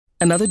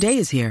Another day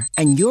is here,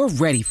 and you're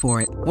ready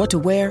for it. What to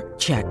wear?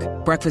 Check.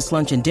 Breakfast,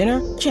 lunch, and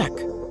dinner? Check.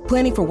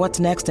 Planning for what's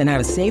next and how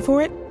to save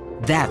for it?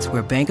 That's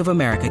where Bank of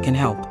America can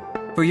help.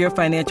 For your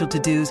financial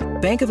to-dos,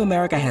 Bank of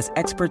America has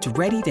experts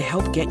ready to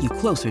help get you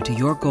closer to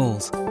your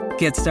goals.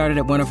 Get started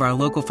at one of our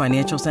local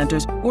financial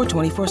centers or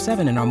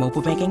 24/7 in our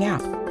mobile banking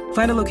app.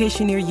 Find a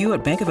location near you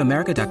at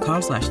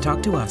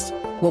bankofamerica.com/talktous.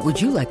 What would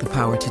you like the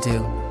power to do?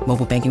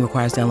 Mobile banking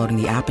requires downloading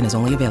the app and is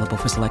only available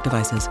for select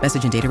devices.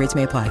 Message and data rates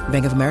may apply.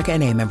 Bank of America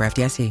N.A., member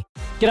FDIC.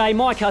 G'day,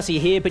 Mike Hussey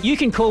here, but you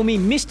can call me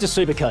Mr.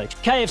 Supercoach.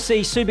 KFC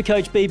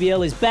Supercoach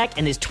BBL is back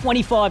and there's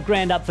 25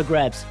 grand up for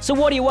grabs. So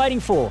what are you waiting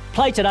for?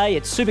 Play today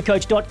at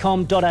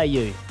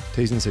supercoach.com.au.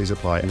 T's and C's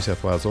apply. New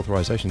South Wales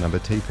authorisation number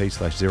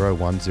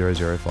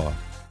TP/01005.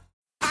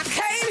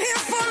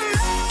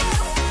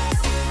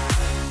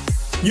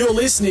 You're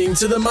listening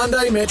to the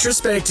Monday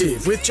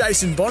Metrospective with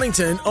Jason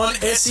Bonington on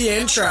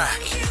SEN Track.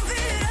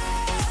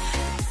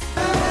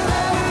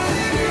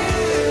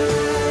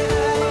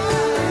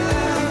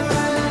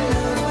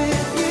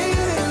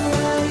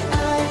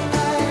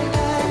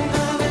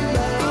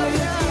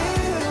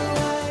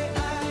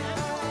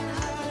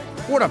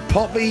 What a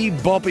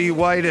boppy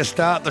way to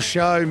start the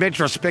show.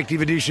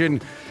 Metrospective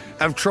edition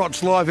of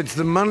Trots Live. It's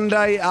the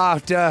Monday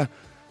after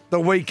the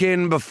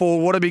weekend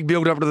before. What a big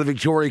build-up to the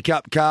Victoria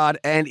Cup card,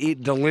 and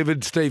it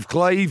delivered. Steve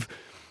Cleve,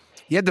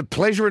 you had the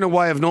pleasure in a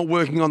way of not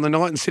working on the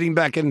night and sitting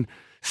back and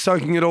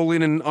soaking it all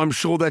in, and I'm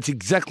sure that's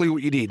exactly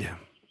what you did.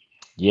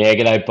 Yeah,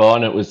 g'day,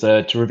 Bon. It was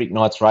a terrific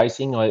night's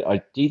racing.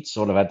 I did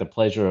sort of have the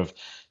pleasure of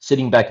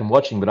sitting back and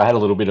watching, but I had a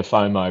little bit of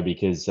FOMO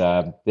because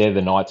they're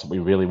the nights that we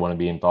really want to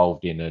be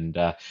involved in, and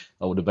I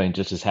would have been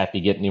just as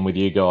happy getting in with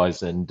you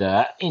guys and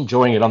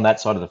enjoying it on that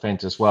side of the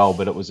fence as well.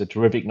 But it was a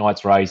terrific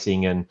night's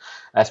racing, and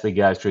as we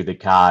go through the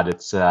card,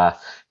 it's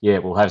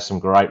we'll have some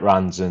great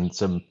runs and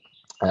some.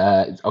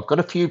 I've got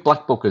a few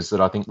black bookers that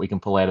I think we can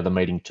pull out of the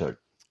meeting too.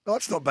 Oh,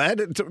 that's not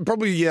bad.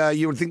 Probably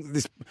you would think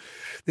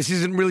this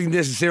isn't really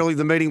necessarily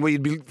the meeting where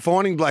you'd be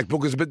finding black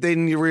bookers, but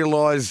then you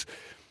realise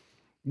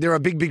there are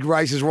big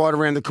races right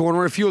around the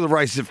corner. A few of the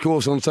races, of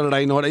course, on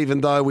Saturday night,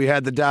 even though we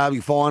had the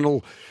Derby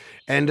final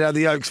and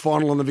the Oaks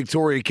final on the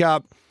Victoria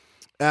Cup,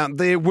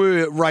 there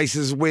were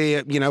races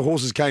where,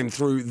 horses came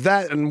through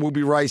that, and we'll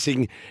be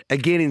racing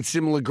again in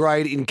similar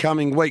grade in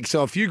coming weeks.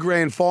 So a few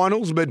grand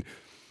finals, but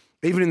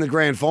even in the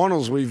grand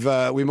finals, we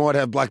might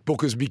have black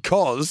bookers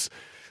because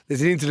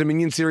there's an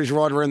Inter-Dominion series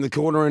right around the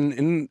corner,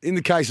 and in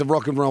the case of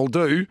Rock and Roll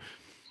Do,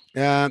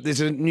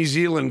 there's a New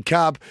Zealand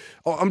Cup.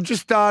 I've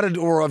just started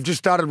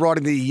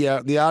writing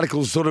the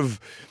articles, sort of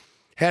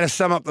how to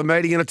sum up the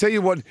meeting. And I tell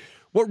you what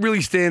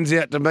really stands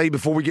out to me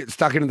before we get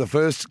stuck into the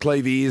first,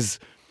 Clevey, is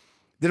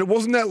that it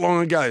wasn't that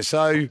long ago.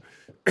 So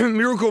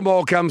Miracle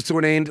Mile comes to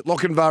an end.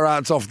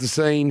 Lochinvar off the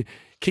scene.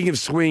 King of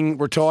Swing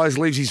retires,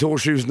 leaves his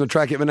horseshoes in the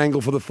track at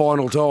Menangle for the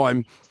final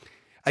time.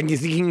 And you're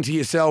thinking to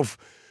yourself,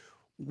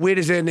 where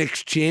does our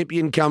next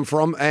champion come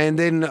from? And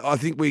then I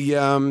think we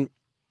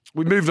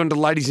moved on to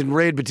Ladies in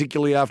Red,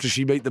 particularly after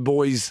she beat the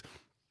boys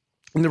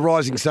in the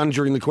Rising Sun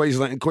during the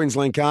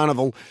Queensland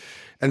Carnival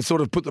and sort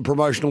of put the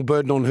promotional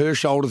burden on her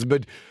shoulders.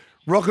 But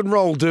Rock and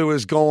Roll Do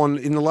has gone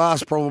in the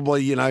last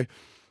probably,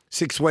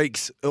 6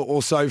 weeks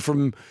or so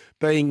from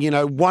being,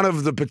 one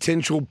of the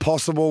potential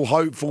possible,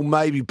 hopeful,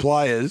 maybe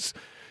players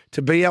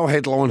to be our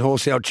headline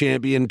horse, our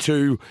champion,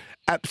 to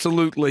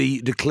absolutely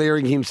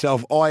declaring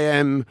himself,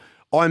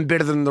 I'm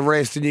better than the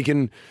rest, and you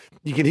can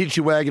hitch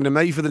your wagon to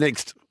me for the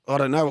next, I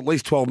don't know, at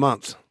least 12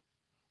 months.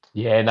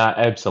 Yeah, no,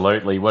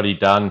 absolutely. What he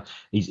done,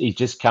 he's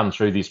just come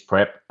through this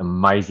prep,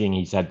 amazing.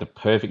 He's had the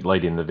perfect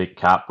lead in the Vic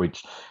Cup,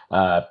 which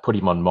put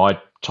him on my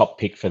top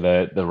pick for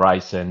the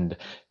race, and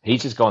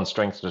he's just gone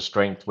strength to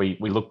strength. We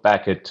look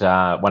back at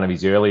one of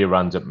his earlier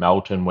runs at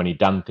Melton when he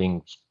done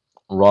things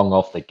wrong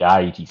off the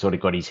gate. He sort of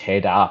got his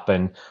head up,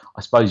 and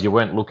I suppose you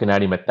weren't looking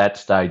at him at that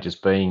stage as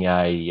being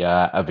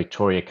a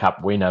Victoria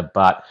Cup winner,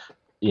 but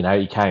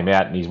he came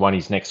out and he's won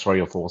his next 3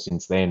 or 4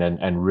 since then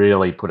and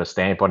really put a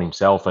stamp on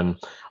himself. And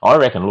I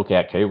reckon, look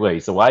out,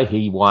 Kiwis, the way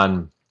he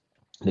won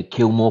the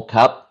Kilmore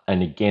Cup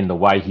and, again, the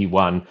way he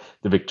won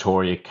the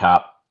Victoria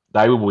Cup,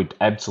 they were with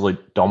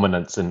absolute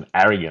dominance and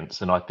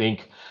arrogance. And I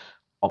think,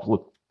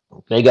 look,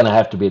 they're going to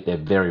have to be at their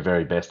very,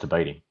 very best to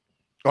beat him.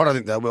 I don't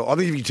think they will. I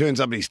think if he turns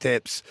up and he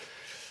steps,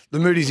 the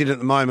mood he's in at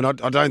the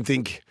moment, I don't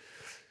think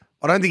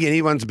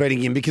anyone's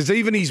beating him, because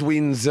even his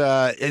wins,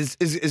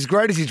 as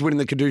great as his win in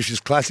the Caduceus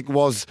Classic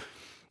was,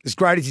 as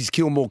great as his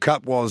Kilmore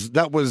Cup was,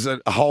 that was a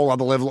whole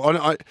other level.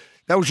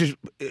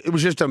 It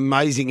was just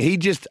amazing. He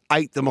just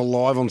ate them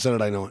alive on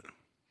Saturday night.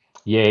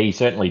 Yeah, he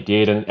certainly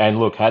did. And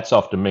look, hats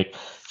off to Mick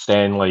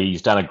Stanley.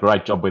 He's done a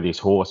great job with his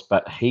horse,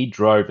 but he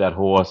drove that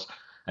horse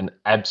an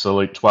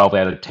absolute 12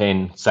 out of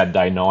 10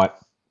 Saturday night,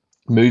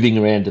 moving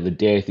around to the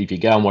death. If you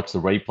go and watch the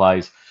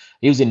replays,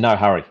 he was in no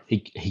hurry.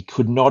 He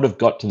could not have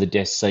got to the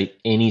death seat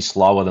any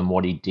slower than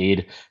what he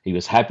did. He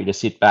was happy to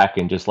sit back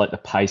and just let the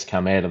pace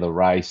come out of the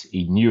race.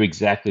 He knew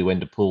exactly when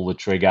to pull the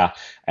trigger,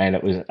 and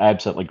it was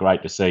absolutely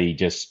great to see. He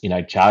just,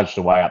 charged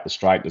away up the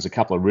straight. There's a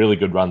couple of really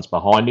good runs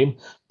behind him,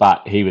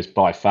 but he was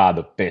by far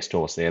the best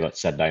horse there that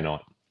Saturday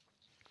night.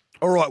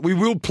 All right, we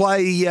will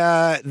play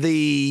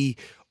the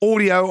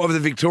audio of the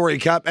Victoria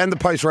Cup and the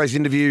post-race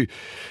interview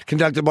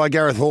conducted by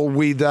Gareth Hall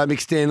with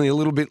Mick Stanley a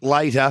little bit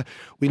later.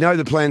 We know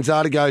the plans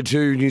are to go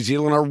to New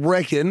Zealand. I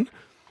reckon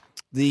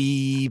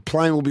the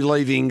plane will be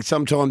leaving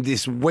sometime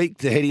this week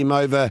to head him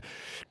over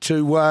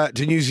to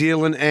New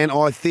Zealand, and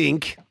I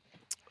think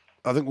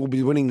we'll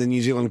be winning the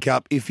New Zealand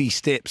Cup if he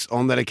steps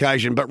on that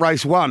occasion. But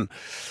race 1,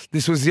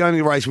 this was the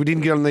only race we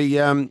didn't get on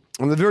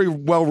the very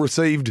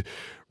well-received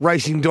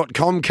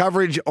Racing.com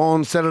coverage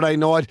on Saturday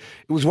night.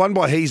 It was won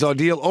by He's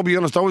Ideal. I'll be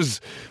honest,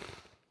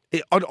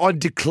 I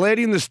declared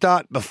him the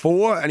start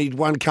before and he'd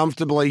won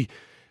comfortably,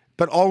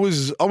 but I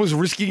was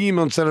risking him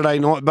on Saturday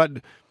night. But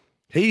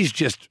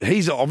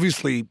he's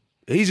obviously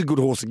a good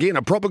horse again,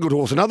 a proper good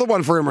horse. Another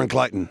one for Emma and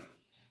Clayton.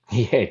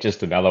 Yeah,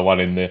 just another one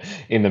in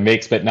the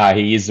mix. But no,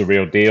 he is the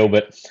real deal.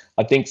 But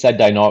I think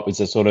Saturday night was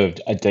a sort of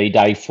a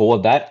D-Day for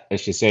that.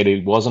 As you said, he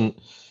wasn't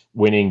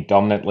winning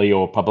dominantly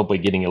or probably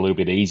getting a little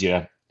bit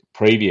easier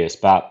previous,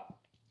 but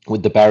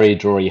with the barrier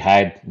draw he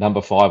had,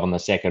 number 5 on the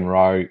second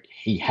row,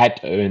 he had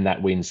to earn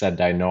that win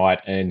Saturday night,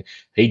 and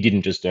he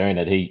didn't just earn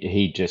it,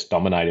 he just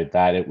dominated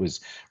that. It was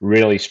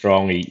really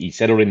strong. He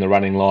settled in the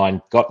running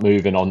line, got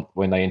moving on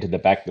when they entered the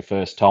back the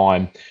first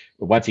time,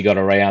 but once he got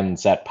around and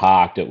sat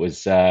parked, it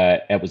was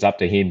up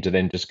to him to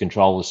then just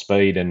control the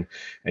speed, and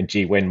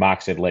gee, when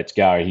Mark said let's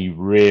go, he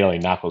really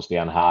knuckles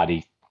down hard.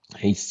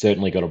 He's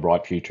certainly got a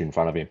bright future in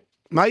front of him.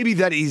 Maybe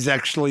that is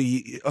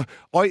actually.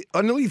 I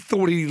nearly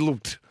thought he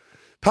looked.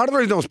 Part of the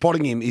reason I was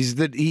potting him is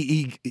that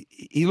he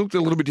looked a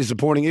little bit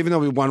disappointing, even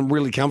though he won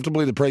really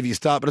comfortably the previous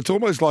start. But it's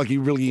almost like he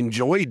really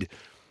enjoyed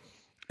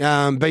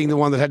being the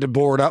one that had to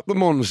bore it up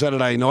them on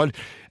Saturday night.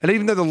 And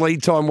even though the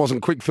lead time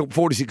wasn't quick,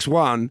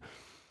 46-1,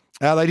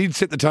 they did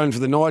set the tone for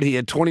the night. He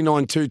had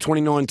 29-2,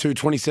 29-2,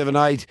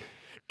 27-8,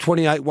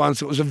 28-1.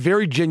 So it was a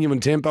very genuine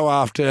tempo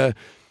after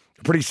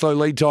a pretty slow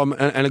lead time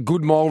and a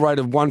good mile rate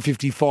of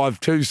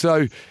 155.2.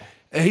 So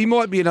he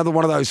might be another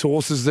one of those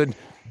horses that,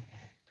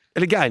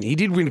 and again, he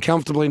did win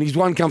comfortably and he's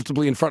won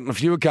comfortably in front on a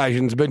few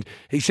occasions, but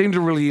he seemed to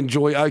really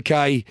enjoy,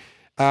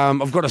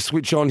 I've got a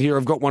switch on here,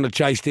 I've got one to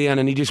chase down,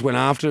 and he just went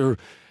after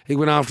the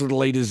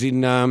leaders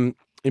in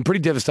pretty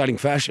devastating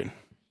fashion.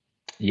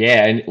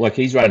 Yeah, and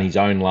he's run his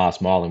own last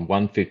mile in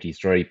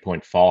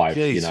 153.5,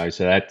 Jeez.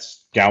 So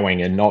that's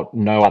going, and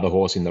no other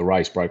horse in the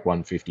race broke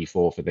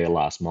 154 for their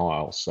last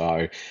mile.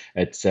 So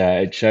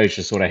it shows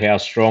you sort of how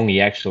strong he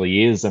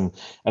actually is. And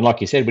like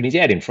you said, when he's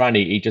out in front,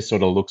 he just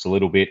sort of looks a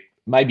little bit,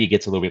 maybe he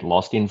gets a little bit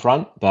lost in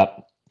front,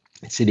 but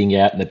sitting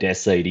out in the death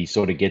seat, he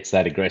sort of gets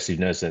that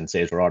aggressiveness and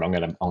says, right, I'm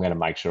gonna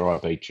make sure I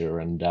beat you,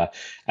 and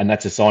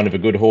that's a sign of a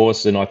good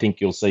horse, and I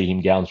think you'll see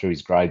him going through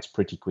his grades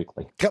pretty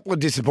quickly. A couple of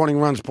disappointing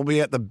runs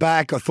probably at the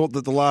back. I thought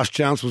that the Last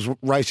Chance was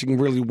racing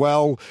really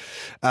well.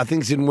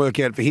 Things didn't work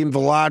out for him.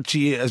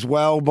 Valachi as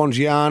well,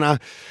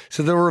 Bongiana.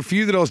 So there were a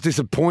few that I was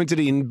disappointed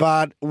in,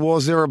 but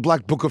was there a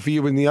black booker for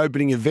you in the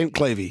opening event,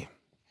 Clevey?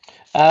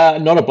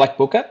 Not a black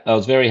booker. I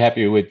was very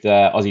happy with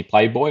Aussie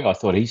Playboy. I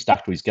thought he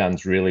stuck to his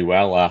guns really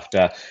well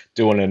after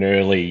doing an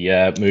early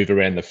move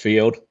around the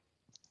field.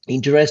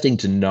 Interesting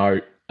to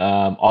note,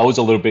 I was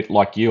a little bit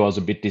like you. I was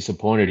a bit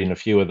disappointed in a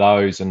few of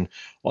those. And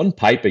on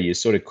paper, you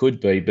sort of could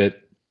be,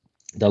 but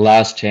the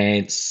Last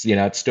Chance,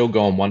 it's still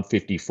gone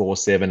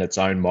 154.7, its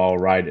own mile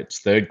rate. Its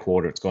third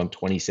quarter, it's gone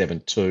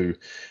 27.2,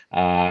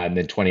 and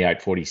then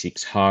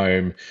 28.46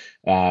 home.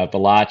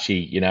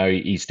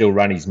 Valachi, he's still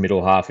run his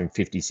middle half in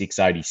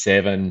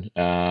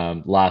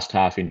 56.87, last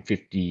half in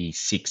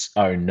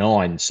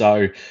 56.09.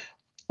 So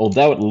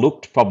although it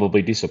looked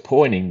probably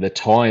disappointing, the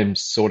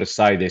times sort of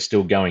say they're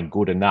still going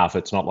good enough.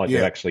 It's not like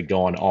they've actually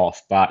gone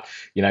off. But,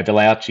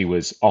 Valachi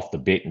was off the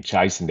bit and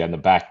chasing down the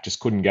back, just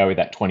couldn't go with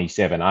that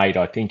 27.8.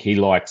 I think he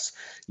likes,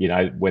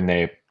 when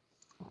they're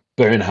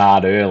burn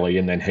hard early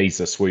and then he's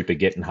the sweeper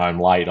getting home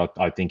late.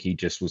 I think he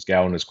just was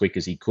going as quick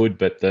as he could,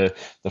 but the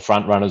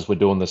front runners were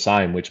doing the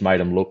same, which made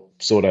them look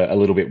sort of a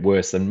little bit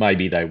worse than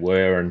maybe they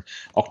were. And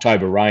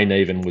October Rain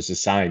even was the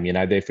same.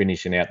 They're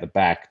finishing out the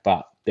back,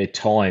 but their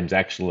times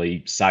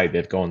actually say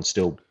they've gone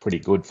still pretty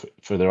good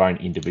for their own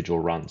individual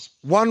runs.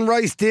 One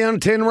race down,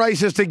 10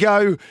 races to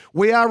go.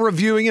 We are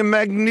reviewing a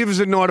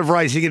magnificent night of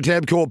racing at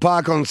Tabcorp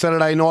Park on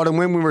Saturday night, and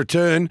when we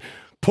return,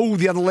 Pull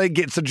the other leg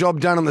gets the job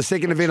done on the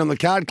second event on the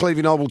card. Clevey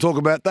and I will talk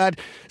about that.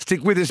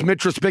 Stick with this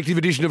retrospective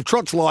edition of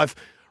Trot's Life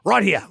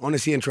right here on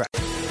SEN Track.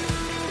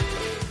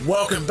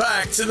 Welcome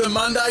back to the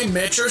Monday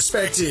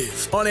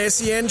Metrospective on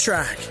SEN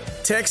Track.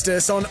 Text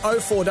us on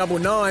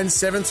 0499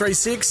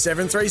 736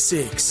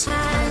 736.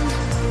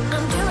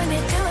 I'm doing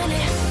it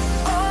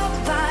all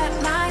by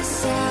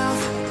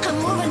myself. I'm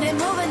moving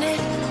it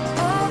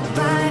all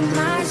by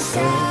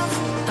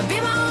myself. I'll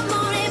be my own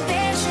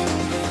motivation.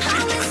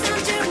 I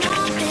listen to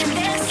nothing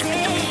they're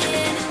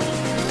saying.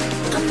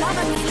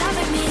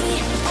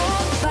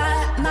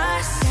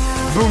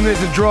 Boom,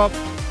 there's a drop.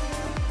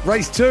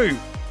 Race 2,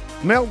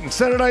 Melton,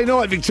 Saturday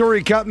night,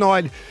 Victoria Cup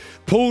night.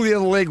 Pull the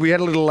other leg. We had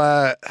a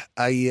little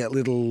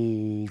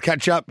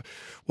catch up.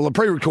 Well, a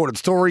pre-recorded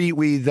story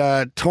with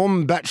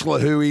Tom Batchelor,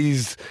 who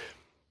is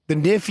the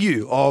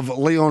nephew of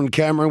Leon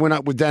Cameron. Went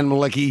up with Dan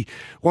Malecki.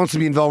 Wants to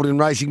be involved in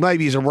racing.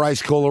 Maybe he's a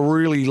race caller.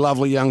 Really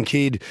lovely young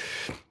kid.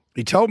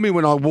 He told me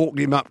when I walked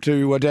him up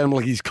to Dan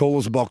Malecki's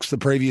caller's box the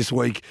previous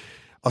week.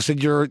 I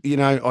said,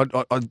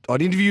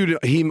 I'd interviewed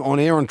him on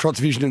air on Trots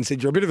Vision and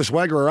said, you're a bit of a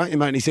swaggerer, aren't you,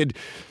 mate? And he said,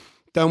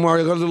 don't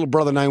worry, I've got a little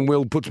brother named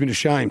Will, puts me to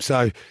shame.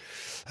 So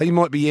he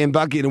might be Ian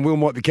Bucket and Will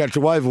might be Catch a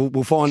Wave.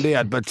 We'll find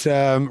out. But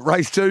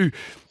race 2,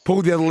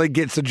 pulled the other leg,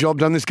 gets the job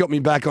done. This got me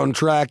back on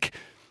track.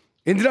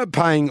 Ended up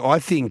paying, I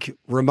think,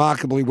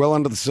 remarkably well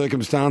under the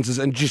circumstances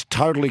and just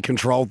totally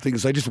controlled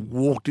things. They just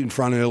walked in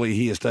front early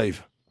here,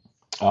 Steve.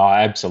 Oh,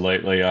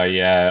 absolutely.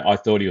 I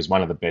thought he was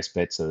one of the best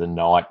bets of the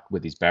night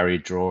with his barrier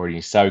draw. And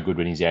he's so good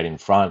when he's out in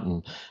front.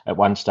 And at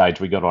one stage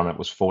we got on, it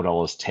was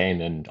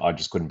 $4.10, and I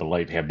just couldn't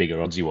believe how big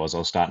a odds he was. I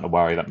was starting to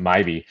worry that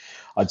maybe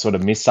I'd sort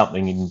of missed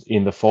something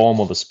in the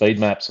form or the speed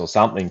maps or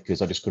something,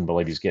 because I just couldn't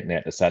believe he was getting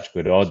out to such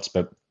good odds.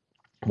 But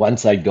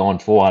once they'd gone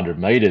 400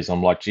 metres,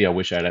 I'm like, gee, I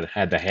wish I'd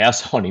had the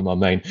house on him. I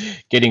mean,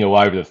 getting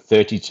away with a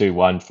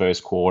 32-1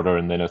 first quarter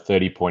and then a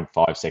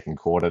 30.5 second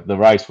quarter, the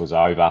race was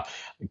over.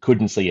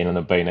 Couldn't see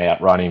anyone being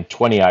outrun him.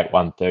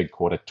 28-1 third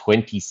quarter,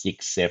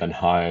 26-7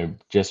 home.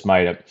 Just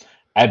made it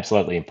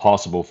absolutely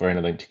impossible for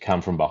anything to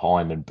come from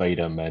behind and beat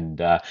him.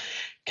 And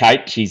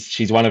Kate,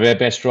 she's one of our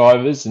best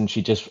drivers, and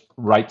she just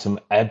rates him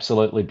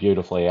absolutely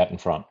beautifully out in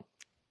front.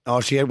 Oh,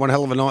 she had one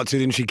hell of a night too,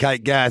 didn't she,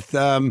 Kate Gath?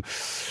 When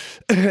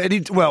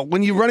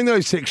you're running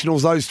those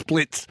sectionals, those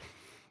splits,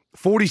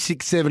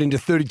 46.7 into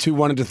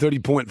 32.1 into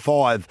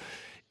 30.5,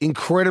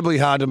 incredibly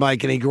hard to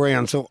make any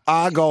ground. So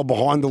Argyle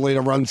behind the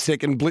leader runs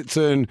second.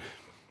 Blitzern,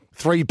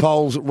 3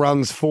 poles,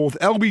 runs fourth.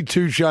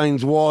 LB2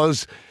 Chains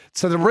was.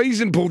 So the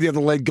reason Pull the Other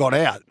Leg got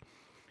out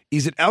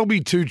is that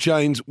LB2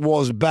 Chains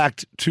was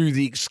backed to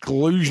the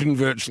exclusion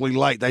virtually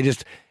late. They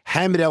just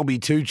hammered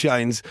LB2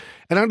 Chains.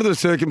 And under the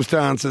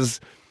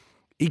circumstances,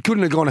 he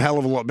couldn't have gone a hell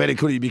of a lot better,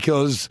 could he?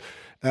 Because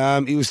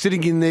he was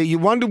sitting in there. You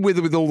wondered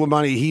whether with all the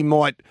money he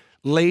might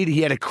lead.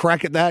 He had a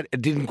crack at that.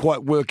 It didn't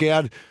quite work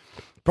out.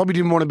 Probably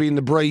didn't want to be in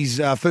the breeze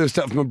first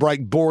up from a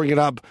break, boring it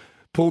up,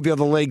 pulled the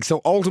other leg.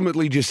 So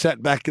ultimately just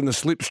sat back in the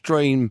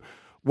slipstream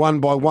one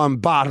by one.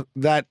 But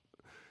that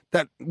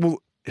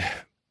will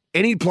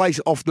any place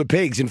off the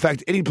pegs, in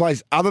fact, any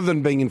place other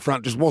than being in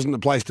front just wasn't the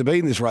place to be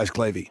in this race,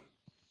 Clevey.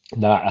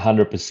 No,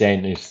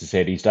 100%. As I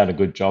said, he's done a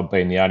good job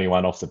being the only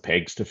one off the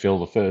pegs to fill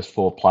the first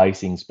 4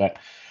 placings. But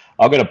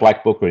I've got a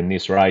black booker in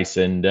this race,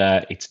 and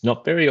it's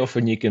not very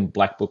often you can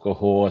black book a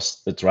horse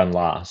that's run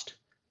last.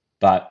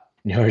 But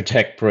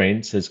Neurotac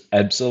Prince has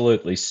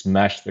absolutely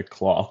smashed the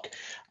clock,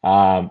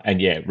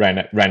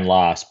 ran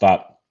last.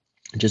 But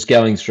just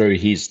going through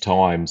his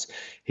times,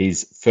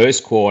 his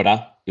first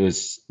quarter, it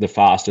was the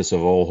fastest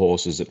of all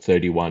horses at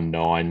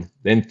 31.9,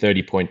 then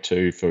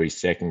 30.2 for his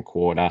second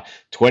quarter,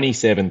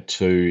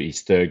 27.2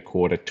 his third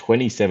quarter,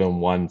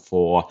 27.1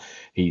 for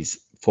his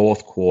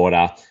fourth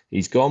quarter.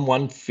 He's gone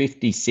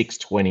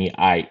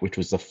 156.28, which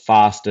was the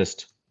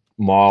fastest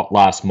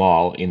last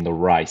mile in the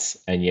race,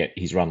 and yet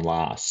he's run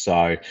last.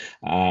 So,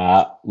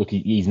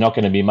 he's not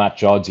going to be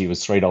much odds. He was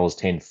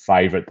 $3.10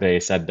 favourite there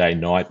Saturday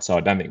night, so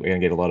I don't think we're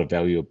going to get a lot of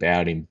value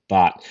about him,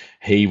 but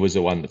he was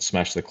the one that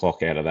smashed the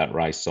clock out of that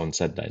race on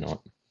Saturday night.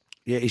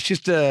 Yeah, it's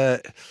just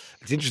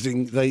it's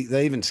interesting.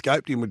 They even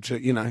scoped him, which,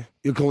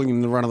 you're calling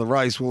him the run of the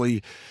race. Well,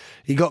 he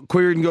got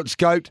queried and got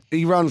scoped.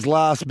 He runs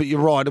last, but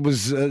you're right. It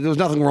was there was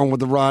nothing wrong with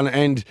the run,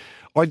 and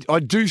I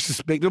do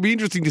suspect it'll be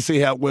interesting to see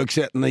how it works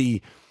out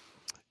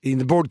in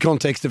the broad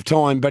context of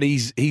time, but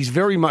he's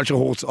very much a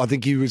horse. I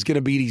think he was going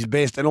to be at his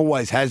best and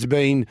always has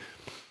been.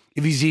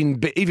 If he's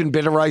in even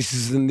better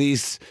races than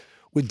this,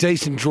 with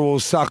decent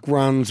draws, suck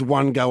runs,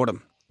 one go at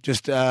him.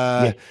 Just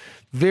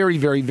very,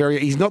 very, very.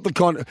 He's not the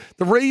kind.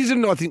 The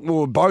reason I think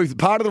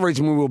part of the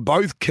reason we were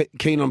both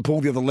keen on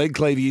Pull the Other Leg,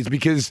 Clevey, is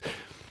because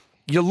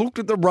you looked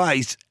at the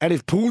race, and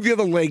if Pull the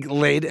Other Leg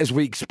led as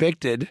we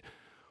expected,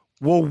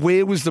 well,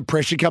 where was the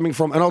pressure coming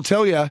from? And I'll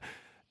tell you,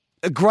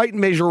 a great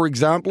measure or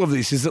example of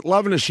this is that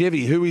Loving a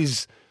Chevy, who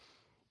is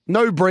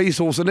no breeze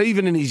horse, and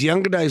even in his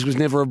younger days was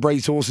never a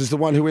breeze horse, is the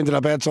one who ended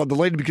up outside the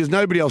lead because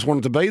nobody else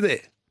wanted to be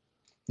there.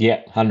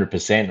 Yeah,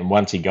 100%. And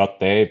once he got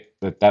there,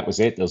 that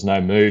was it. There was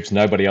no moves.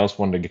 Nobody else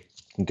wanted to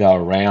go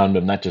around,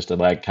 and that just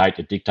allowed Kate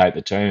to dictate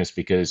the terms,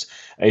 because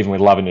even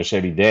with Loving a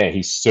Chevy there,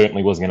 he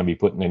certainly wasn't going to be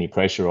putting any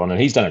pressure on. And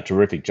he's done a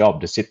terrific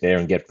job to sit there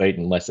and get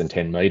beaten less than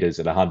 10 metres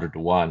at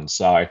 100-1.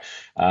 So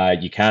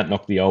you can't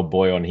knock the old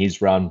boy on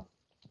his run.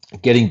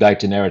 Getting back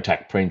to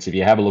Neurotac Prince, if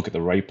you have a look at the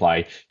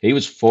replay, he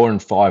was 4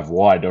 and 5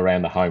 wide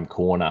around the home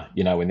corner,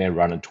 when they're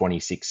running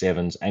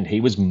 26.7s, and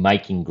he was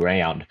making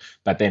ground,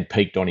 but then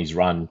peaked on his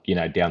run,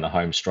 down the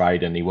home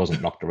straight, and he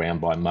wasn't knocked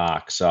around by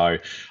Mark. So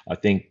I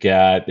think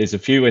there's a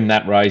few in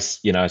that race,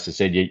 as I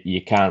said,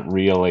 you can't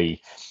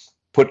really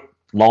put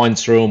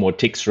lines through them or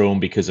ticks through them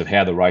because of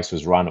how the race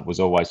was run. It was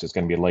always just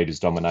going to be a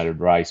leaders-dominated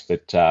race,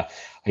 but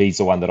he's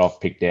the one that I've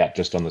picked out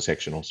just on the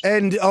sectionals.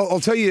 And I'll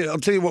tell you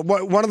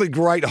what, one of the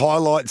great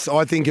highlights,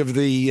 I think, of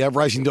the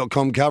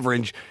Racing.com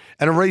coverage,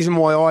 and a reason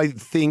why I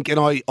think, and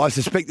I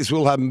suspect this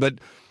will happen, but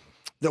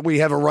that we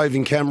have a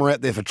roving camera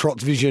out there for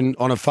Trot's Vision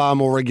on a far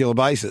more regular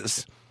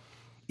basis,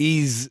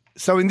 is,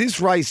 so in this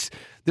race,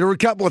 there are a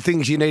couple of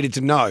things you needed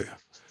to know.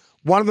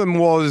 One of them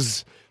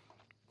was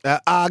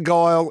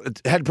Argyle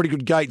had pretty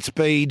good gate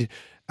speed.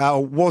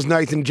 Was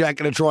Nathan Jack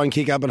going to try and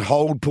kick up and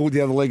hold, pulled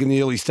the other leg in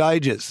the early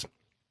stages?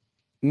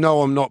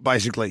 No, I'm not,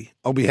 basically.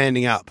 I'll be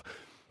handing up.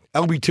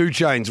 LB 2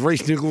 Chains,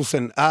 Reece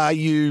Nicholson, are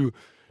you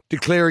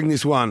declaring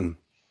this one?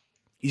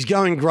 He's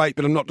going great,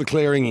 but I'm not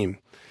declaring him.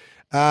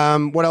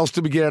 What else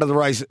did we get out of the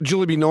race?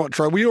 Julie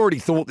Nitro, we already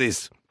thought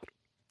this.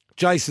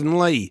 Jason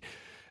Lee.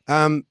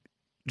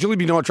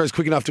 Julie Nitro's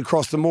quick enough to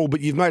cross them all,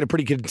 but you've made a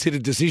pretty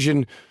considered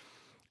decision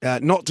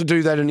not to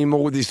do that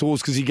anymore with this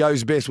horse because he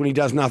goes best when he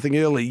does nothing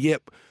early.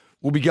 Yep,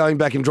 we'll be going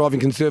back and driving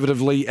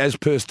conservatively as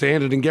per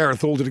standard, and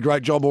Gareth Hall did a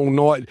great job all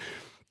night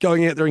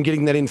going out there and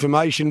getting that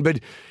information. But,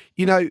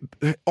 you know,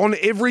 on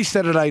every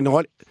Saturday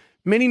night,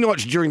 many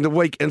nights during the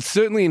week, and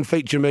certainly in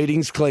feature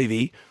meetings,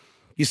 Clevey,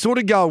 you sort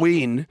of go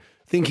in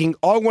thinking,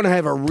 I want to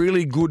have a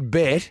really good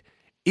bet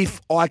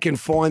if I can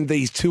find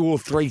these 2 or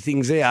 3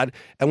 things out.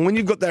 And when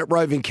you've got that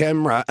roving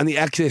camera and the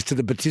access to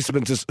the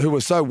participants who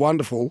are so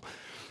wonderful,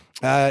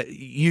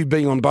 you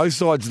being on both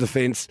sides of the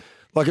fence,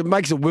 like, it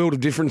makes a world of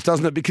difference,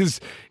 doesn't it?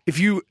 Because if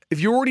you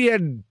already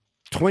had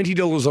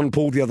 $20 on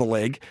pull the other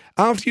leg,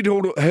 after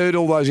you'd heard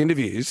all those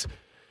interviews,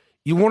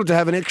 you wanted to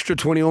have an extra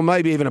 20 or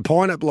maybe even a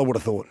pineapple, I would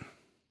have thought.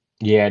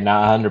 Yeah, no,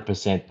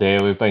 100%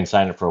 there. We've been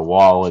saying it for a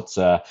while.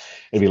 It'd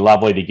be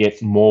lovely to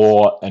get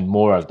more and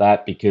more of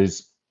that,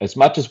 because as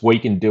much as we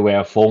can do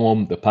our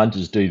form, the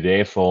punters do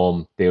their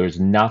form. There is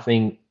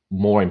nothing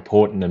more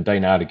important than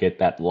being able to get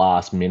that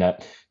last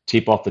minute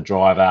tip off the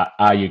driver.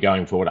 Are you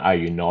going forward? Are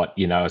you not?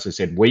 You know, as I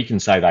said, we can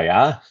say they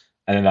are,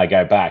 and then they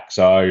go back.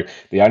 So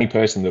the only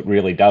person that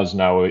really does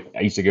know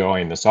is the guy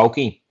in the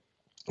sulky.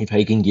 If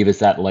he can give us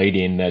that lead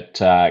in that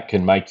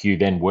can make you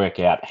then work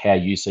out how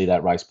you see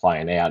that race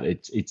playing out,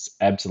 it's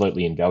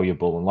absolutely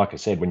invaluable. And like I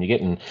said, when you're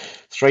getting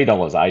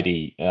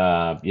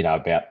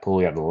 $3.80, about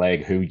pulling out the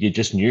leg, who you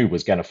just knew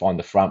was going to find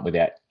the front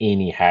without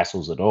any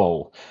hassles at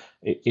all,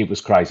 it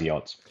was crazy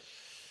odds.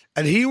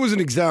 And here was an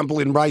example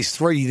in race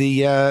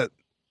 3,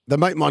 the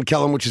Make Mine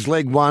Callum, which is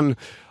leg 1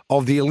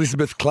 of the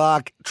Elizabeth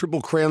Clark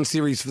Triple Crown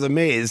Series for the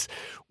mares,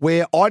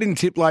 where I didn't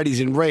tip ladies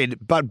in red,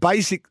 but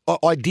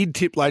I did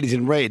tip ladies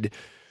in red,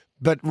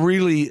 but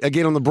really,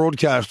 again, on the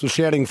broadcast, was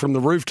shouting from the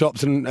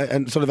rooftops,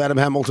 and sort of Adam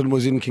Hamilton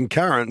was in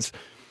concurrence,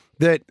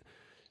 that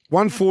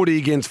 140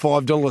 against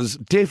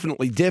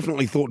 $5,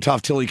 definitely thought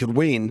Tough Tilly could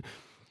win.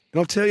 And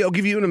I'll tell you, I'll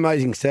give you an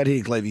amazing stat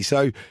here, Clevey.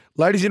 So,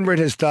 ladies in red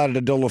has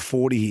started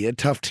 $1.40 here,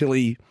 Tough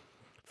Tilly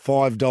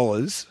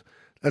 $5.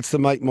 That's the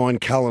Make Mine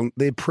Cullen.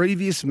 Their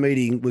previous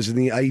meeting was in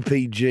the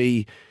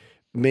APG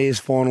Mares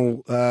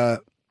Final for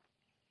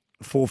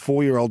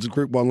 4-year-olds at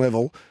Group 1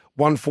 level,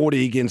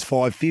 140 against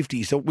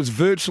 550. So it was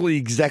virtually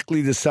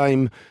exactly the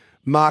same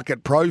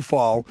market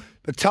profile.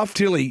 But Tough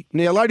Tilly,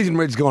 now Ladies in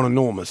Red's gone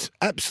enormous,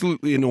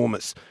 absolutely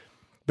enormous.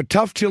 But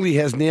Tough Tilly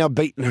has now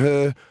beaten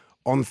her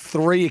on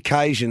 3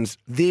 occasions.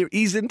 There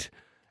isn't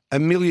a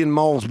million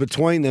miles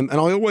between them. And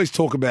I always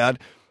talk about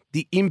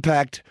the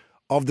impact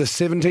of the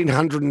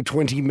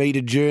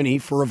 1,720-metre journey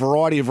for a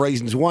variety of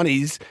reasons. One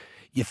is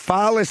you're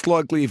far less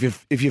likely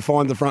if you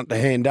find the front to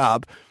hand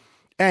up,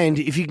 and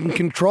if you can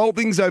control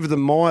things over the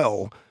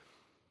mile,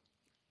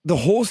 the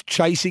horse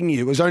chasing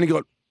you has only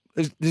got –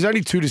 there's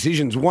only 2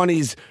 decisions. One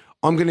is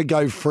I'm going to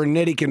go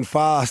frenetic and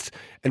fast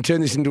and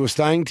turn this into a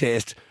staying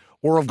test,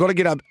 or I've got to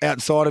get up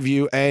outside of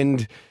you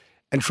and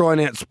try and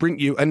out-sprint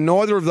you, and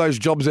neither of those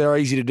jobs are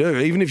easy to do,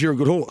 even if you're a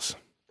good horse.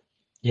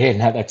 Yeah,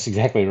 no, that's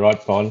exactly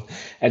right, Fon.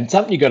 And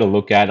something you've got to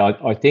look at,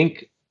 I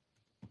think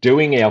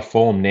doing our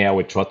form now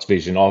with Trot's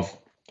Vision, I've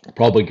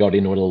probably got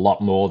into it a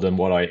lot more than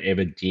what I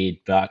ever did,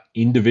 but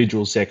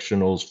individual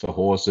sectionals for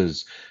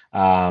horses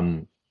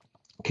can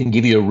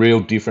give you a real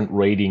different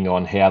reading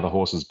on how the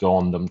horse has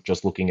gone than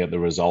just looking at the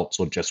results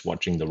or just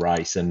watching the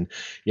race. And,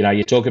 you know,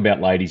 you talk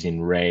about ladies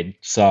in red.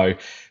 So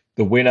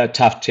the winner,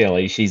 Tough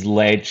Tilly, she's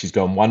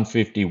gone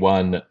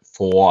 151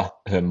 for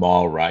her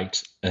mile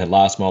rate, her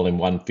last mile in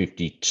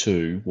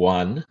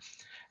 152.1,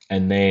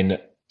 and then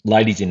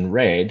Ladies in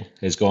Red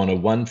has gone a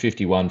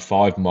 151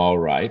 5-mile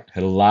rate,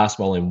 her last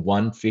mile in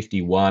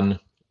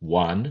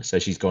 151.1, so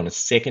she's gone a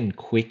second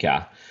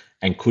quicker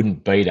and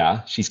couldn't beat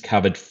her. She's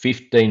covered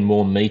 15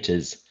 more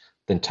metres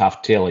than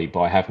Tough Tilly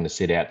by having to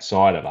sit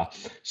outside of her.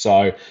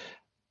 So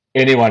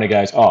anyone who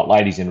goes, oh,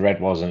 Ladies in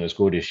Red wasn't as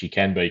good as she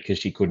can be because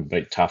she couldn't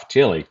beat Tough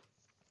Tilly,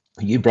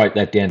 you break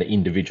that down to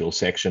individual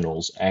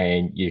sectionals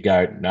and you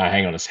go, no,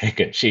 hang on a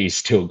second, she's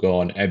still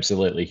gone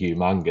absolutely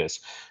humongous.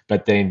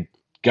 But then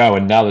go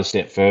another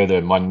step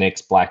further, my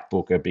next black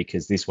booker,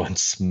 because this one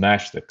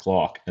smashed the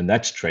clock, and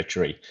that's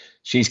Treachery.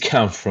 She's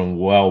come from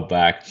well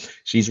back.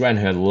 She's ran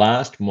her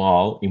last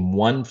mile in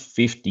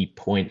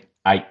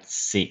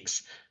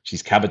 150.86.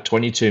 She's covered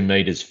 22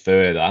 metres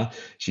further.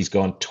 She's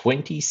gone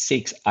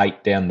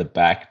 26.8 down the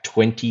back,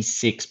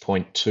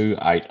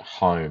 26.28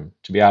 home.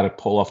 To be able to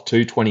pull off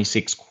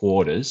 226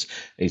 quarters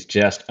is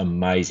just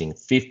amazing.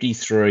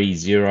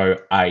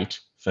 53.08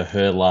 for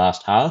her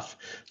last half.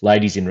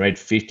 Ladies in red,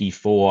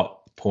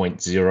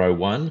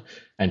 54.01,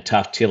 and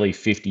Tough Tilly,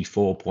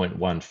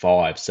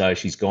 54.15. So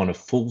she's gone a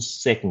full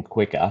second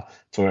quicker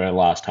for her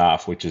last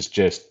half, which is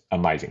just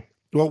amazing.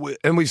 Well,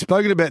 and we've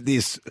spoken about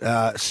this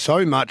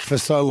so much for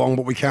so long,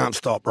 but we can't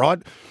stop,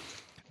 right?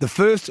 The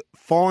first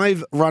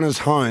 5 runners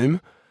home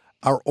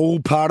are all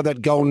part of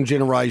that golden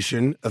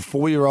generation of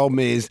 4-year-old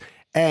mares.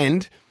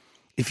 And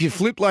if you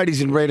flip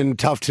Ladies in Red and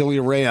Tough Tilly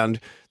around,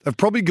 they've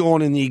probably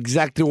gone in the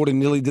exact order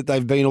nearly that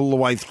they've been all the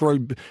way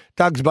through.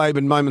 Doug's Babe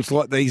and Moments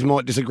Like These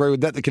might disagree with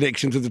that. The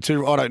connections of the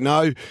two, I don't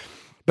know.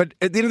 But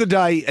at the end of the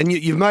day, and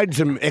you've made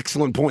some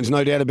excellent points,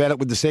 no doubt about it,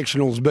 with the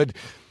sectionals, but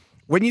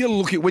when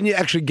you're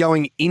actually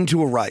going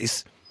into a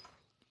race,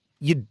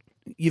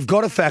 you've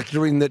got to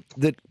factor in that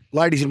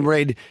Ladies in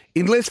Red,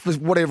 unless for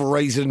whatever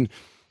reason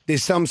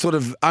there's some sort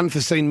of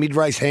unforeseen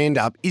mid-race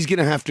hand-up, is going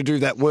to have to do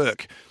that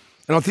work.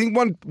 And I think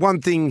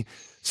one thing,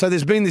 so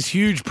there's been this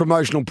huge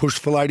promotional push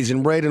for Ladies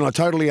in Red, and I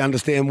totally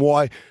understand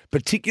why,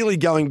 particularly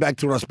going back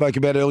to what I spoke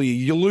about earlier.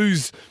 You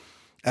lose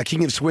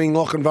King of Swing,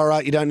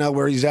 Lochinvar, you don't know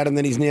where he's at, and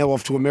then he's now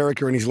off to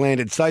America and he's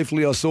landed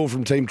safely. I saw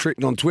from Team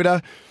Triton on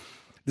Twitter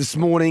this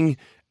morning.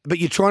 But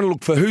you're trying to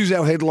look for who's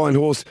our headline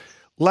horse.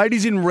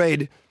 Ladies in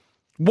Red,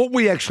 what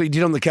we actually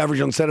did on the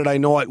coverage on Saturday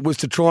night was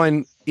to try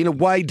and, in a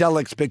way, dull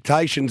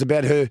expectations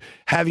about her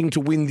having to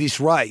win this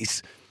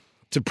race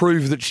to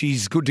prove that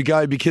she's good to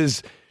go,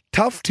 because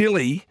Tough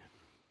Tilly,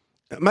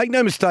 make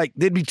no mistake,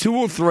 there'd be 2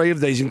 or 3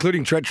 of these,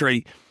 including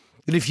Treachery,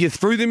 that if you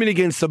threw them in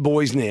against the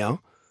boys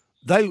now,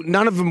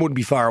 none of them would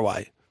be far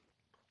away.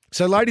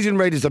 So Ladies in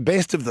Red is the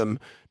best of them,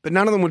 but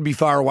none of them would be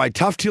far away.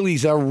 Tough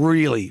Tilly's a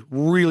really,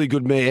 really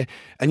good mare,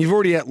 and you've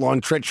already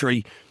outlined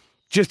Treachery,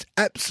 just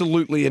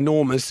absolutely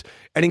enormous.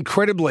 And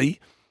incredibly,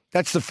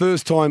 that's the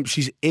first time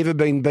she's ever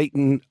been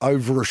beaten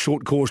over a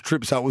short course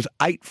trip, so it was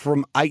 8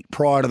 from 8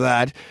 prior to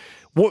that.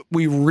 What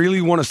we really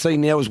want to see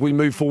now as we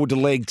move forward to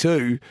leg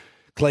 2,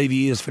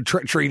 Clevey, is for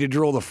Treachery to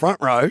draw the front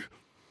row,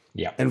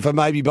 and for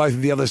maybe both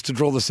of the others to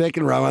draw the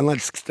second row, and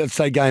let's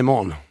say game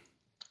on.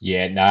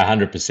 Yeah, no,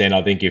 100%.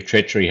 I think if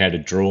Treachery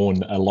had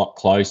drawn a lot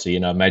closer,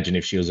 imagine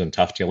if she was on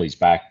Tough Tilly's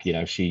back,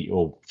 she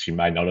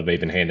may not have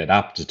even handed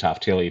up to Tough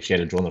Tilly if she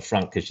had drawn the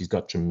front, because she's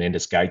got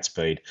tremendous gate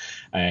speed.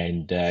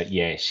 And,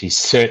 she's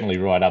certainly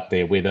right up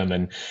there with them.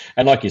 And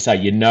like you say,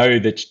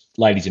 that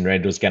Ladies in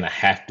Red was going to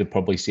have to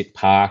probably sit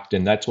parked,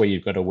 and that's where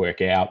you've got to work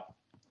out,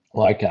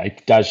 okay,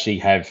 does she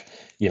have,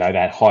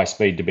 that high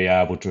speed to be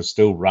able to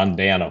still run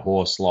down a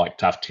horse like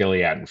Tough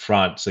Tilly out in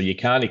front? So you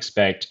can't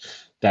expect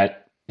that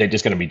they're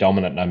just going to be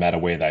dominant no matter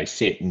where they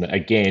sit. And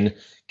again,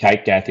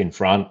 Kate Gath in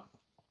front,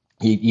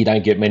 you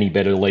don't get many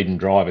better leading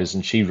drivers,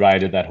 and she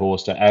rated that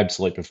horse to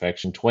absolute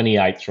perfection.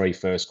 28.3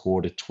 first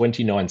quarter,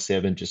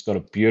 29.7, just got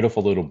a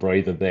beautiful little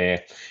breather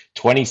there.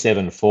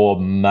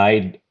 27.4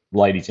 made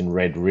Ladies in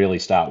Red really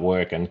start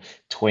working.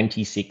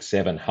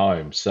 26.7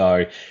 home.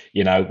 So,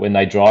 when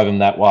they drive them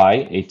that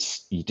way,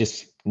 it's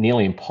just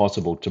nearly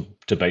impossible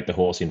to beat the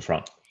horse in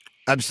front.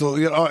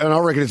 Absolutely. And I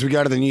reckon as we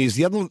go to the news,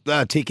 the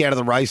other tick out of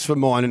the race for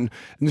mine, and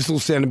this will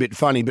sound a bit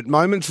funny, but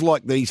Moments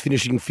Like These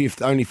finishing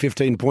 5th, only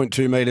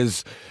 15.2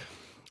 metres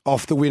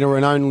off the winner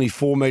and only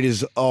 4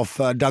 metres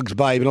off Doug's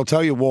Babe. And I'll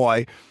tell you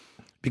why.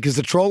 Because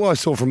the trial I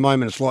saw from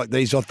Moments Like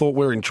These, I thought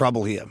we're in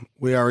trouble here.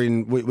 We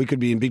could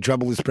be in big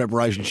trouble this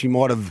preparation. She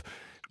might have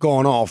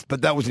gone off,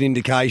 but that was an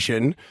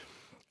indication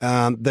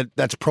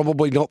that's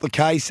probably not the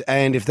case.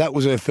 And if that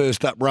was her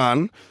first up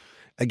run,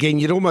 again,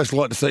 you'd almost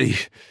like to see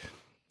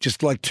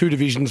just like 2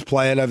 divisions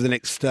play out over the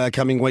next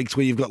coming weeks,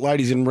 where you've got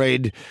Ladies in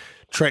Red,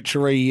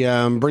 Treachery,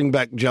 bring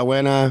back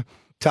Joanna,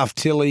 Tough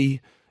Tilly,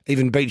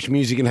 even Beach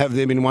Music, and have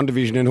them in one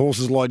division, and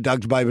horses like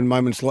Doug's Babe and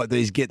Moments Like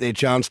These get their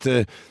chance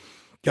to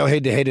go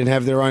head-to-head and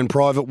have their own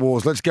private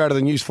wars. Let's go to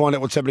the news, find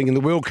out what's happening in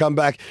the world, come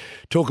back,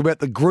 talk about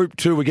the Group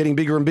 2. We're getting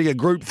bigger and bigger.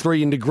 Group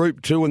 3 into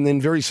Group 2, and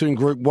then very soon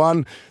Group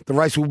 1. The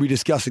race we'll be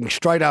discussing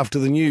straight after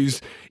the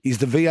news is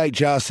the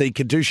VHRC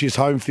Caduceus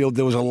Homefield.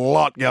 There was a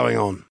lot going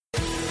on.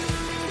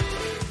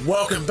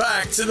 Welcome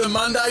back to the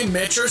Monday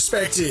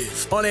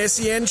Metrospective on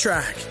SEN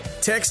Track.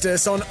 Text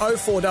us on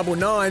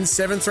 0499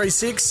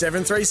 736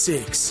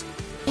 736.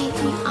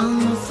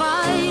 I'm a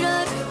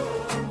fighter.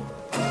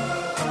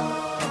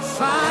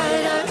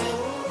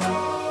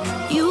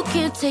 You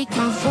can't take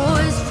my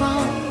voice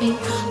from me.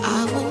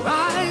 I will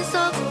rise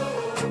up.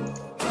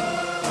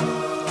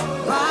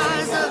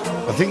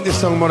 I think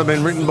this song might have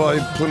been written by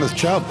Plymouth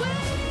Chubb.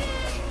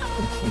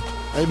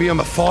 Maybe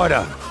I'm a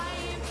fighter.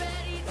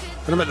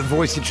 I don't know about the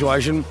voice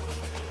situation.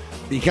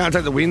 You can't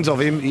take the wins off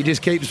him. He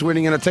just keeps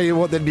winning. And I tell you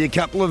what, there'd be a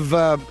couple of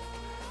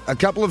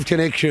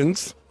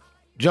connections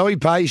Joey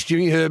Pace,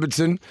 Jimmy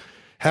Herbertson,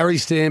 Harry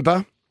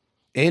Stamper,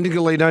 Andy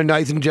Galino,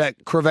 Nathan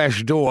Jack,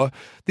 Cravash Door.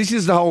 This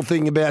is the whole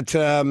thing about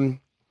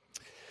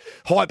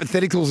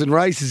hypotheticals in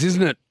races,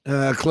 isn't it,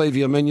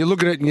 Clevey? I mean, you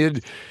look at it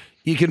and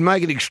you can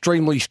make an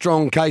extremely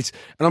strong case,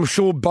 and I'm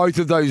sure both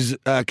of those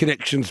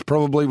connections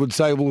probably would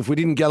say, well, if we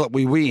didn't gallop,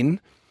 we win.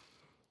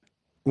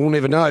 We'll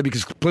never know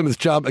because Plymouth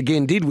Chubb,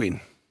 again, did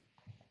win.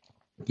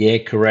 Yeah,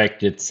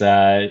 correct. It's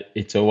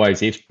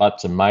always ifs,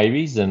 buts, and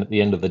maybes, and at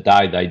the end of the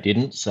day, they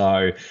didn't.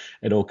 So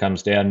it all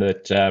comes down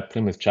that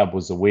Plymouth Chubb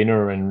was the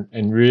winner,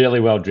 and really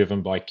well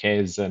driven by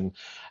Kez. And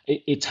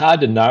it's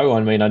hard to know.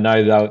 I mean, I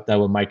know they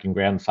were making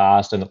ground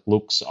fast, and it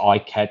looks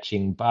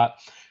eye-catching, but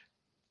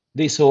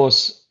this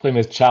horse,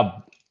 Plymouth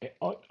Chubb,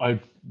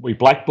 we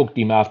black booked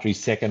him after his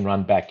second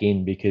run back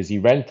in because he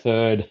ran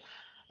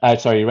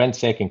he ran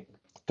second,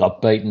 got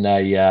beaten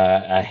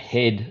a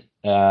head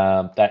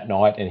that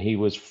night, and he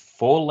was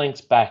 4 lengths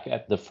back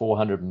at the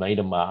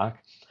 400-metre mark,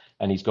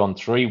 and he's gone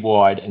 3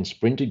 wide and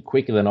sprinted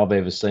quicker than I've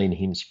ever seen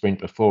him sprint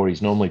before.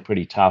 He's normally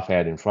pretty tough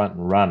out in front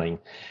and running,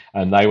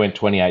 and they went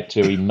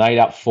 28-2. He made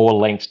up 4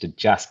 lengths to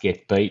just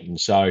get beaten.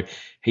 So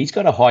he's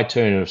got a high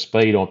turn of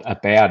speed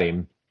about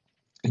him.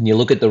 And you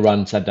look at the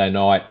run Saturday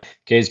night,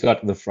 Kez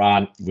got to the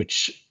front,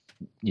 which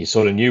you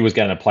sort of knew was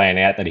going to plan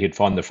out that he'd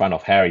find the front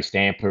off Harry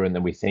Stamper, and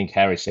then we think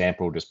Harry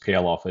Stamper will just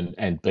peel off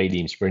and beat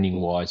him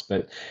sprinting-wise.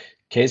 But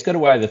Kez got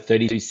away with a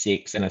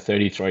 32.6 and a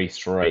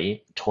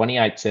 33.3,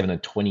 28.7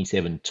 and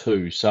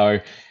 27.2. So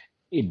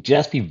it'd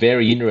just be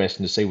very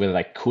interesting to see whether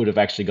they could have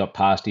actually got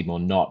past him or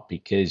not,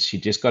 because she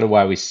just got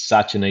away with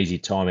such an easy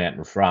time out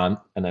in front.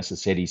 And as I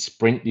said, his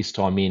sprint this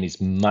time in is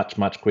much,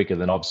 much quicker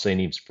than I've seen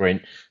him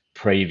sprint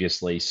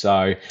previously.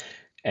 So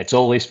it's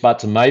all ifs,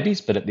 buts and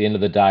maybes, but at the end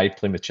of the day,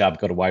 Plymouth Chubb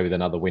got away with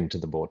another win to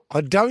the board.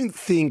 I don't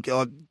think,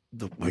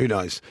 who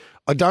knows?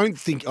 I don't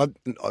think,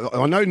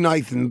 I know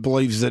Nathan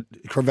believes that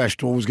Cravash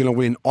Door was going to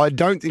win. I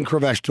don't think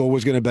Cravash Door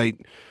was going to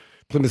beat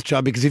Plymouth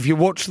Chubb, because if you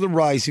watch the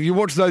race, if you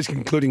watch those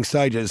concluding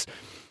stages,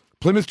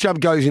 Plymouth Chubb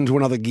goes into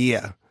another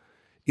gear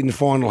in the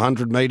final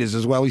 100 metres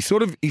as well. He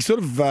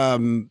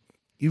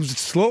was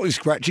slightly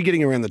scratchy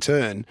getting around the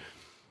turn.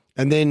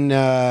 And then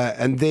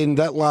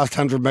that last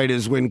 100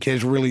 metres when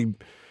Kez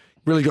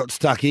really got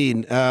stuck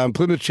in,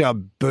 Plymouth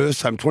Chubb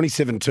burst home,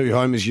 27-2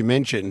 home, as you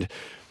mentioned.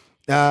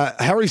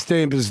 Harry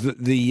Stamper's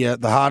the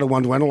harder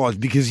one to analyse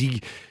because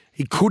he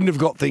couldn't have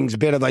got things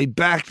better. They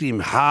backed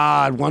him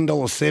hard,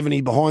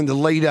 $1.70 behind the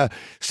leader.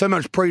 So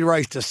much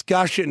pre-race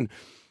discussion.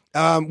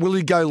 Will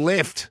he go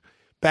left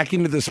back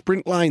into the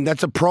sprint lane?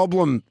 That's a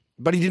problem.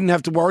 But he didn't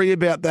have to worry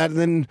about that. And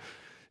then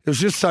it was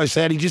just so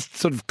sad. He just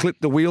sort of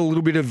clipped the wheel, a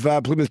little bit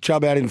of Plymouth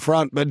Chubb out in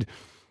front. But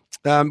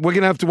we're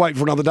going to have to wait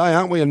for another day,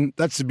 aren't we? And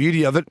that's the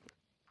beauty of it.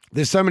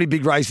 There's so many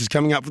big races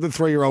coming up for the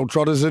 3-year-old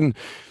trotters, and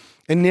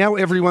now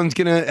everyone's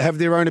going to have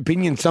their own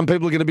opinion. Some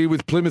people are going to be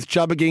with Plymouth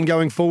Chubb again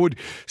going forward.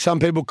 Some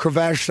people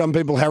Cravash, some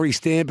people Harry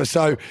Stamper.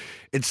 So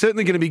it's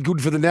certainly going to be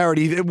good for the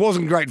narrative. It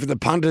wasn't great for the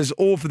punters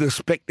or for the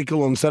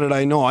spectacle on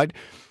Saturday night,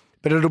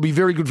 but it'll be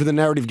very good for the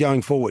narrative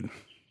going forward.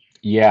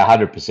 Yeah,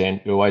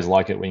 100%. You always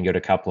like it when you got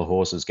a couple of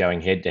horses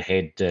going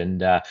head-to-head.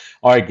 And I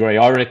agree.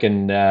 I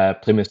reckon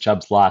Plymouth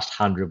Chubb's last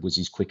 100 was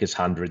his quickest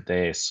 100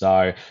 there.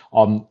 So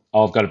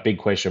I've got a big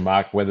question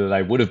mark whether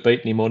they would have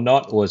beaten him or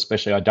not, or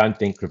especially I don't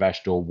think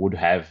Cravash Door would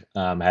have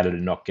had it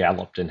not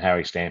galloped, and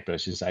Harry Stamper,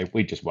 as you say,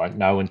 we just won't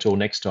know until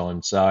next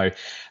time. So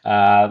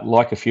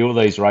like a few of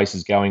these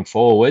races going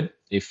forward,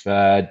 if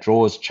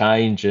draws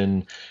change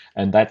and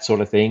that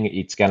sort of thing,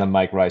 it's going to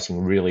make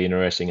racing really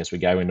interesting as we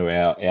go into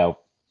our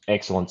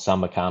excellent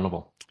summer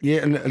carnival.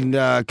 Yeah, and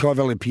Kai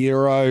Valley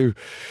Piero,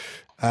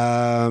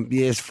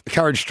 yes,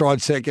 Courage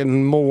Stride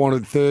second, More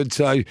Wanted third.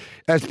 So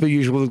as per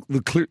usual,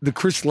 the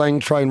Chris Lang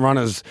train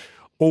runners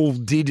all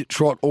did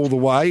trot all the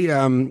way.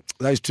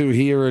 Those two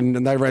here,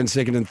 and they ran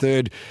second and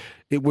third.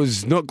 It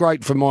was not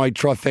great for my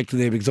trifecta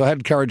there because I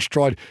had Courage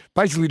Stride,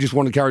 basically just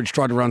wanted Courage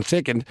Stride to run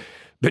second,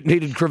 but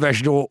needed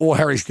Cravash Door or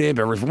Harry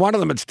Stamper. If one of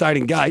them had stayed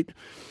in gate,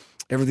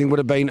 everything would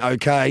have been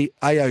okay,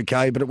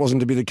 but it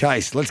wasn't to be the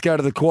case. Let's go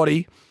to the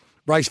quaddie.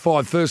 Race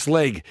 5, first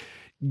leg.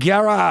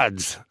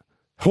 Garrards.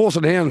 Horse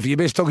and Hound for your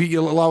best. I'll get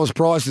your lowest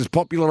prices.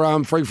 Popular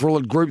Arm, free for all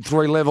at Group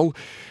 3 level.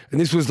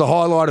 And this was the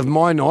highlight of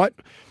my night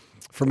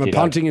from a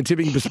punting and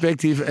tipping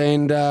perspective.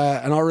 And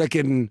I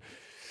reckon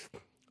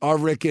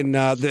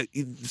that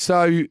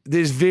so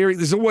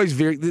there's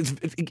always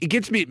it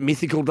gets a bit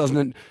mythical, doesn't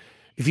it?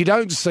 If you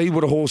don't see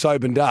what a horse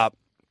opened up,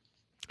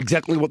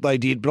 exactly what they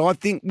did. But I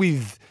think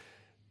with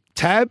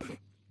Tab,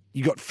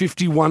 you got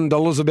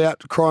 $51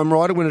 about Crime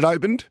Rider when it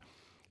opened.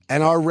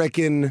 And I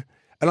reckon,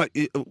 and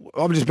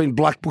I've just been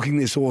black booking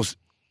this horse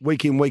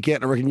week in, week out,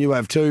 and I reckon you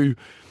have too,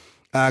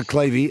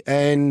 Clevey.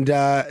 And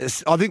I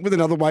think with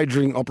another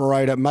wagering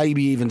operator,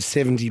 maybe even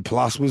 70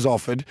 plus was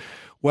offered.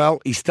 Well,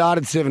 he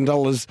started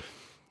 $7.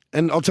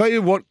 And I'll tell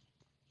you what,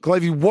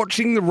 Clevey,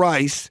 watching the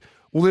race,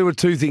 well, there were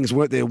two things,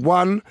 weren't there?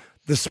 One,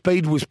 the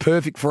speed was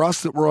perfect for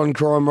us that were on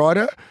Crime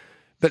Rider.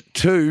 But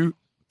two,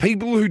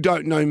 people who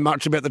don't know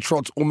much about the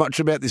trots or much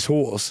about this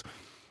horse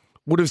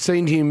would have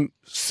seen him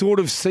sort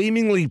of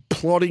seemingly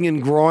plodding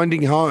and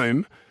grinding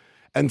home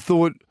and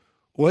thought,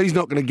 well, he's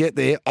not going to get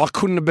there. I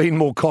couldn't have been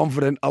more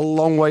confident a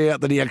long way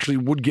out that he actually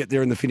would get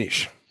there in the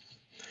finish.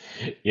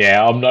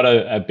 Yeah, I'm not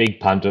a big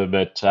punter,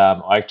 but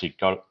I actually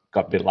got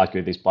a bit lucky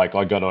with this bloke.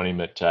 I got on him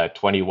at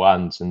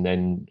 21s and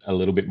then a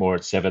little bit more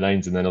at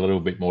 17s and then a little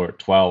bit more at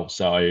 12.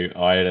 So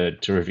I had a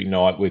terrific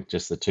night with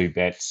just the two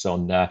bets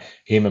on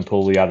him and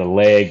pull the other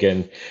leg.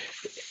 And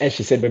as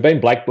you said, we've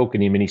been black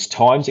booking him, and his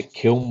times at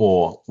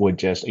Kilmore were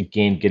just,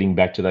 again, getting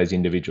back to those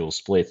individual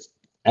splits,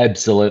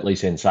 absolutely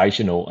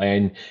sensational.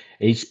 And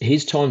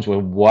his times were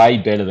way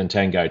better than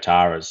Tango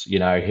Tara's. You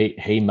know,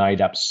 he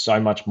made up so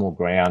much more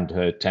ground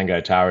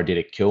Tango Tara did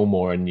at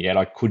Kilmore, and yet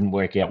I couldn't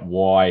work out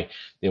why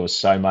there was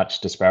so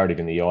much disparity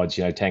in the odds.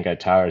 You know, Tango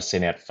Tara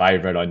sent out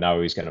favourite. I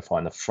know he's going to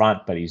find the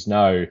front, but he's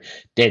no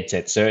dead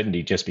set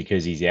certainty just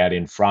because he's out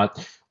in front.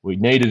 We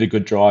needed a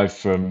good drive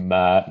from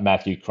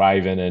Matthew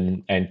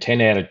Craven, and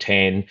 10 out of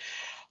 10.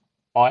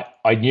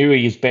 I knew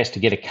he was best to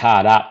get a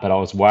card up, but I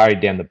was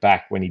worried down the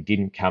back when he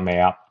didn't come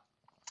out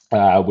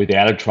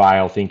without a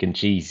trail, thinking,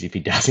 geez, if he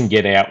doesn't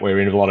get out, we're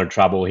in a lot of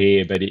trouble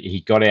here. But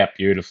he got out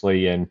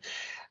beautifully and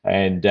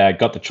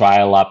got the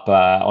trail up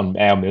on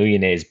Our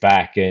Millionaire's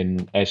back.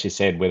 And as you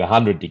said, with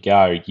 100 to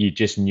go, you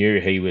just knew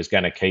he was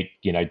going to keep,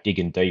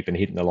 digging deep and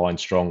hitting the line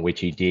strong, which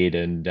he did.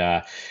 And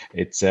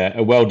it's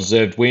a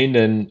well-deserved win.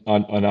 And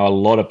I know a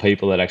lot of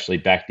people that actually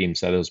backed him.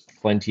 So there was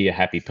plenty of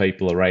happy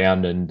people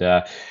around. And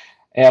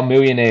Our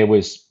Millionaire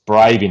was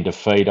brave in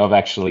defeat. I've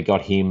actually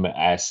got him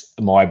as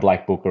my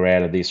black booker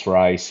out of this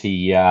race.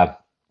 He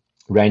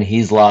ran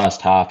his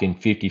last half in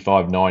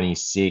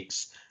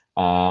 55.96.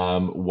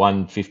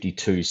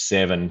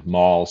 152.7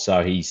 miles,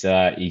 so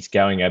he's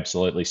going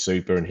absolutely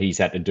super, and he's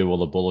had to do all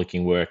the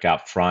bullocking work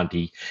up front.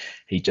 He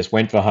just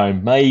went for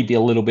home maybe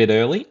a little bit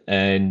early,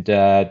 and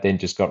then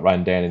just got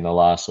run down in the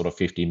last sort of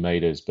 50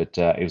 metres. But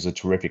it was a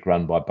terrific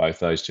run by both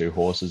those two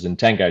horses, and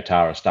Tango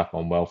Tara stuck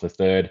on well for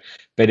third.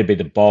 Better Be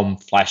the Bomb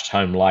flashed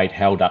home late,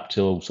 held up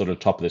till sort of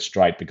top of the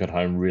straight, but got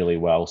home really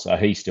well. So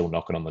he's still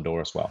knocking on the door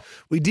as well.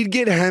 We did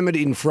get hammered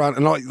in front,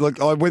 and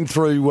I went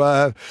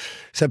through.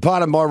 So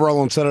part of my role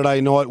on Saturday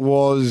night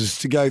was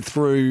to go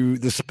through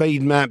the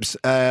speed maps,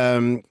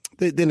 then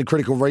a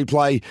critical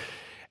replay,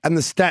 and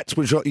the stats,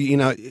 which are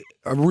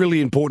really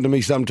important to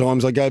me.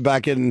 Sometimes I go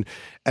back and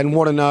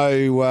want to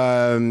know,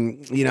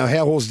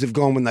 how horses have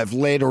gone when they've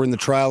led, or in the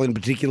trail in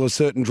particular,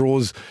 certain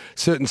draws,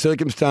 certain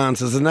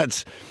circumstances, and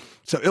that's.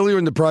 So earlier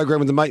in the program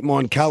with the mate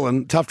mine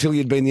Cullen, Tough Tilly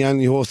had been the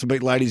only horse to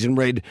beat Ladies in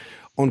Red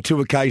on 2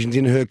 occasions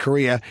in her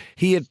career.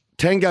 Here,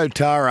 Tango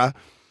Tara,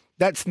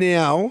 that's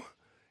now,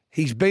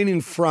 he's been in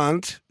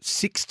front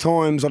 6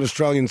 times on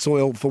Australian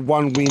soil for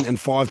 1 win and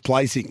 5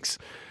 placings.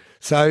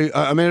 So,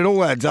 it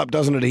all adds up,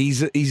 doesn't it?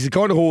 He's the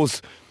kind of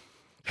horse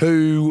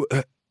who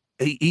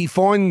he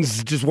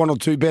finds just 1 or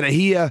 2 better.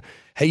 Here,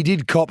 he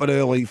did cop it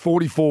early,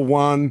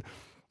 44-1.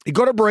 He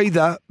got a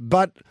breather,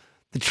 but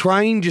the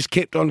train just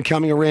kept on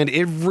coming around.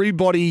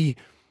 Everybody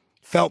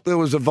felt there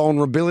was a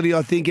vulnerability.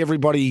 I think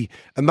everybody,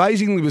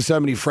 amazingly, with so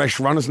many fresh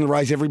runners in the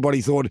race,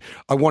 everybody thought,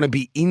 I want to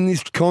be in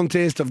this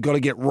contest. I've got to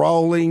get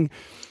rolling.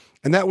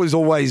 And that was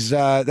always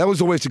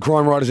to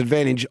Crime Rider's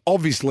advantage.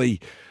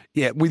 Obviously,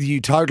 yeah, with you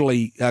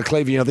totally,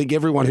 Clevie. I think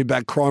everyone who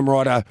backed Crime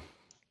Rider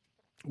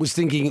was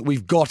thinking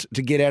we've got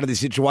to get out of this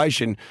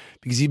situation,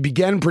 because he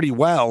began pretty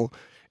well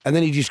and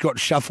then he just got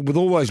shuffled. With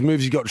all those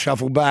moves, he got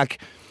shuffled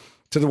back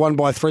to the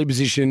 1x3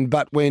 position.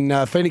 But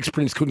when Phoenix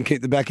Prince couldn't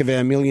keep the back of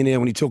Our Millionaire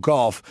when he took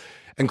off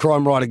and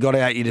Crime Rider got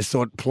out, you just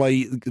thought,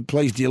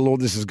 please, dear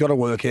Lord, this has got to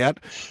work out.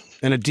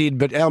 And it did.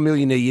 But Our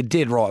Millionaire, you're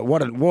dead right.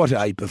 What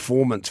a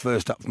performance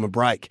first up from a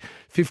break.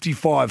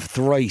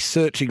 55.3,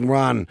 searching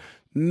run,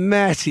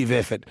 massive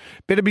effort.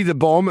 Better Be the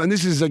Bomb. And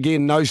this is,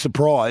 again, no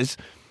surprise.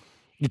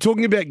 You're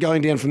talking about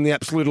going down from the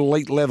absolute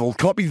elite level.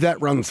 Copy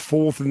That runs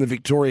 4th in the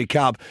Victoria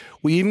Cup.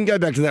 We even go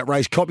back to that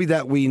race. Copy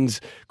That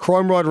wins.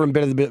 Crime Rider and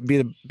Better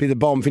Be the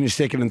Bomb finish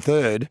 2nd and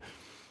 3rd.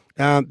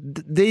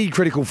 The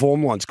critical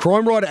form ones.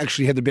 Crime Rider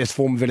actually had the best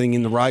form of anything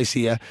in the race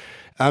here.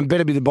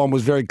 Better Be the Bomb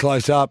was very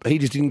close up. He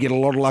just didn't get a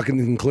lot of luck in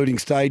the concluding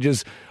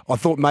stages. I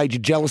thought Major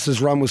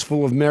Jealous's run was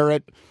full of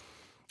merit.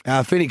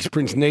 Phoenix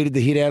Prince needed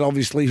the hit out,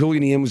 obviously.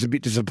 Julian was a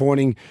bit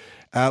disappointing.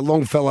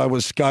 Longfellow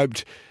was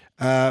scoped.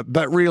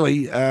 But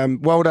really,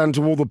 well done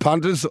to all the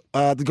punters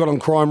that got on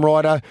Crime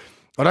Rider.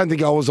 I don't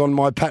think I was on.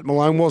 My Pat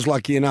Malone was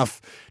lucky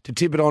enough to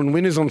tip it on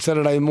winners on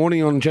Saturday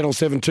morning on Channel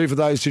 7-2 for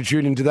those who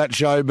tuned into that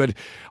show. But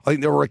I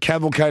think there were a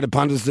cavalcade of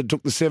punters that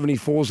took the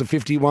 74s, the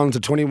 51s, the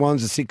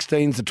 21s, the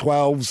 16s, the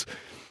 12s.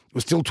 It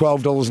was still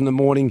 $12 in the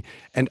morning,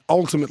 and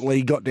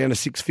ultimately got down to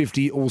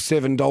 $6.50 or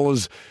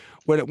 $7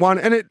 when it won.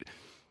 And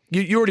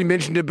you already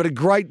mentioned it, but a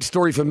great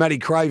story for Matty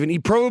Craven. He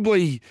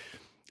probably,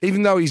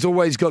 even though he's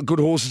always got good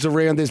horses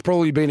around, there's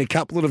probably been a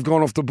couple that have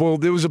gone off the boil.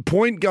 There was a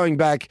point going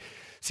back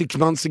 6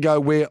 months ago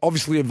where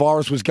obviously a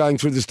virus was going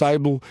through the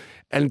stable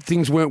and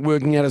things weren't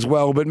working out as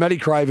well. But Matty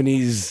Craven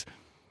is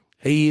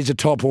a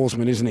top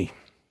horseman, isn't he?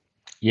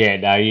 Yeah,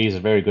 no, he is a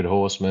very good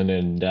horseman,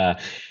 and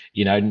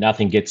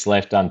nothing gets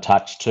left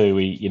untouched too.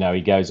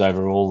 He goes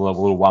over all the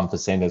little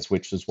 1%ers,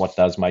 which is what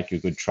does make you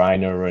a good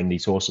trainer. And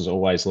these horses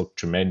always look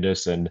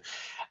tremendous. And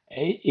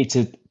it's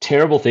a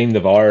terrible thing, the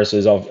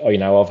viruses.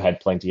 I've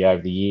had plenty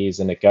over the years,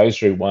 and it goes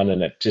through one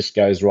and it just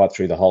goes right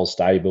through the whole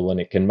stable, and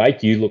it can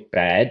make you look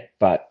bad,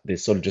 but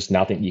there's sort of just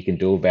nothing you can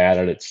do about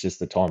it. It's just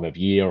the time of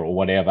year or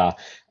whatever.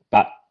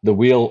 But the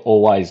wheel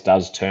always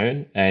does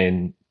turn,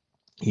 and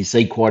you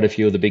see quite a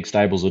few of the big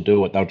stables will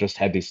do it. They'll just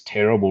have this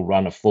terrible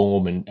run of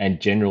form,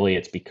 and generally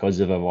it's because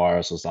of a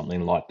virus or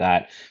something like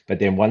that. But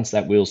then once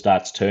that wheel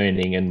starts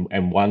turning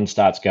and one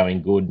starts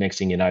going good, next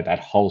thing you know, that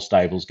whole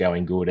stable's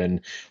going good.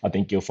 And I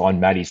think you'll find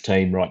Matty's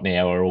team right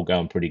now are all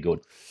going pretty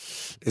good.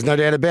 There's no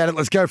doubt about it.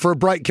 Let's go for a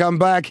break, come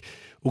back.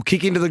 We'll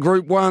kick into the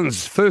Group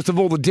 1s. First of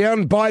all, the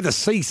Down by the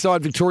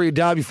Seaside Victoria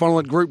Derby final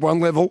at Group 1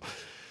 level.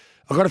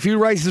 I got a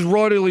few races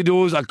right early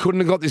doors. I couldn't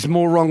have got this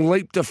more wrong.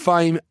 Leap to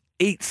Fame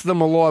eats them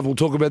alive. We'll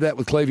talk about that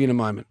with Clevey in a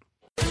moment.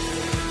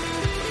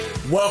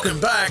 Welcome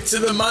back to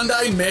the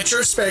Monday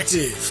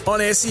Metrospective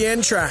on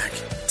SEN Track.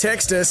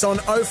 Text us on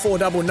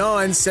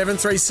 0499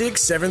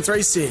 736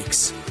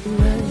 736.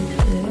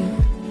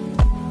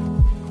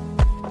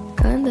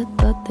 Kinda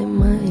thought they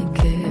might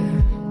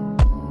care.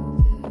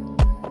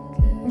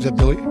 Is that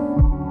Billy?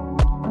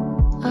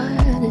 I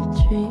had a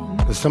dream.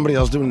 There's somebody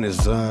else doing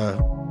this. Got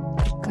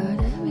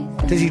everything.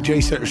 Desi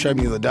G showed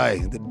me the other day.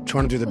 They're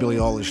trying to do the Billie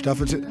Eilish stuff.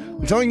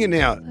 I'm telling you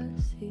now,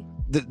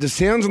 the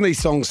sounds on these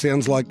songs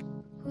sounds like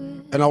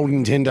an old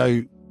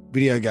Nintendo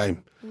video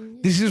game.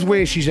 This is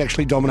where she's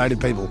actually dominated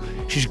people.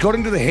 She's got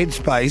into the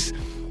headspace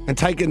and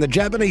taken the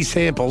Japanese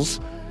samples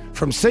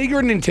from Sega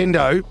and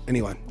Nintendo.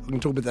 Anyway, we can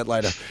talk about that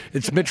later.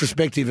 It's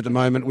Metrospective at the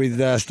moment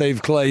with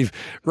Steve Cleve.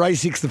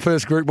 Race 6, the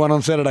first Group 1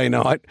 on Saturday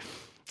night.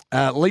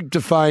 Leap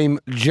to Fame,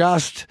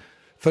 just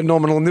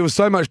phenomenal. And there was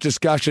so much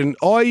discussion.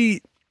 I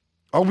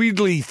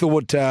weirdly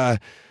thought,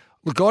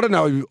 look, I don't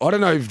know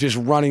if just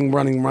running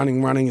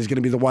is going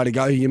to be the way to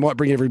go. You might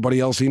bring everybody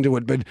else into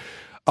it, but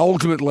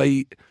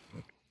ultimately,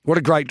 what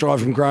a great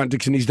drive from Grant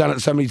Dixon. He's done it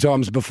so many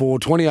times before.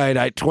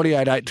 28-8,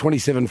 28-8,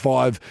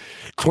 27-5,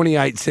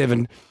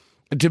 28-7.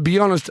 And to be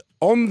honest,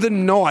 on the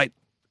night,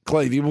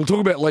 Clevey, we'll talk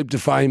about Leap to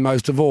Fame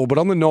most of all, but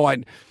on the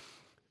night,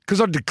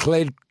 because I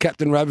declared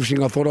Captain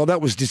Ravishing, I thought, oh,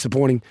 that was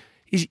disappointing.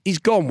 He's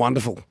gone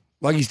wonderful.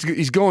 Like,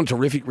 he's gone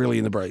terrific, really,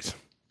 in the breeze.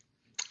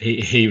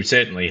 He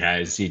certainly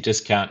has. You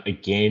just can't,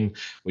 again,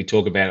 we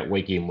talk about it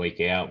week in, week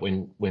out.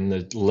 When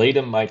the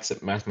leader makes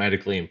it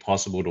mathematically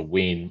impossible to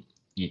win,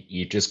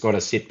 you just got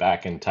to sit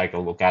back and take a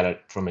look at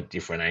it from a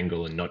different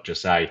angle and not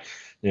just say,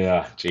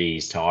 yeah, gee,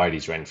 he's tired,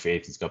 he's ran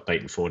fifth, he's got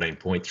beaten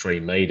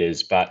 14.3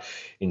 metres. But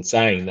in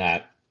saying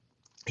that,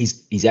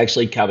 he's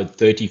actually covered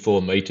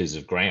 34 metres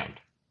of ground.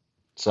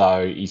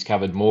 So he's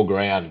covered more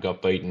ground,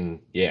 got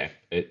beaten. Yeah,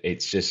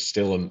 it's just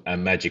still a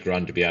magic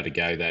run to be able to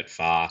go that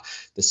far.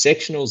 The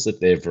sectionals that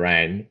they've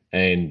ran,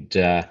 and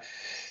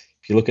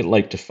if you look at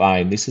Leap to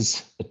Fame, this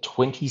is a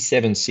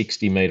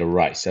 27.60 metre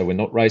race. So we're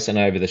not racing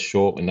over the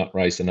short, we're not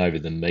racing over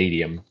the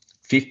medium.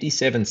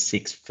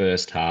 57.6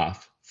 first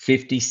half,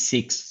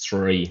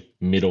 56.3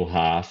 middle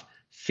half,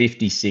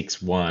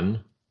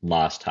 56.1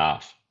 last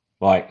half.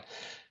 Like,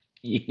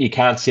 you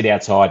can't sit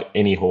outside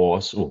any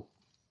horse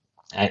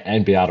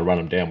and be able to run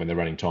them down when they're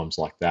running times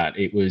like that.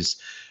 It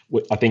was,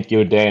 I think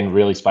you and Dan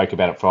really spoke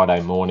about it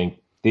Friday morning.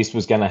 This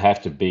was going to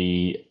have to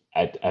be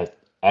an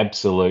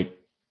absolute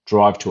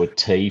drive to a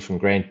T from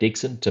Grant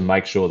Dixon to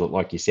make sure that,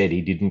 like you said,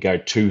 he didn't go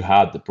too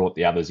hard that brought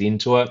the others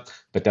into it,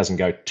 but doesn't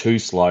go too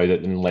slow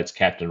that then lets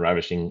Captain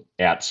Ravishing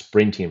out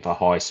sprint him for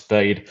high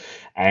speed.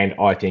 And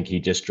I think he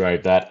just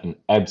drove that an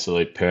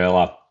absolute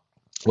perler.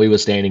 We were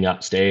standing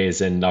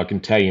upstairs, and I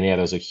can tell you now, there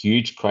was a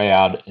huge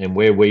crowd, and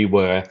where we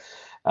were,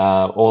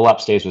 all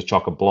upstairs was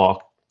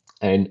chock-a-block,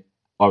 and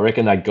I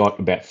reckon they got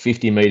about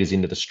 50 metres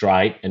into the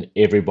straight and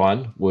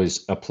everyone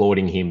was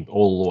applauding him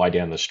all the way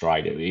down the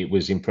straight. It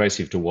was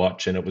impressive to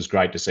watch, and it was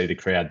great to see the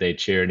crowd there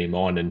cheering him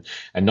on, and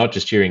not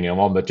just cheering him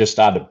on, but just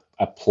started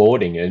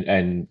applauding.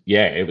 And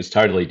yeah, it was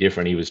totally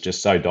different. He was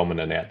just so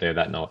dominant out there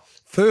that night.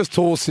 First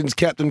horse since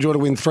Captain Joy to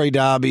win 3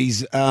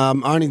 derbies.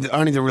 Only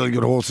the really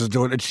good horses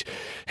do it.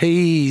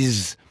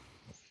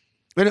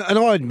 And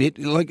I admit,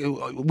 like,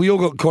 we all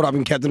got caught up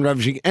in Captain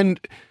Ravishing, and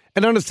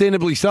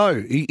understandably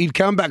so. He'd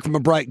come back from a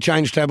break,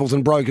 changed tables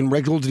and broken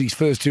records at his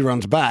first 2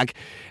 runs back,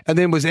 and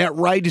then was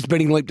outrageous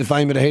beating Leap to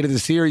Fame at the head of the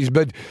series.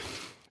 But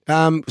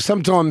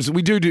sometimes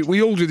we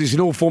all do this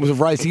in all forms of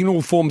racing, in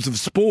all forms of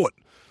sport.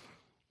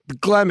 The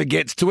glamour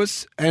gets to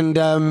us, and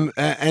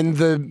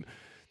the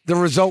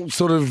results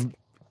sort of,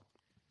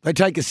 they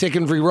take a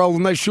secondary role,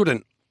 and they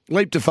shouldn't.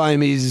 Leap to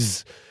Fame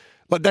is,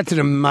 like, that's an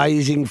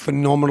amazing,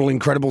 phenomenal,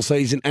 incredible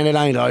season, and it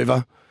ain't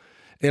over.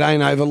 It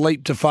ain't over.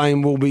 Leap to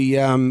Fame will be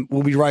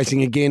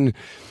racing again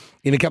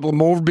in a couple of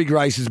more big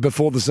races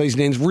before the season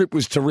ends. Rip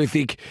was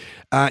terrific.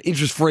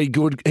 Interest-free,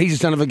 good. He's a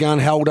son of a gun,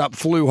 held up,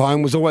 flew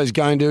home, was always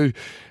going to.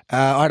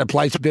 I had a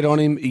place bet on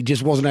him. He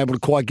just wasn't able to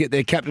quite get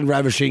there. Captain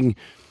Ravishing,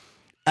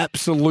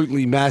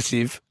 absolutely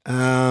massive,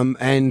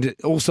 and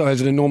also has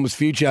an enormous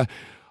future.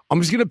 I'm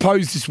just going to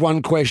pose this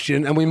one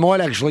question, and we might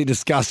actually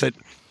discuss it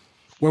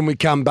when we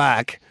come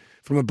back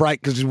from a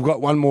break, because we've got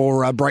one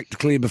more break to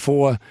clear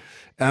before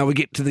we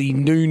get to the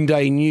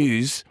noonday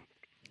news.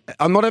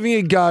 I'm not having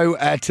a go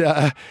at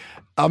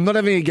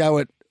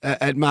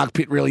at Mark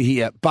Pitt really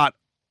here, but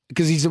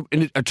because he's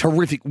a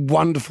terrific,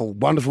 wonderful,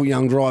 wonderful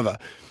young driver,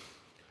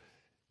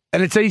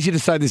 and it's easy to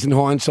say this in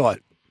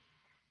hindsight.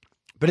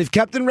 But if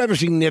Captain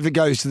Ravishing never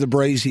goes to the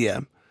breeze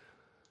here,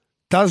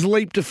 does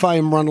Leap to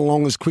Fame run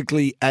along as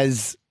quickly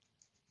as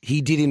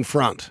he did in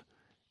front?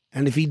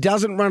 And if he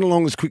doesn't run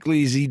along as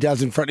quickly as he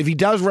does in front, if he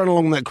does run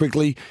along that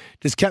quickly,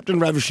 does Captain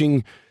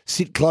Ravishing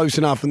sit close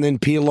enough and then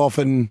peel off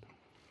and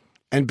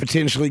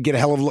potentially get a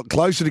hell of a lot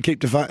closer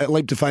to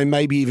Leap to Fame,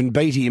 maybe even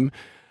beat him?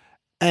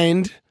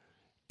 And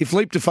if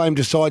Leap to Fame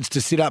decides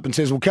to sit up and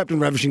says, well, Captain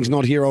Ravishing's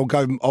not here, I'll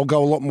go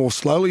a lot more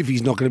slowly if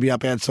he's not going to be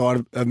up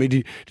outside of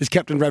me, does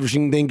Captain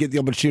Ravishing then get the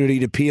opportunity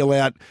to peel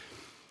out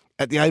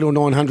at the 800 or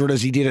 900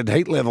 as he did at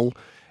heat level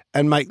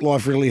and make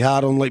life really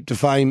hard on Leap to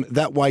Fame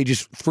that way,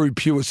 just through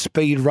pure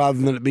speed rather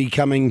than it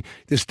becoming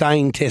the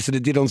staying test that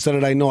it did on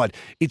Saturday night?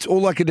 It's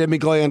all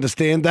academic, I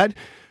understand that,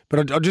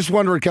 but I just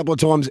wonder a couple of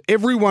times,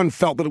 everyone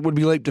felt that it would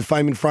be Leap to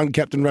Fame in front,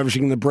 Captain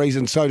Ravishing in the breeze,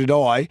 and so did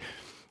I.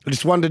 I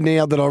just wonder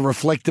now that I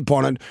reflect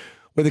upon it,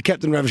 whether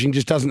Captain Ravishing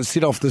just doesn't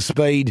sit off the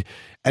speed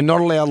and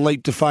not allow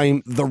Leap to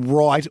Fame the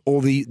right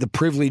or the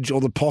privilege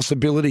or the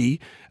possibility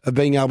of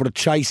being able to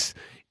chase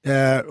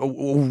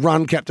or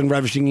run Captain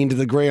Ravishing into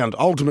the ground.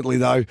 Ultimately,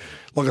 though,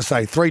 like I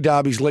say, 3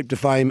 derbies, Leap to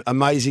Fame,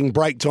 amazing,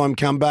 break time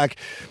comeback.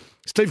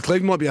 Steve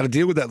Cleveland might be able to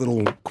deal with that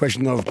little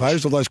question that I've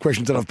posed, or those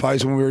questions that I've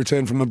posed when we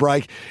return from a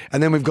break.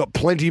 And then we've got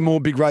plenty more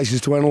big races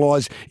to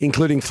analyse,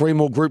 including 3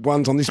 more Group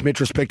 1s on this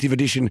Metrospective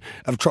edition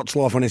of Trots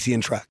Life on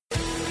SEN Track.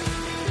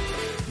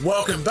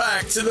 Welcome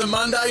back to the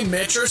Monday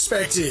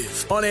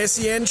Metrospective on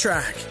SEN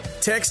Track.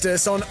 Text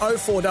us on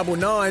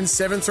 0499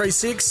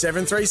 736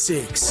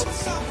 736.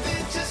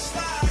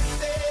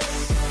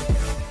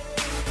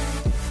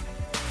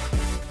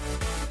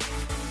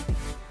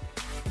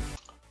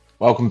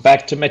 Welcome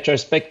back to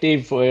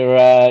Metrospective.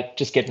 We're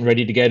just getting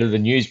ready to go to the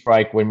news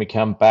break. When we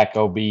come back,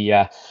 I'll be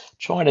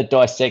trying to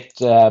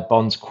dissect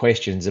Bond's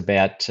questions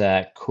about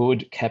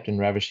could Captain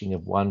Ravishing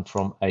have won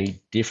from a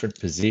different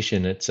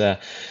position. It's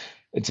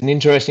an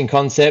interesting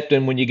concept,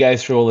 and when you go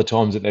through all the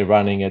times that they're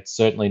running, it's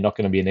certainly not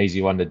going to be an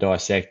easy one to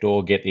dissect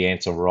or get the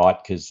answer right,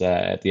 because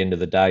at the end of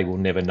the day, we'll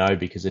never know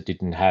because it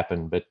didn't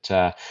happen. But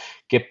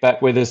get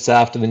back with us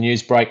after the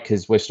news break,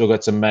 because we've still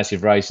got some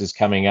massive races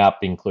coming up,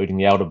 including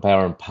the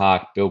Aldebaran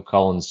Park, Bill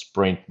Collins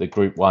Sprint, the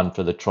Group 1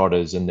 for the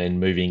Trotters, and then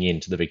moving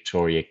into the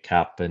Victoria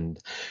Cup. And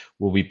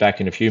we'll be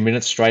back in a few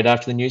minutes straight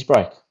after the news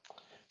break.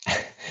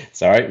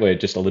 Sorry, we're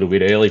just a little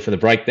bit early for the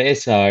break there.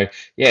 So,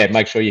 yeah,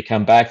 make sure you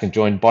come back and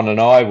join Bon and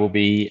I. We'll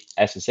be,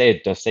 as I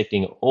said,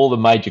 dissecting all the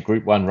major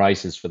Group 1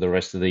 races for the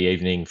rest of the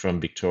evening from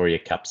Victoria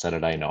Cup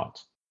Saturday night.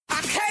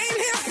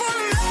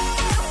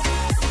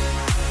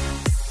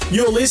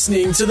 You're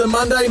listening to the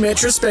Monday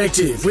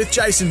Metrospective with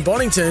Jason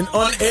Bonington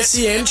on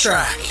SEN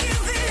Track.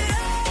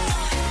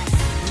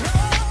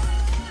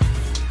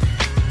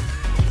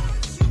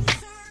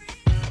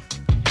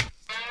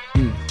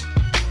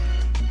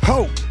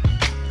 Ho!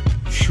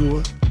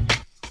 Sure.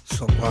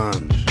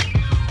 Solange.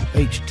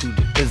 H to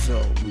the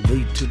Izzo.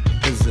 V to the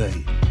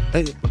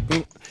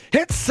Izzy.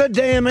 It's a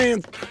damn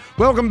man.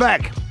 Welcome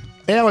back.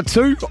 Hour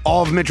 2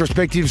 of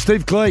Metrospective.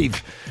 Steve Cleve.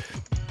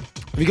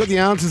 Have you got the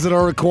answers that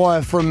I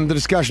require from the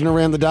discussion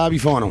around the Derby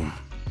final?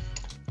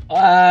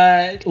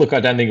 Look, I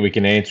don't think we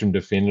can answer them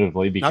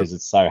definitively because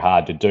It's so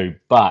hard to do.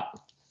 But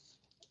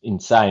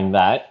in saying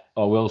that,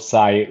 I will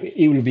say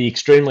it would be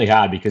extremely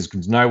hard because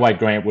there's no way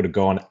Grant would have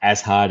gone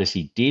as hard as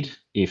he did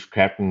if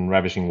Captain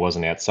Ravishing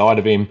wasn't outside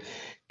of him.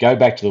 Go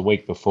back to the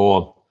week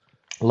before,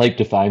 Leap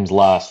to Fame's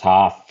last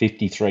half,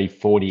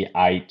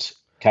 53.48,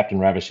 Captain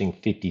Ravishing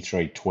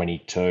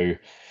 53.22.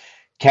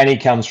 Can he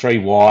come 3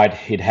 wide?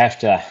 He'd have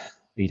to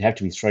be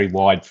 3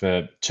 wide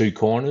for 2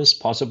 corners,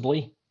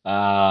 possibly,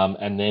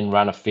 and then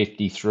run a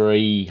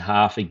 53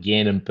 half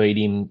again and beat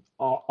him.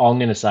 I'm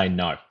going to say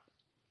no.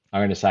 I'm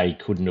going to say he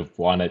couldn't have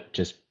won it.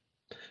 Just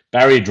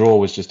barrier draw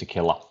was just a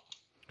killer.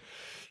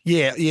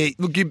 Yeah.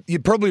 Look, you're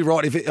probably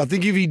right. I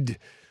think if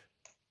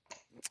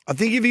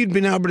he'd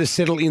been able to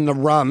settle in the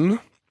run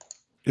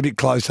a bit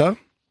closer,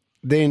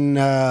 then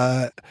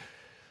I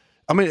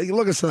mean,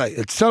 like I say,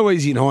 it's so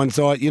easy in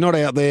hindsight. You're not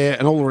out there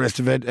and all the rest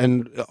of it,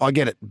 and I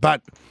get it.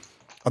 But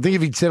I think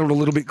if he'd settled a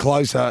little bit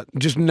closer,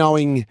 just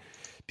knowing,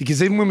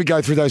 because even when we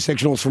go through those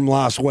sectionals from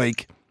last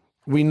week,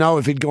 we know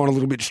if he'd gone a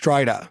little bit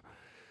straighter,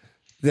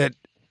 that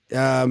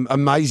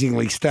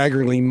amazingly,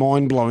 staggeringly,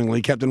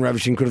 mind-blowingly, Captain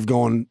Ravishing could have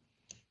gone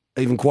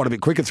even quite a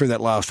bit quicker through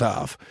that last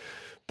half.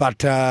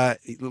 But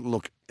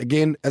look,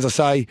 again, as I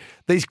say,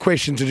 these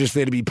questions are just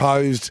there to be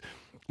posed.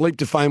 Leap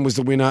to Fame was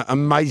the winner.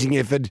 Amazing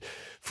effort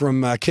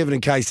from Kevin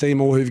and Kay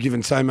Seymour, who've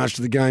given so much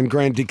to the game,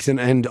 Grant Dixon,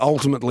 and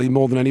ultimately,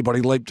 more than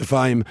anybody, Leap to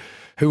Fame,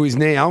 who is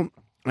now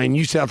a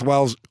New South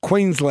Wales,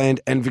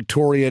 Queensland and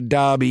Victoria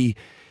Derby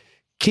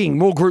king.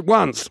 More Group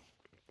 1s.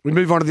 We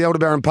move on to the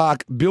Aldebaran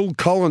Park. Bill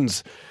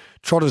Collins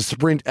Trotters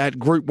sprint at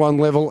Group 1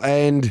 level.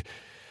 And,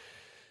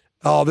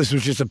 this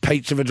was just a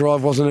peach of a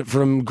drive, wasn't it,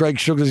 from Greg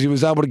Sugars. He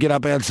was able to get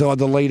up outside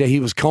the leader. He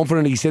was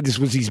confident. He said this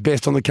was his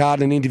best on the card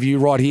in an interview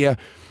right here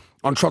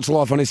on Trots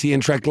Life on SEN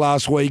Track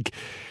last week.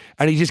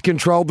 And he just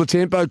controlled the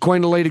tempo.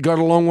 Queen Elida got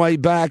a long way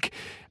back.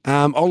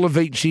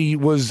 Olivici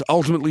was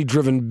ultimately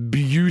driven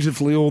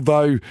beautifully,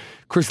 although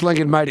Chris Lang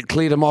had made it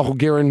clear to Michael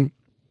Guerin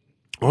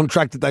on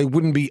track that they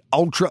wouldn't be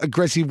ultra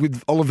aggressive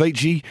with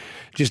Olivici,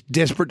 just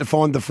desperate to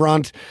find the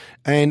front,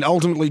 and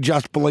ultimately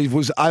Just Believe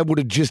was able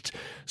to just...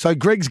 So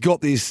Greg's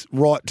got this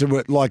right to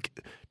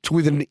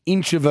within an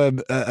inch of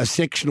a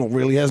sectional,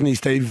 really, hasn't he,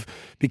 Steve?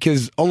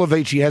 Because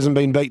Olivici hasn't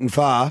been beaten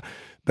far,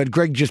 but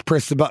Greg just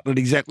pressed the button at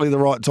exactly the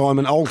right time,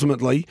 and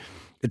ultimately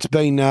it's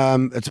been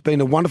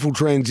a wonderful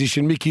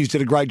transition. Mick Hughes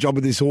did a great job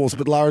with this horse,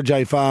 but Lara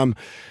J Farm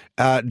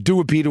do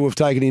appear to have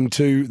taken him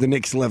to the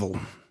next level.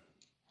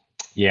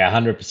 Yeah,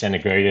 100%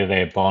 agree with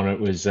there, Bon.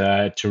 It was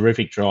a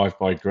terrific drive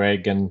by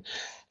Greg. And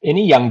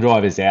any young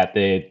drivers out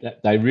there,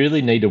 they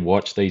really need to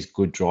watch these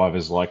good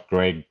drivers like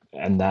Greg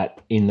and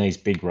that in these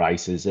big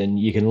races. And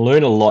you can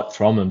learn a lot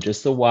from them,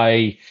 just the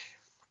way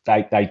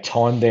they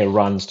time their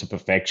runs to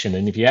perfection.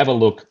 And if you have a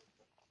look,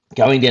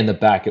 going down the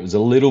back, it was a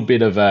little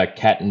bit of a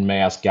cat and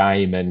mouse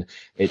game, and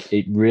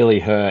it really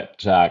hurt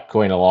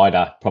Queen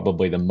Elida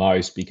probably the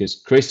most,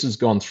 because Chris has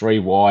gone 3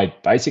 wide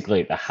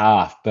basically at the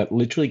half, but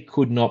literally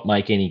could not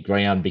make any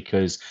ground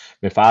because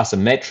Mufasa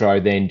Metro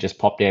then just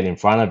popped out in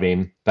front of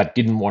him, but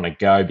didn't want to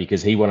go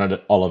because he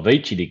wanted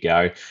Olivici to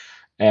go.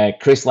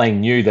 Chris Lang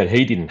knew that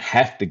he didn't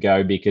have to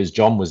go because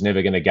John was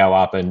never going to go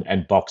up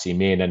and box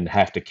him in and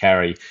have to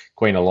carry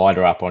Queen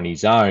Elida up on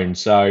his own.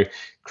 So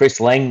Chris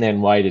Lang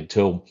then waited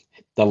till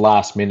the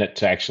last minute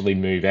to actually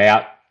move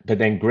out. But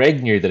then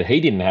Greg knew that he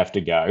didn't have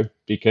to go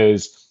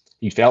because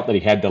he felt that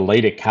he had the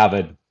leader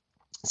covered.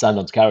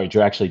 Sundance Courage,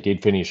 who actually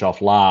did finish off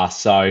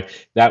last. So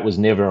that was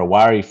never a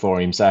worry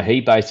for him. So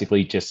he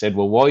basically just said,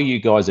 well, while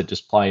you guys are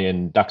just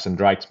playing ducks and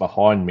drakes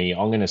behind me,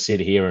 I'm going to sit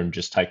here and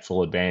just take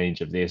full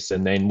advantage of this.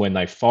 And then when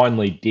they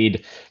finally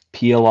did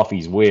peel off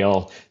his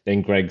wheel,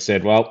 then Greg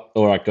said, well,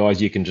 all right,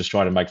 guys, you can just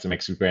try to make some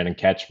extra ground and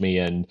catch me.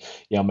 And,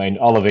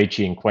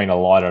 Olivici and Queen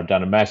Elida have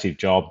done a massive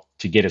job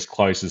to get as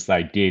close as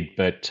they did.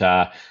 But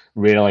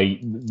really,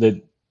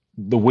 the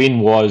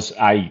win was,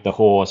 A, the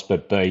horse,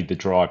 but B, the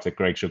drive that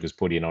Greg Sugars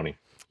put in on him.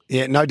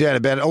 Yeah, no doubt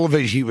about it.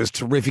 Olivici was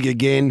terrific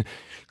again.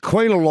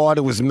 Queen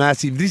Elida was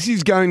massive. This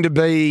is going to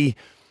be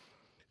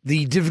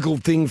the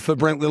difficult thing for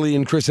Brent Lilly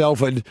and Chris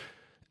Alford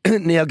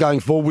now going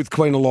forward with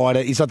Queen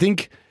Elida is, I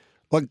think,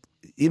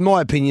 in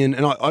my opinion,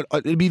 and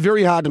it'd be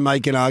very hard to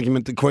make an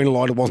argument that Queen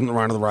Elida wasn't the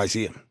run of the race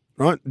here,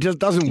 right? Just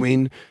doesn't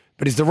win,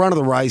 but it's the run of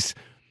the race.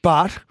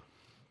 But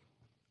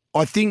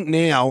I think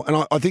now,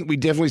 and I think we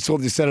definitely saw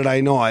this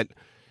Saturday night,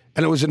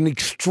 and it was an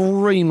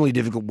extremely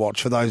difficult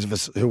watch for those of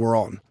us who were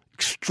on.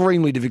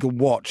 Extremely difficult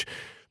watch.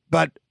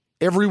 But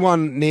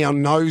everyone now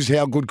knows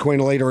how good Queen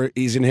Elida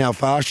is and how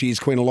fast she is,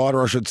 Queen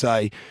Elida, I should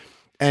say,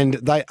 and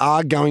they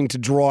are going to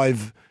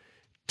drive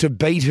to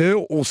beat her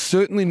or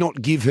certainly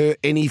not give her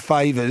any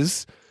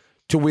favours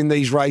to win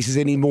these races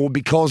anymore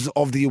because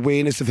of the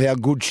awareness of how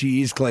good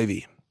she is,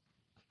 Clevey.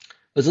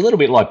 It was a little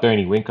bit like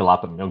Bernie Winkle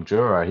up at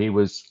Mildura. He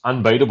was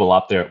unbeatable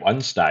up there at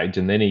one stage,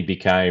 and then he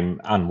became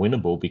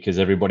unwinnable because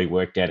everybody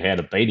worked out how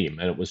to beat him,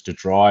 and it was to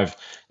drive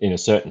in a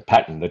certain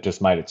pattern that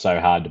just made it so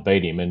hard to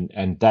beat him.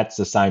 And that's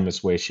the same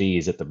as where she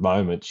is at the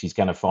moment. She's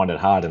going to find it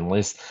hard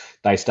unless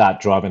they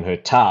start driving her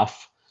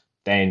tough.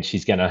 Then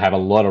she's going to have a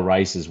lot of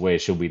races where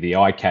she'll be the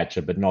eye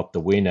catcher, but not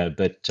the winner.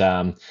 But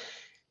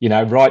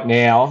right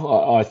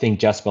now, I think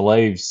Just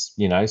Believe's,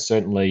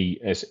 certainly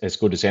as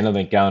good as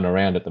anything going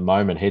around at the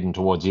moment, heading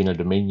towards Inner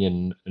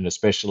Dominion, and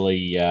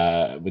especially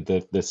with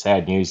the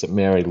sad news that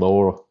Mary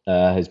Law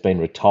has been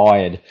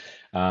retired.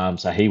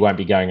 So he won't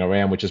be going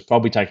around, which is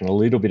probably taking a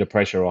little bit of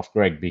pressure off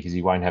Greg because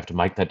he won't have to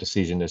make that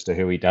decision as to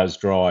who he does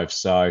drive.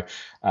 So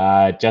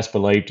Just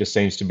Believe just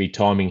seems to be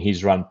timing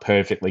his run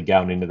perfectly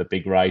going into the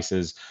big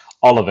races.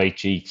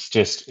 Olivici's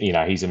just,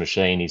 he's a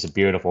machine. He's a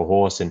beautiful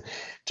horse. And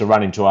to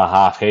run into a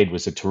half head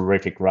was a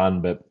terrific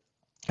run. But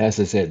as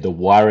I said, the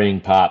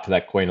worrying part for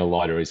that Queen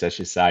Elida is, as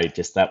you say,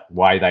 just that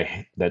way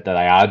that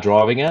they are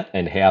driving it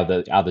and how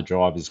the other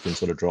drivers can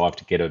sort of drive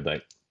to get her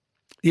beat.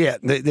 Yeah,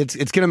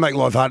 it's going to make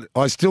life hard.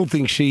 I still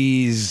think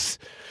she's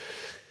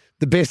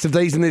the best of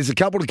these, and there's a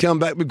couple to come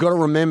back. We've got to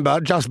remember,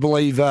 Just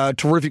Believe,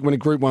 terrific when at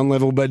Group 1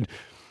 level, but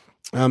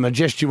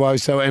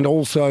Majestuoso and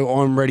also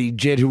I'm Ready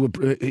Jet, who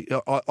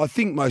I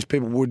think most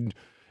people would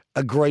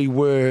agree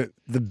were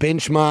the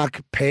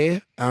benchmark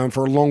pair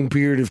for a long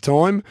period of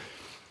time.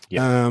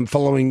 Yep.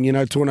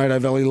 Following, Tornado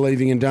Valley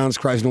leaving and Dance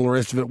Craze and all the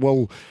rest of it.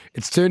 Well,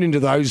 it's turned into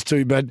those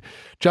two, but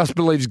Just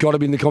Believe's got to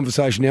be in the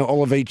conversation now.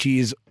 Olivici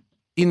is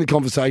in the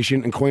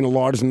conversation and Queen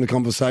Elida's in the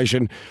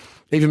conversation.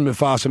 Even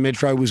Mufasa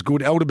Metro was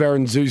good.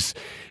 Aldebaran Zeus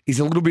is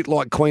a little bit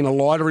like Queen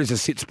Elida, is a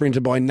sit sprinter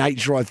by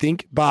nature, I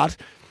think. But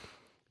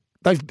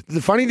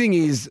the funny thing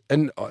is,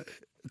 and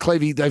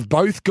Clevey, they've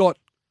both got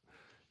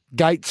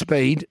gate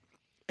speed,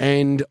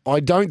 and I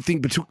don't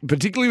think,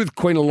 particularly with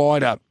Queen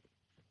Elida,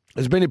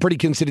 It's been a pretty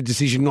considered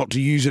decision not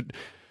to use it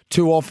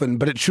too often,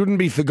 but it shouldn't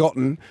be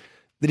forgotten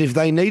that if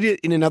they need it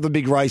in another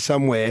big race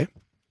somewhere,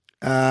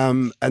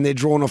 and they're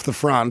drawn off the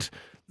front,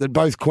 that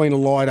both Queen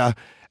Elida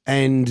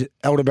and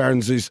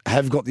Aldebaran Zeus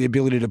have got the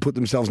ability to put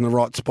themselves in the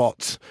right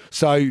spots.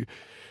 So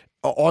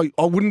I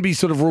wouldn't be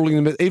sort of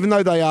ruling them, even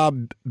though they are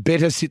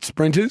better sit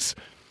sprinters.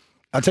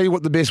 I'll tell you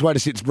what the best way to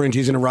sit sprint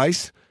is in a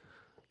race: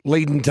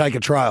 lead and take a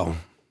trail.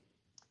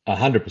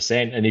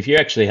 100%. And if you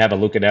actually have a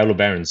look at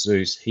Aldebaran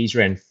Zeus, he's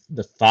ran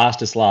the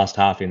fastest last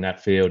half in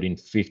that field in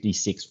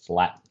 56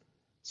 flat.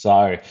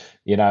 So,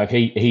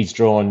 he's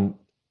drawn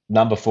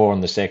number 4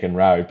 on the second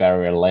row,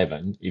 barrier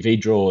 11. If he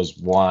draws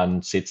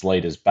 1, sits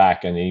leaders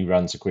back, and he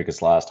runs the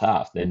quickest last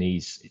half, then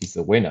he's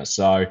the winner.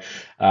 So,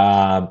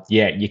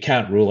 you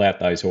can't rule out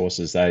those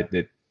horses. That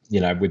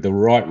with the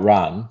right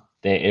run,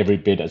 they're every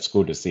bit as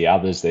good as the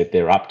others.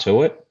 They're up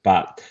to it,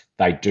 but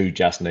they do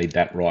just need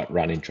that right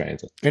run in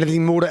transit.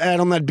 Anything more to add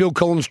on that Bill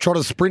Collins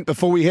Trotter sprint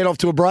before we head off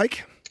to a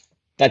break?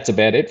 That's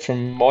about it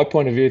from my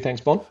point of view.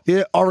 Thanks, Bond.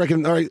 Yeah, I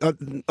reckon.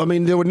 I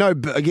mean, there were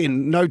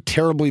no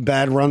terribly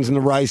bad runs in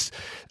the race,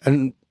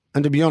 and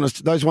to be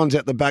honest, those ones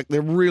out the back,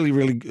 they're really,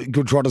 really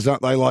good trotters,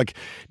 aren't they? Like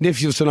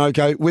Nephew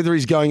Sunoco, whether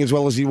he's going as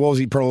well as he was,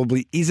 he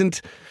probably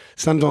isn't.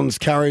 Sundon's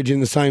Courage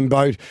in the same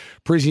boat.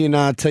 Parisian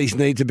Artiste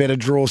needs a better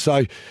draw.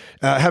 So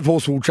Have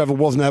Horse Will Travel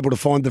wasn't able to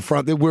find the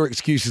front. There were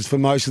excuses for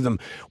most of them.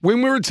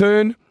 When we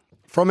return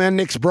from our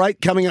next break,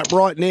 coming up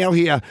right now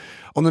here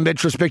on the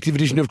retrospective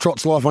edition of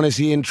Trots Life on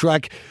SEN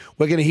Track,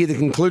 we're going to hear the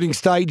concluding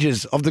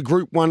stages of the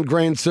Group 1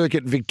 Grand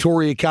Circuit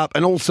Victoria Cup,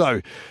 and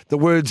also the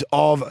words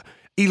of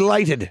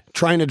elated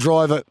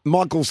trainer-driver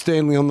Michael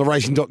Stanley on the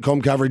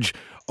Racing.com coverage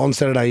on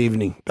Saturday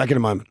evening. Back in a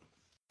moment.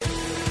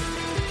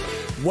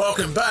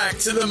 Welcome back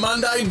to the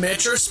Monday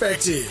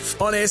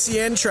Metrospective on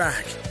SEN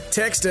Track.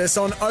 Text us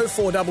on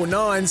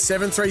 0499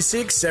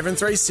 736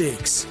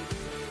 736.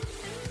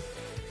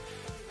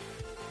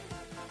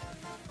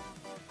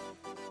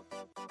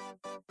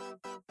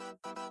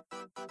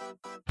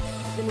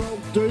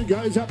 Do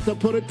goes up to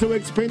put it to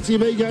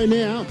Expensive Ego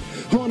now.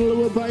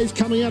 Honolulu Bay's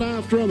coming out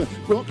after him.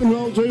 Rock and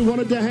Roll Do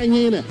wanted to hang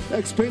in.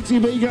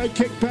 Expensive Ego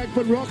kicked back,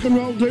 but Rock and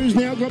Roll Do's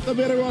now got the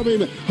better of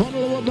him.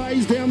 Honolulu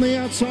Bay's down the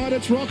outside.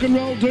 It's Rock and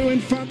Roll Do in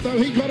front, though.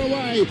 He got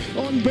away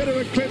on Better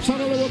Eclipse.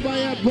 Honolulu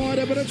Bay out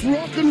wider, but it's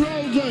Rock and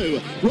Roll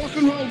Do. Rock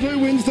and Roll Do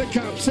wins the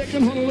cup.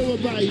 Second, Honolulu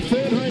Bay.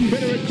 Third, home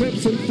Better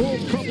Eclipse, and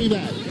fourth, Copy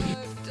That.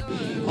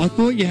 I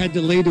thought you had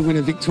the lead to win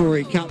a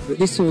Victoria Cup, but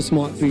this horse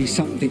might be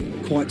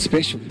something quite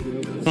special.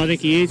 I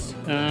think he is.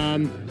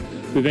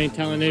 We've been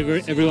telling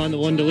everyone that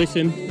wanted to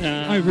listen.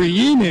 Over a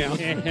year now.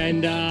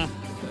 And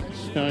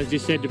I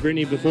just said to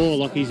Brittany before,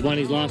 like he's won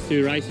his last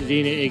 2 races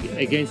in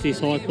against this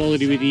high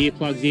quality with the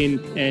earplugs in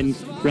and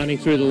running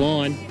through the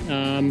line.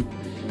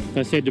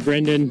 I said to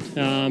Brendan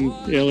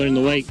earlier in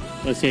the week,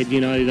 I said,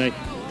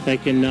 they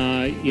can,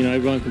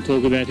 everyone can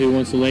talk about who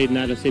wants to lead and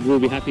that. I said, we'll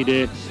be happy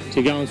to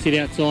go and sit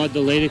outside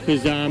the leader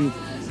because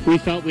we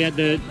felt we had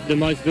the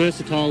most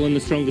versatile and the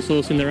strongest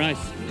horse in the race.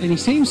 And he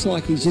seems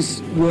like he's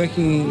just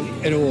working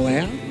it all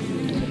out.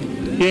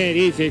 Yeah, it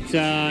is. It's,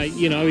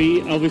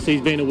 he obviously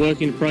has been a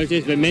work in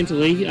process, but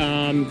mentally,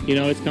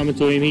 it's coming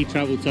to him. He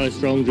travelled so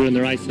strong during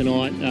the race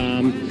tonight.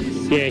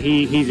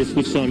 He's a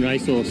switched-on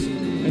racehorse.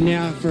 And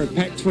now for a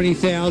pack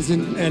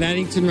 20,000 at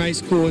Addington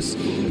Racecourse,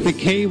 the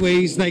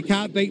Kiwis, they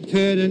can't beat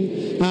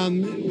Purden,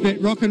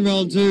 but Rock and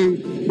Roll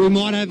Do. We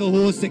might have a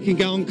horse that can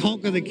go and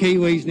conquer the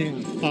Kiwis now.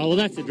 Oh, well,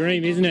 that's a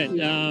dream, isn't it?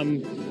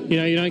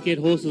 You don't get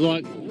horses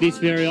like this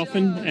very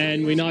often,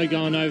 and we know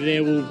going over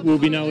there will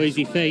be no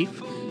easy feat.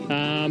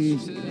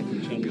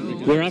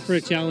 We're up for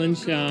a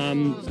challenge,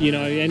 and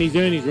he's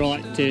earned his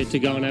right to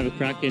go and have a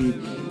crack.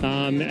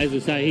 And as I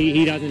say,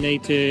 he doesn't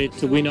need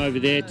to win over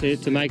there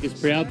to make us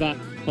proud, but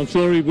I'm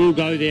sure he will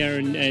go there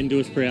and do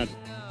us proud.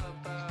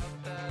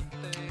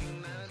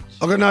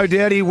 I've got no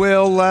doubt he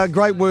will.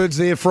 Great words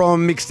there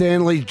from Mick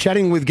Stanley,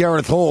 chatting with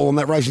Gareth Hall on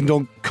that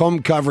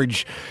Racing.com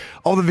coverage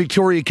of the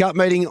Victoria Cup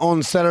meeting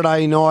on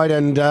Saturday night.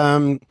 And,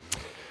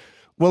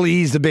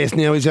 he is the best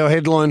now. He's our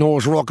headline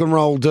horse, Rock and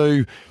Roll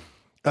Do.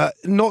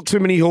 Not too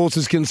many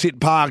horses can sit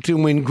parked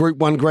and win Group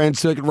 1 Grand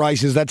Circuit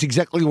races. That's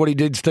exactly what he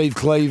did, Steve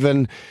Cleve.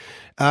 And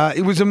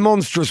it was a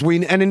monstrous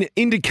win and an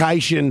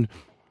indication,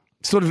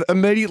 sort of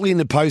immediately in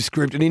the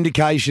postscript, an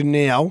indication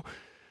now,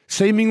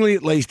 seemingly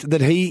at least, that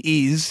he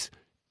is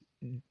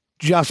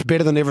just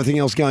better than everything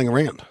else going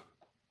around.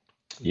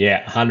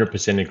 Yeah,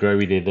 100% agree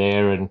with you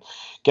there. And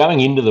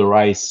going into the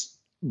race,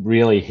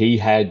 really, he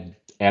had,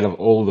 out of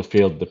all the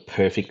field, the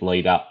perfect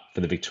lead up for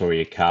the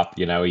Victoria Cup.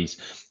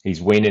 His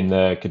win in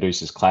the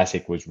Caduceus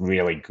Classic was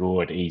really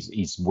good.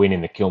 His win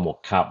in the Kilmore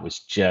Cup was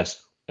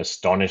just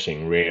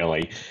astonishing,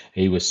 really.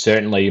 He was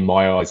certainly, in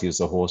my eyes, he was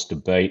the horse to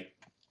beat.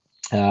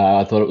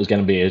 I thought it was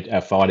going to be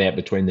a fight out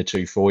between the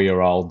 2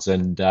 4-year-olds.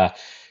 And to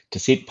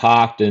sit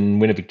parked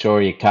and win a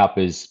Victoria Cup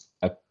is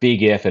a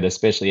big effort,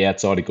 especially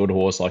outside a good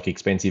horse like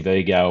Expensive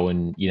Ego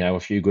and, a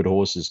few good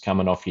horses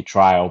coming off your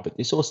trail. But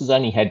this horse has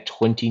only had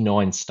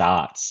 29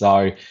 starts.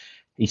 So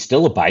he's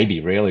still a baby,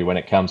 really, when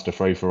it comes to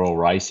free-for-all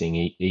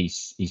racing.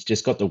 He's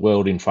just got the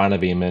world in front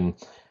of him, and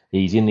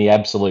he's in the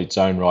absolute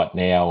zone right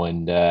now.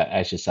 And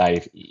as you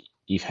say,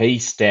 if he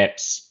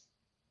steps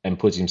and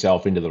puts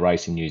himself into the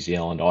race in New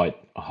Zealand,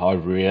 I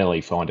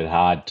really find it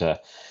hard to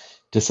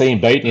see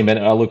him beating him.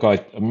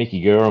 And Mickey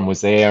Guerin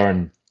was there,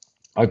 and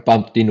I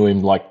bumped into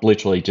him like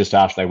literally just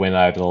after they went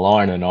over the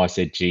line, and I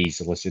said,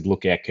 "Geez," I said,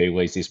 "Look out,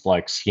 Kiwis, this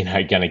bloke's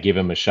going to give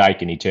him a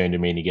shake." And he turned to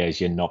me and he goes,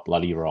 "You're not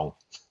bloody wrong."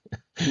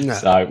 No.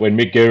 So when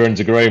Mick Guerin's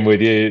agreeing with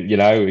you,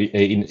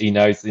 he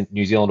knows the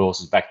New Zealand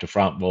horse is back to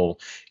front. Well,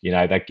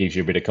 that gives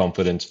you a bit of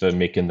confidence for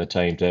Mick and the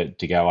team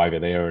to go over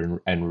there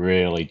and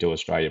really do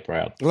Australia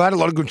proud. Well, I had a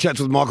lot of good chats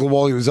with Michael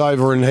while he was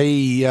over, and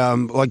he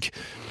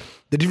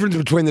the difference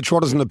between the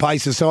trotters and the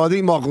pacers. So I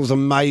think Michael's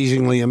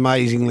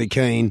amazingly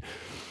keen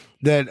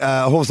that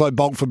a horse like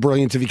Bolt for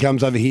Brilliance, if he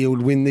comes over here,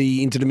 would win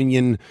the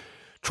Inter-Dominion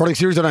Trotting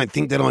Series. I don't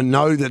think that. I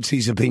know that's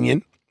his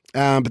opinion.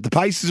 But the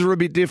paces are a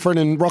bit different,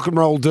 and Rock and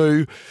Roll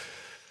Do,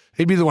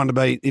 he'd be the one to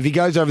beat. If he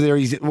goes over there,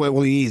 he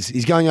is.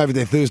 He's going over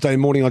there Thursday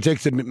morning. I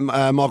texted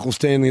Michael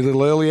Stanley a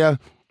little earlier.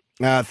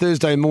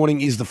 Thursday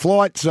morning is the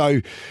flight,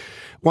 so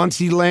once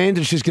he lands,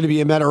 it's just going to be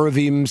a matter of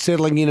him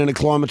settling in and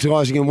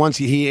acclimatising, and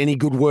once you hear any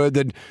good word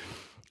that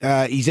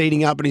he's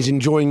eating up and he's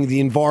enjoying the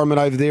environment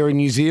over there in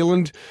New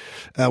Zealand,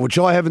 which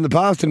I have in the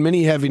past and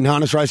many have in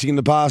harness racing in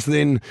the past,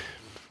 then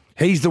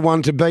he's the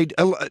one to beat.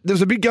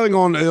 There's a bit going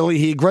on early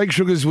here. Greg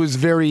Sugars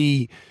was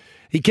he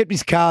kept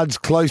his cards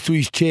close to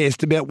his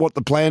chest about what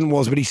the plan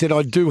was, but he said,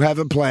 "I do have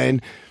a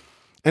plan."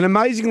 And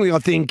amazingly, I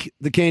think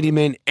the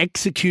Candyman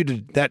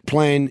executed that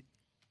plan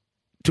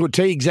to a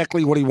T,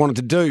 exactly what he wanted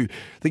to do.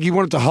 I think he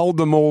wanted to hold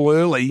them all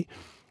early,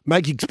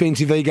 make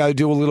Expensive Ego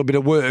do a little bit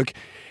of work,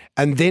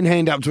 and then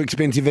hand up to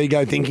Expensive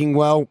Ego thinking,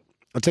 well,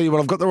 I'll tell you what,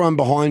 I've got the run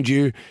behind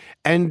you,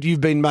 and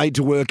you've been made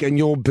to work, and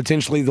you're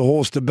potentially the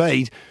horse to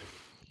beat.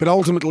 But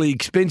ultimately,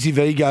 Expensive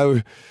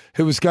Ego,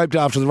 who was scoped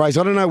after the race,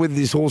 I don't know whether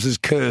this horse is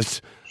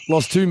cursed,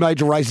 lost 2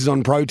 major races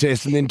on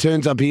protest, and then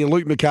turns up here.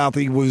 Luke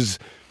McCarthy was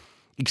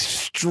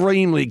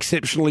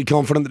exceptionally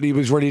confident that he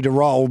was ready to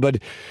roll, but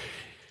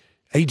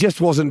he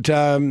just wasn't.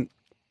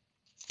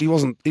 He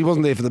wasn't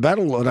there for the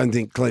battle, I don't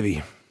think,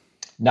 Clevy.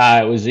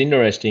 No, it was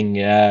interesting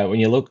when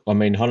you look. I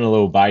mean,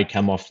 Honolulu Bay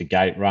come off the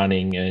gate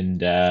running, and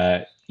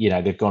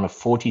they've gone a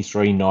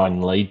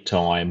 43.9 lead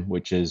time,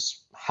 which is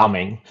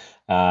humming.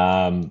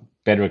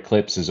 Better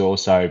Eclipse is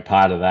also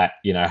part of that,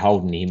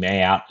 holding him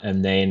out.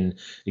 And then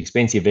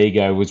Expensive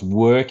Ego was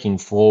working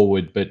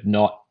forward, but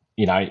not,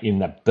 in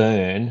the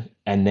burn.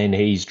 And then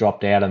he's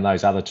dropped out, and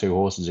those other 2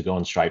 horses have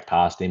gone straight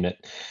past him.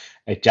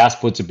 It just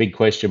puts a big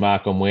question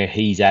mark on where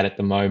he's at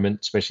the moment,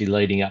 especially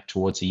leading up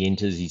towards the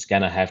Inters. He's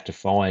going to have to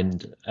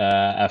find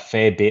a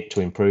fair bit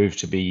to improve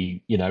to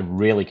be,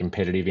 really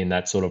competitive in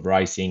that sort of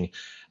racing.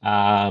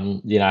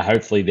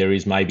 Hopefully there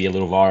is maybe a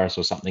little virus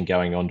or something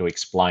going on to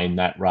explain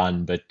that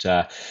run. But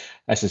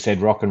as I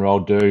said, Rock and Roll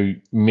Do,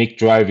 Mick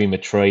drove him a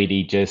treat.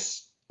 He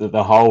just,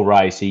 the whole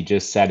race, he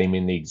just sat him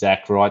in the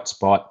exact right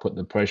spot, put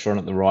the pressure on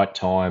at the right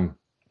time.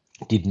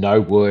 Did no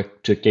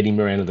work to get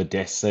him around to the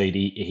death seat.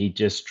 He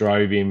just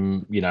drove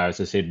him, as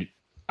I said,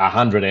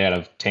 100 out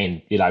of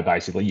 10,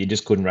 basically. You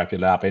just couldn't wrap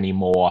it up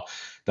anymore.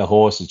 The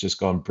horse has just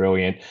gone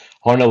brilliant.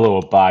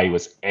 Honolulu Bay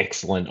was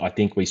excellent. I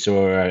think we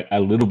saw a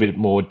little bit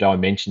more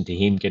dimension to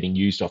him getting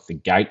used off the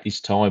gate this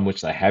time,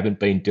 which they haven't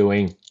been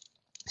doing.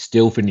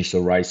 Still finished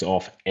the race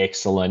off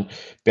excellent.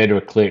 Better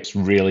Eclipse,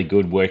 really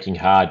good, working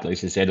hard.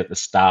 As I said at the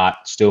start,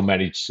 still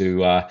managed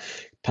to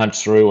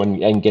punch through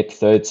and get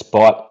 3rd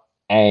spot.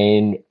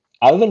 And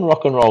other than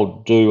Rock and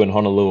Roll Do and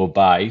Honolulu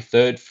Bay,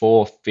 3rd,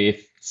 4th,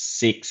 5th,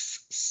 6th,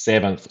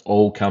 7th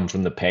all come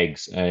from the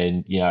pegs.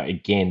 And,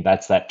 again,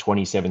 that's that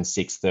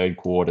 27-6 3rd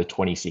quarter,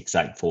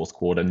 26-8 4th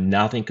quarter.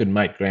 Nothing could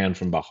make ground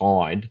from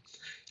behind.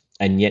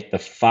 And yet the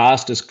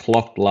fastest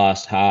clocked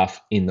last half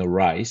in the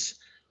race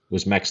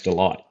was Max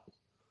Delight.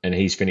 And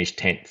he's finished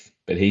 10th.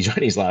 But he's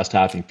run his last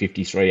half in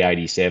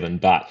 53.87.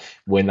 But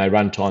when they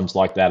run times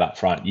like that up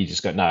front, you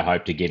just got no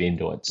hope to get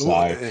into it. So...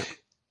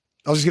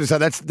 I was just going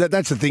to say,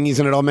 that's the thing,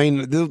 isn't it? I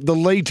mean, the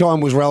lead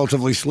time was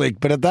relatively slick,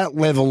 but at that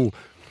level,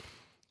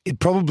 it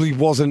probably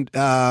wasn't,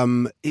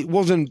 bone-breaking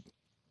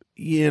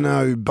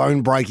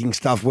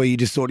stuff where you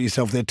just thought to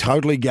yourself, they're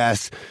totally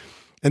gassed.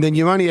 And then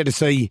you only had to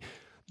see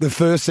the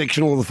first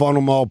section or the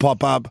final mile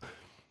pop up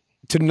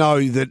to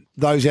know that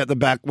those out the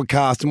back were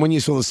cast. And when you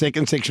saw the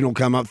second sectional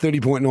come up,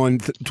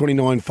 30.9,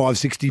 29, 5,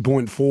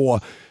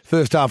 60.4,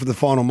 first half of the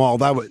final mile,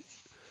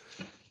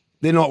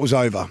 their night was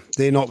over.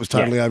 Their night was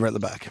totally over at the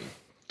back.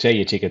 Tear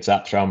your tickets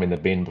up, throw them in the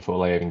bin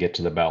before they even get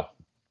to the bell.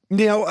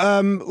 Now,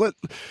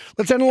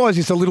 let's analyse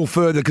this a little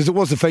further because it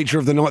was the feature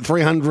of the night.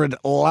 300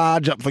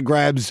 large up for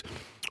grabs,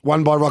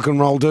 won by Rock and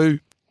Roll Do.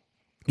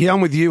 Yeah, I'm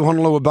with you,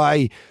 Honolulu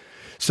Bay.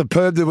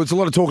 Superb. There was a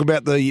lot of talk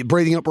about the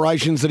breathing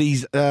operations that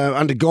he's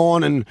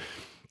undergone and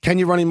can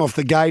you run him off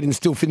the gate and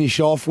still finish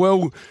off?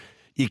 Well,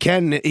 you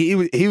can.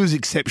 He was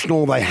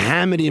exceptional. They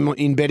hammered him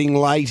in betting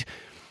late.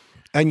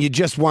 And you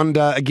just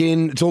wonder,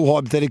 again, it's all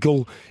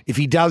hypothetical, if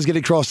he does get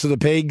across to the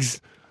pegs,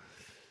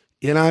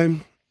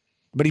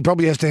 but he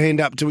probably has to hand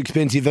up to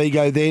Expensive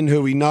Ego then,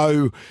 who we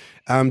know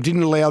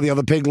didn't allow the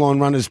other peg line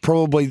runners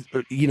probably,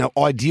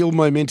 ideal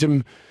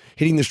momentum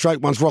hitting the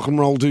straight once Rock and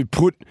Roll Do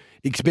put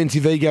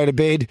Expensive Ego to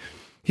bed.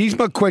 Here's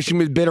my question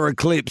with Better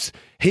Eclipse.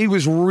 He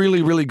was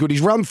really, really good.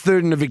 He's run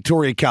third in the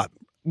Victoria Cup.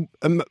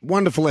 A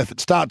wonderful effort.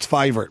 Starts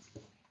favourite.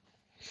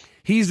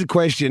 Here's the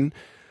question.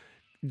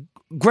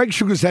 Greg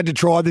Sugars had to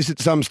try this at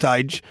some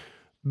stage,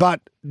 but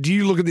do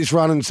you look at this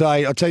run and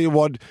say, I'll tell you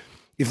what,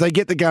 if they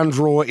get the gun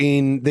draw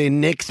in their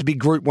next big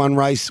Group 1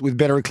 race with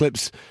Better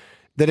Eclipse,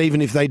 that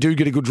even if they do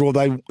get a good draw,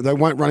 they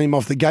won't run him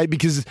off the gate?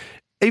 Because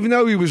even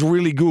though he was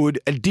really good,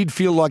 it did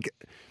feel like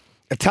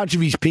a touch of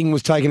his ping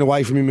was taken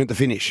away from him at the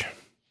finish.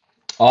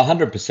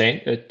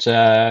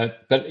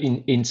 100%. But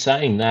in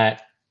saying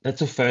that, that's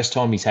the first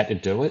time he's had to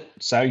do it.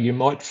 So you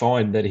might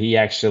find that he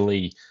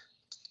actually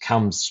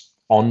comes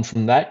on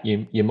from that.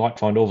 You might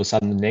find all of a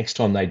sudden the next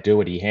time they do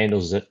it, he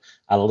handles it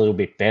a little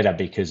bit better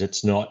because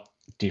it's not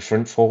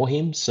different for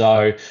him.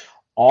 So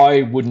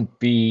I wouldn't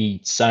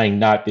be saying,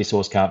 no, this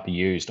horse can't be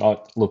used.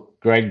 Look,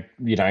 Greg,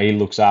 he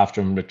looks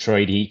after him to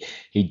treat.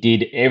 He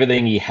did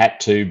everything he had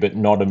to, but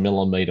not a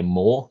millimetre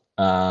more.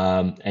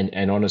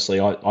 And honestly,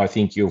 I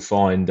think you'll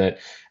find that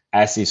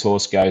as this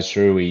horse goes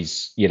through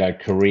his,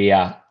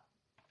 career,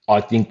 I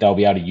think they'll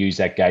be able to use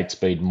that gate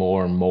speed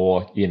more and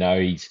more.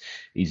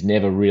 He's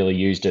never really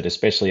used it,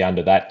 especially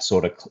under that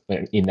sort of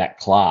in that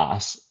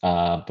class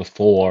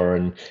before,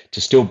 and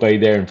to still be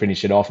there and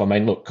finish it off. I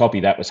mean, look, Copy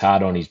That was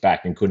hard on his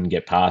back and couldn't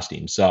get past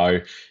him. So,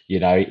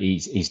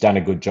 he's done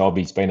a good job.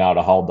 He's been able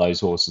to hold those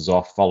horses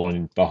off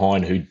following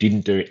behind who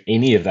didn't do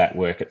any of that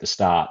work at the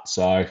start.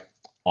 So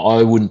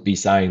I wouldn't be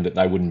saying that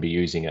they wouldn't be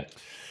using it.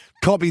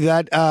 Copy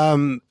That.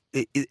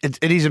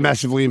 It is a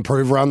massively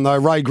improved run, though.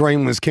 Ray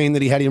Green was keen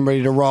that he had him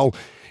ready to roll.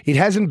 It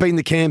hasn't been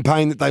the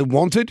campaign that they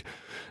wanted,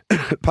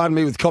 pardon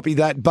me, with Copy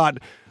That, but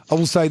I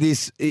will say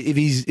this, if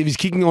he's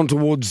kicking on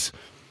towards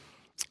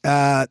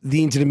the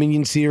Inter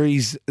Dominion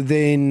series,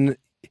 then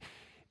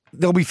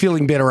they'll be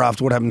feeling better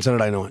after what happened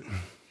Saturday night.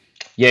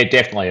 Yeah,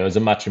 definitely. It was a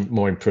much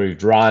more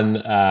improved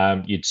run.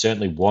 You'd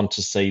certainly want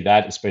to see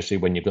that, especially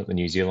when you've got the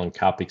New Zealand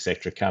Cup,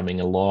 etc.,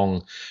 coming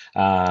along.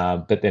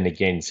 But then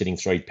again, sitting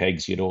 3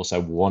 pegs, you'd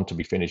also want to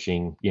be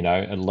finishing,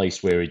 at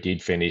least where he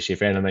did finish.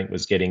 If anything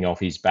was getting off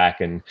his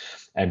back and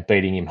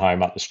beating him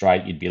home up the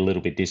straight, you'd be a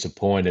little bit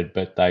disappointed,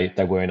 but they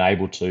weren't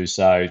able to.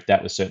 So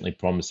that was certainly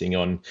promising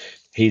on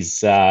his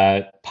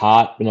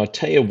part. And I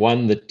tell you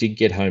one that did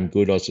get home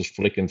good, I was just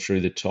flicking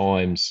through the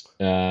times.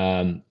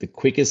 The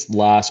quickest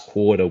last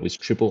quarter was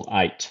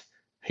 888.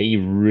 He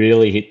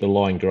really hit the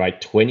line great,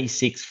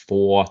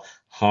 26.4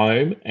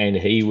 home, and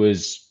he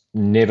was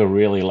never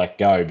really let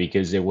go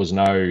because there was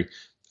no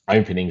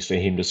openings for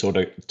him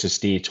to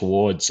steer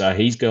towards. So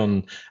he's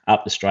gone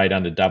up the straight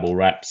under double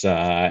wraps, in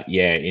a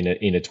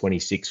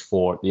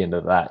 26.4 at the end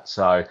of that.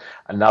 So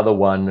another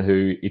one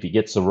who, if he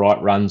gets the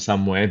right run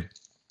somewhere,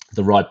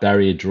 the right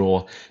barrier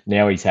draw,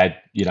 now he's had,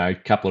 a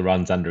couple of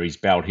runs under his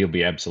belt, he'll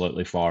be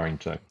absolutely firing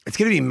too. It's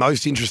going to be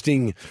most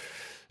interesting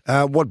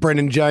what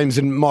Brendan James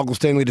and Michael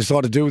Stanley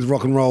decide to do with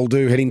Rock and Roll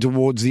Do heading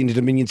towards the Inter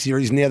Dominion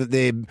series now that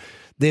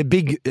their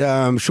big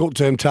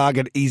short-term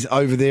target is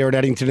over there at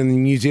Addington in the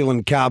New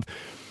Zealand Cup,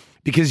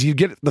 because you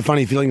get the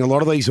funny feeling a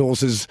lot of these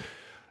horses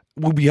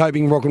will be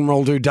hoping Rock and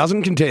Roll Do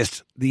doesn't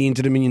contest the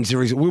Inter Dominion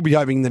series. We'll be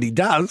hoping that he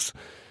does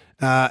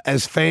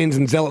as fans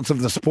and zealots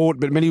of the sport,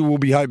 but many will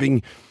be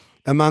hoping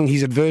among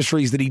his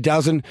adversaries that he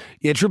doesn't.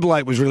 Yeah,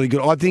 888 was really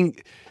good. I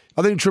think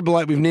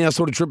 888, we've now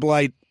sorted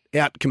 888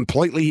 out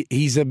completely.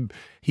 He's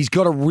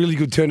got a really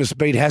good turn of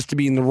speed, has to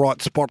be in the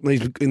right spot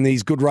in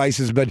these good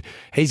races, but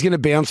he's going to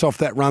bounce off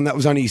that run. That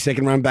was only his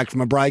second run back from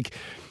a break.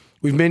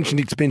 We've mentioned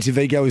Expensive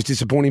Ego is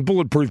disappointing.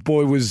 Bulletproof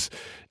Boy was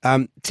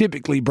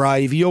typically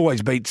brave. He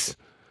always beats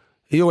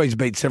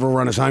several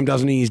runners home,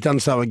 doesn't he? He's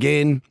done so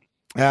again.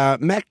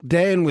 Mac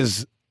Dan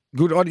was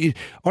good. I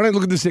don't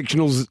look at the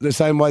sectionals the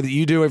same way that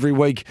you do every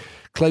week,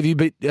 Clevey,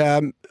 but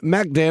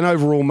Mac Dan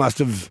overall must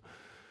have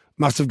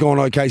gone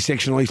okay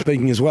sectionally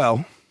speaking as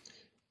well.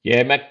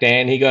 Yeah, Mac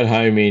Dan, he got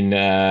home in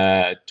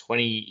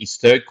his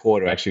third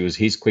quarter actually was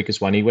his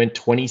quickest one. He went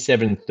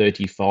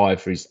 27.35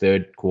 for his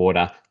third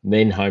quarter,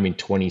 then home in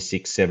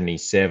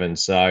 26.77.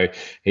 So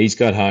he's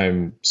got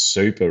home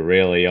super,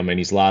 really. I mean,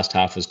 his last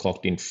half was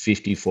clocked in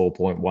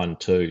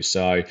 54.12.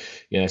 So,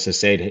 as I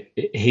said,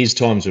 his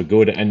times were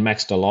good. And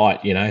Max Delight,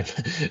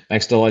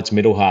 Max Delight's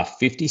middle half,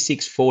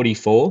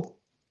 56.44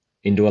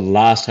 into a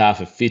last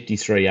half of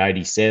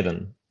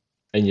 53.87,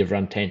 and you've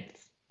run 10th.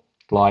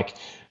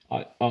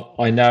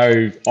 I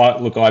know,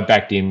 I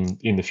backed him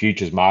in the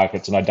futures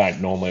markets, and I don't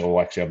normally, or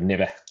actually I've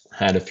never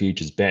had a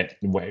futures bet.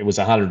 It was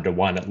 100 to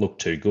 1. It looked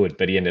too good,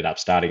 but he ended up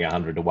starting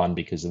 100 to 1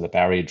 because of the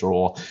barrier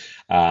draw.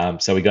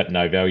 So we got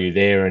no value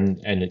there, and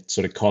it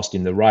sort of cost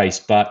him the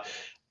race. But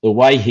the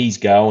way he's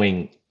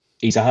going,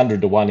 he's 100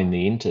 to 1 in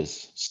the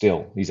Inters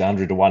still. He's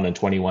 100 to 1 and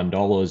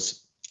 $21.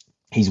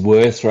 He's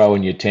worth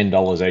throwing you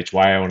 $10 each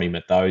way on him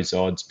at those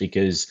odds,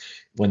 because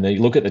when they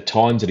look at the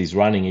times that he's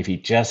running, if he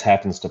just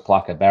happens to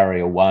pluck a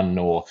barrier 1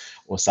 or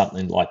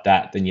something like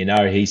that, then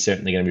he's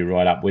certainly going to be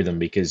right up with him,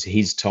 because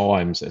his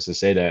times, as I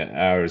said,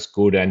 are as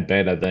good and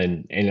better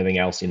than anything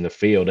else in the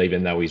field,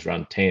 even though he's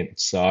run 10th.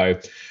 So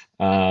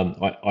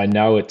I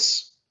know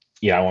it's,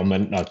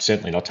 I'm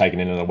certainly not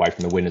taking anything away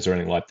from the winners or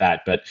anything like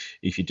that. But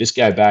if you just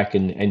go back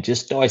and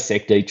just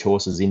dissect each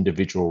horse's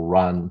individual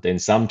run, then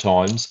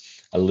sometimes,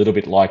 a little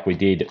bit like we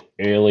did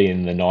early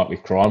in the night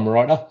with Crime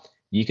Rider,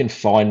 you can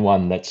find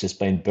one that's just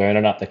been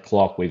burning up the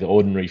clock with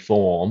ordinary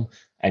form,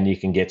 and you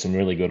can get some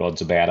really good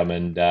odds about them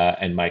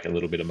and make a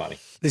little bit of money.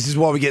 This is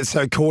why we get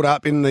so caught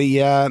up in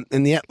the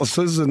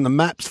atlases and the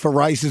maps for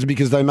races,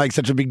 because they make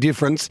such a big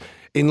difference.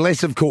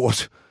 Unless, of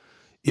course,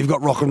 you've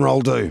got Rock and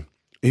Roll Do,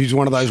 who's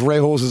one of those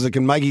rare horses that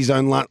can make his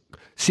own luck,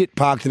 sit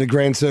parked in a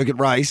Grand Circuit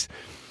race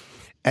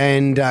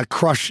and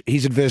crush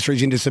his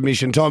adversaries into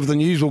submission. Time for the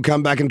news. We'll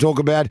come back and talk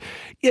about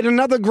yet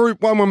another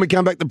Group 1 when we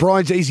come back. The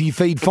Prize Easy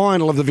Feed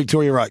final of the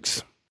Victoria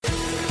Oaks.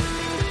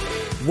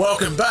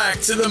 Welcome back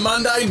to the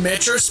Monday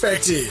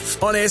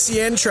Metrospective on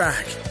SEN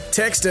Track.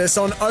 Text us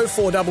on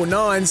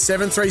 0499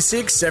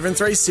 736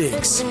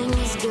 736.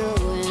 Everything's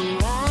going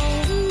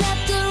right, and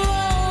after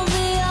all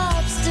the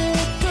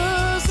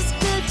obstacles, it's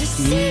good to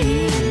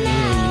see you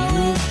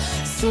now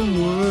with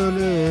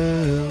someone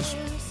else.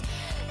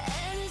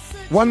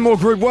 One more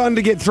Group 1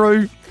 to get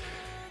through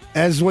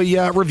as we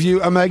review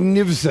a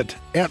magnificent,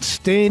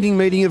 outstanding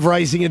meeting of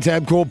racing at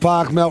Tabcorp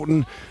Park,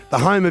 Melton, the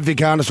home of Vic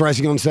Harness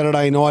Racing on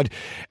Saturday night.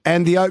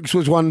 And the Oaks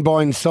was won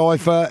by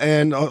Encipher.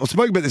 And I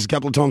spoke about this a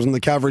couple of times in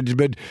the coverage,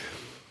 but,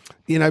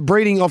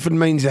 breeding often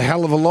means a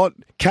hell of a lot.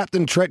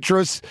 Captain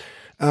Treacherous,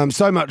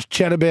 so much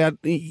chat about,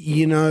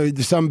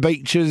 some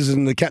beaches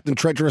and the Captain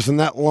Treacherous and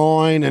that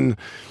line and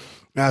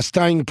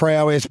staying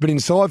prowess. But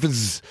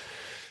Encipher's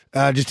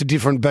just a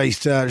different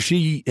beast.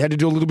 She had to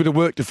do a little bit of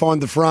work to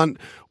find the front.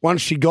 Once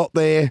she got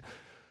there,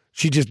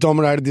 she just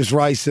dominated this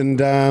race, and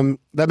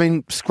they've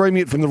been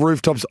screaming it from the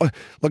rooftops. I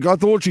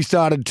thought she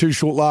started too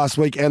short last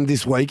week and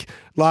this week.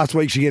 Last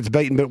week she gets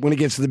beaten, but when it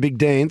gets to the big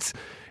dance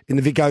in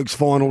the Vic Oaks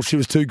final, she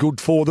was too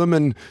good for them.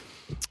 And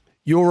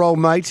your old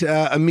mate,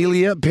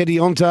 Amelia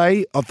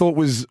Pettionte, I thought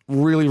was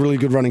really, really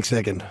good running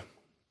second.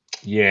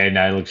 Yeah,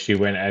 no, look, she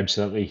went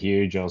absolutely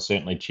huge. I was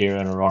certainly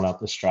cheering her on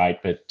up the straight,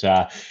 but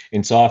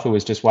Encipher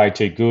was just way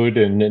too good.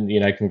 And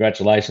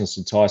congratulations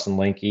to Tyson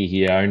Lenke.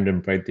 He owned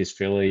and bred this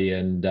filly,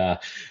 and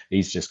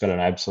he's just got an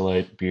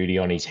absolute beauty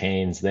on his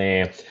hands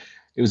there.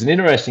 It was an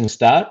interesting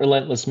start.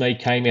 Relentless Me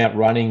came out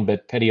running,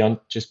 but Pettionte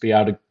just be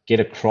able to get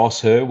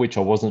across her, which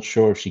I wasn't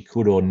sure if she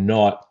could or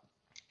not.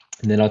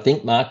 And then I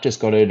think Mark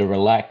just got her to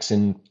relax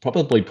and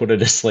probably put her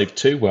to sleep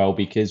too well,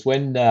 because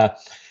when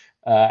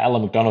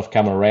Alan McDonough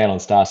come around on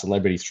Star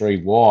Celebrity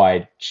 3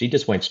 wide, she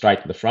just went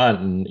straight to the front,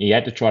 and he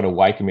had to try to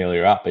wake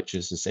Amelia up, but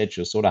as I said,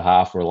 she was sort of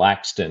half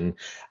relaxed, and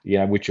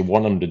which you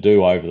want them to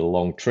do over the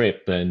long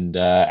trip. And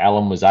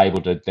Alan was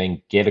able to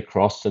then get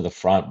across to the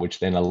front, which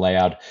then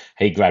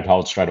he grabbed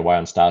hold straight away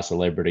on Star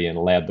Celebrity and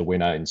allowed the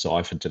winner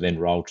Encipher to then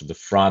roll to the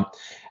front.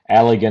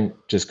 Elegant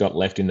just got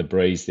left in the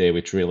breeze there,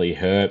 which really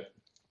hurt.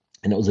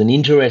 And it was an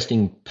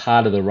interesting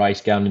part of the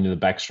race going into the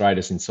back straight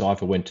as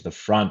Encipher went to the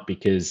front,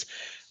 because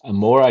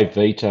Amore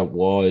Vita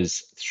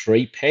was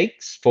 4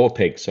 pegs,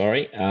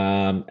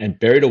 and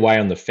buried away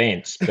on the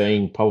fence,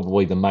 being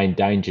probably the main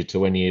danger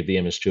to any of the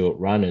Emma Stewart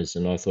runners.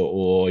 And I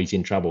thought, he's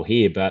in trouble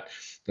here. But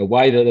the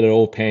way that it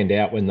all panned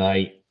out when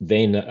they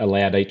then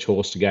allowed each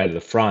horse to go to the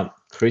front,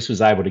 Chris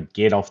was able to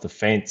get off the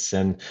fence,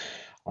 and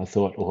I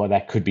thought,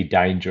 that could be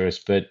dangerous,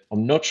 but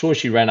I'm not sure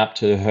she ran up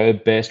to her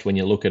best. When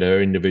you look at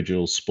her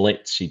individual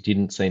splits, she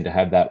didn't seem to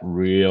have that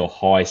real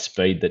high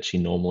speed that she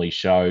normally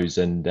shows,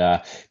 and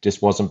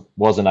just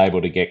wasn't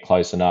able to get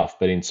close enough.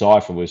 But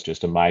Encipher was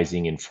just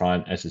amazing in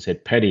front. As I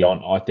said,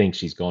 Pettionte, I think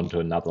she's gone to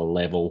another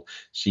level.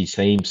 She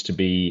seems to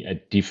be a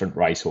different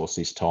racehorse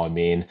this time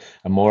in.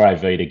 Amore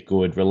Vita,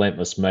 good.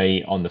 Relentless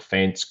Me on the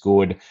fence,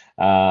 good.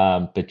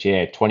 But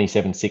yeah,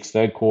 27.6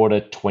 third quarter,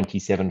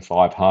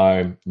 27.5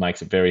 home,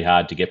 makes it very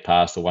hard to get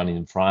past the one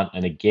in front.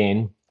 And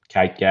again,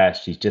 Kate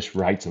Gash, she just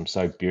rates them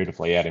so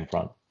beautifully out in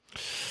front.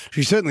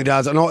 She certainly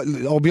does. And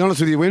I'll be honest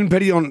with you, when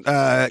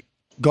Pettionte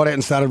got out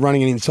and started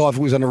running and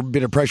Encipher was under a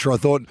bit of pressure, I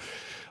thought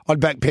I'd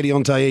back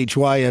Pettionte each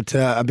way at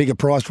a bigger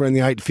price around the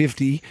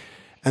 850,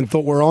 and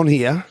thought we're on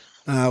here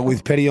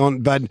with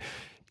Pettionte. But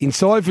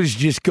Encipher's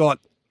just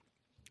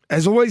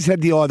has always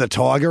had the eye of the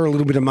tiger, a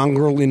little bit of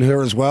mongrel in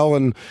her as well,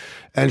 and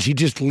she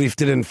just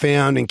lifted and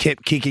found and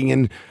kept kicking.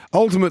 And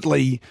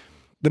ultimately,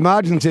 the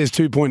margin says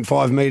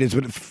 2.5 metres,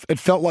 but it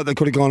felt like they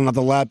could have gone another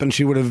lap, and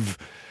she would have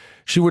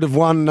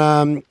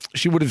won.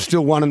 She would have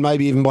still won, and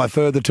maybe even by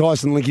further.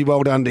 Tyson Lenke,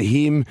 well done to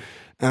him.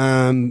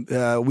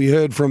 We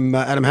heard from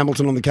Adam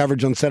Hamilton on the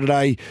coverage on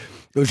Saturday.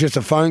 It was just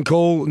a phone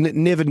call. Had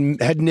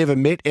never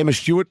met Emma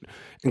Stewart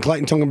and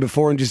Clayton Tongan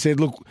before, and just said,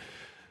 look,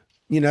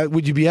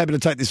 would you be happy to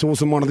take this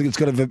horse on one? I think it's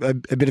got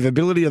a bit of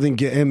ability. I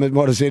think Emma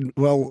might have said,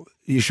 well,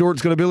 are you sure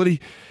it's got ability?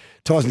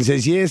 Tyson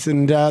says yes,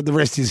 and the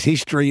rest is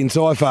history.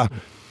 Encipher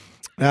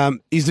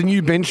is the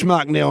new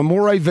benchmark now.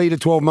 Amore Vita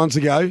 12 months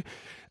ago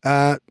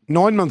 8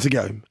 months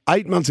ago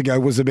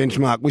was the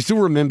benchmark. We still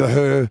remember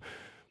her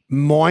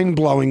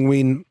mind-blowing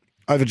win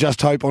over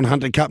Just Hope on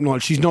Hunter Cup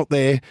night. She's not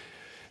there.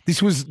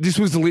 This was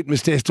the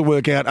litmus test to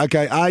work out,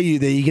 okay, are you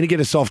there? You're going to get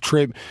a soft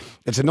trip.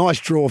 It's a nice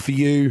draw for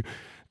you.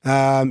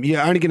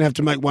 You're only going to have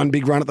to make one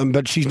big run at them,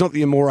 but she's not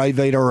the Amore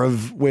Vita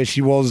of where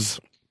she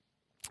was,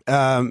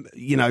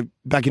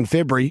 back in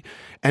February.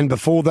 And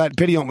before that,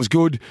 Petillon was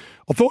good.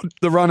 I thought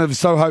the run of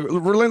Soho,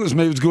 Relentless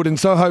Move was good, and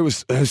Soho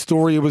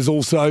Historia was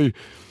also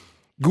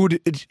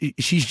good.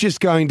 She's just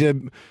going to,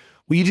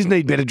 well, you just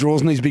need better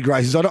draws in these big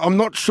races. I'm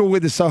not sure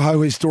whether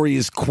Soho Historia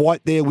is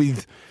quite there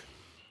with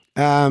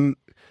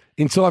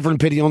Encipher and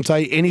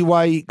Petillonte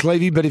anyway,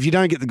 Clevey, but if you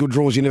don't get the good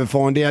draws, you never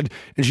find out.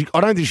 And I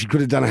don't think she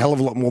could have done a hell of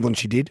a lot more than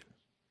she did.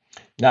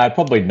 No,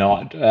 probably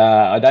not.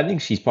 I don't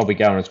think she's probably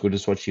going as good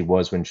as what she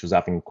was when she was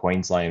up in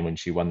Queensland when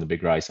she won the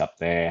big race up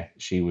there.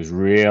 She was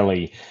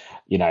really,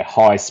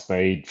 high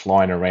speed,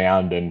 flying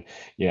around, and,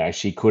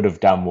 she could have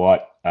done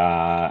what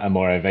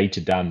Amore Vita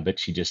done, but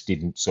she just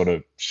didn't sort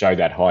of show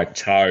that high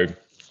toe.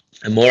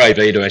 Amore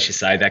Vita, as you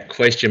say, that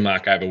question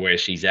mark over where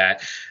she's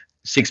at.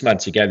 6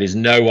 months ago, there's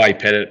no way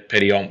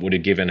Petillon would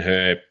have given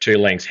her 2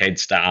 lengths head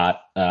start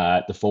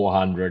at the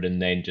 400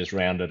 and then just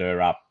rounded her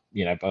up,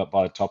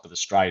 by the top of the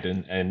straight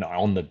and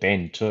on the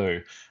bend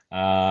too.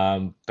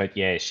 But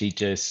yeah, she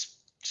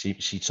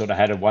sort of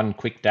had a one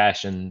quick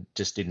dash and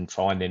just didn't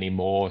find any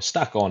more.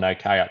 Stuck on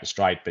okay up the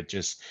straight, but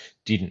just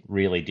didn't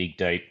really dig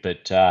deep.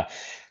 But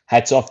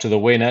hats off to the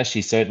winner.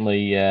 She's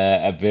certainly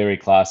a very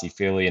classy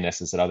filly, and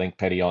as I said, I think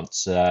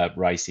Petillon's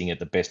racing at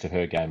the best of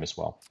her game as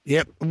well.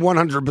 Yep,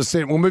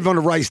 100%. We'll move on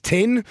to race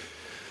 10,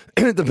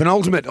 the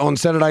penultimate on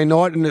Saturday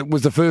night, and it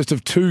was the first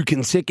of 2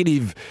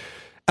 consecutive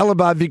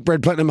Alabar Vic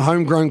Bred Platinum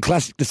Homegrown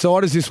Classic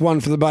deciders. This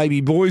one for the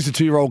baby boys, the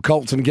 2-year-old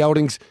Colts and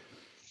Geldings.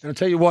 And I'll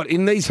tell you what,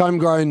 in these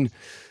homegrown,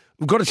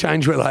 we've got to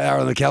change where they are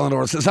on the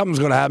calendar. Something's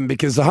got to happen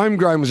because the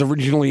homegrown was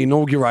originally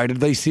inaugurated,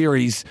 these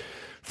series,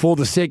 for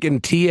the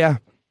second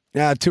tier 2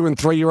 and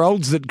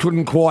 3-year-olds that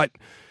couldn't quite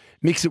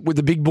mix it with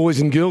the big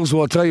boys and girls.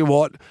 Well, I'll tell you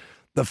what,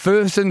 the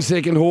first and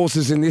second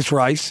horses in this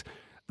race,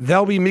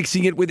 they'll be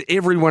mixing it with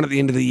everyone at the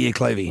end of the year,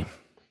 Clevey.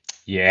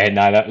 Yeah,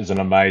 no, that was an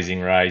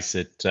amazing race.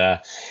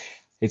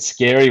 It's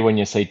scary when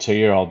you see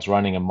 2-year-olds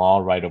running a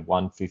mile rate of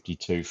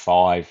 152.5,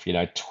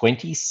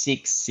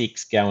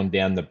 26.6 going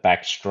down the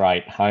back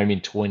straight, home in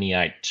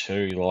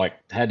 28.2.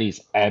 Like, that is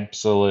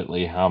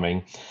absolutely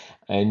humming.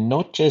 And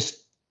not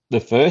just the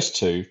first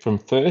 2, from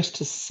first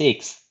to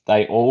sixth,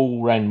 they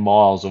all ran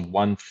miles of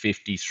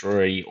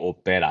 153 or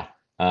better.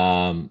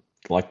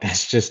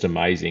 That's just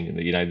amazing.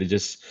 They're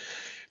just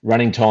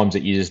running times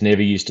that you just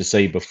never used to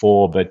see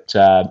before. But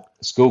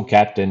School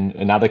Captain,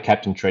 another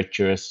Captain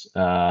Treacherous,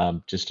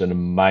 just an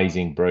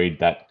amazing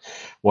breed.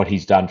 What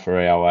he's done for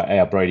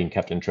our breeding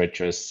Captain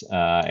Treacherous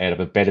out of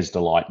a Bettor's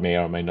Delight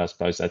mare. I mean, I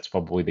suppose that's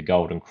probably the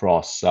Golden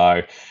Cross.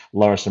 So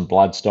Loris and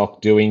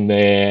Bloodstock doing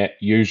their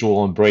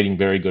usual and breeding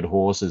very good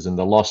horses, and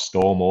the Lost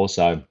Storm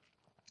also.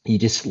 You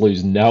just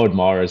lose no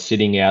admirers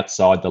sitting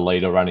outside the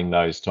leader running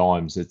those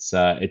times. It's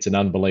an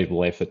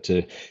unbelievable effort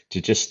to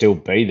just still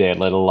be there,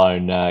 let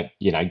alone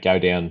go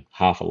down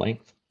half a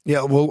length.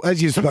 Yeah, well,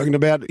 as you've spoken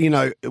about,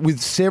 with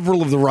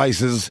several of the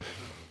races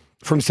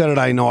from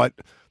Saturday night,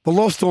 the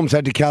Lost Storms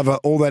had to cover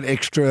all that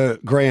extra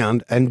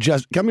ground and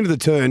just coming to the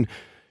turn,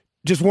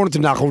 just wanted to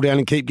knuckle down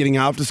and keep getting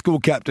after School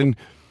Captain.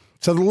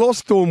 So the Lost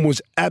Storm was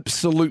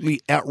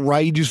absolutely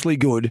outrageously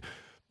good.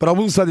 But I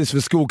will say this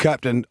for School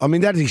Captain. I mean,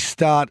 that is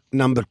start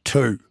number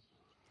 2.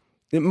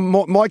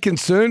 My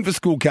concern for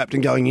School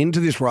Captain going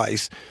into this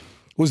race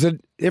was that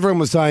everyone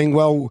was saying,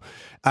 well,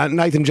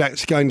 Nathan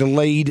Jack's going to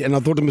lead. And I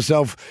thought to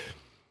myself,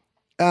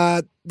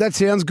 that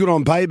sounds good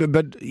on paper,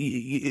 but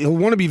he'll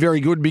want to be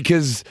very good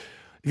because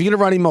if you're going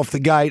to run him off the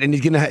gate and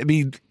he's going to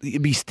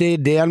be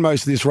stared down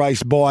most of this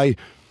race by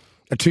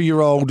a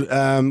 2-year-old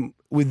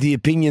with the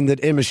opinion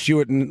that Emma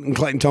Stewart and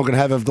Clayton Tonkin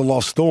have of the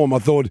Lost Storm, I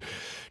thought,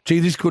 gee,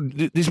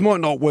 this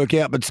might not work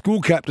out, but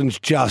School Captain's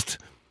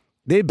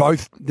they're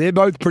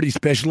both pretty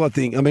special, I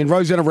think. I mean,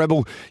 Rosanna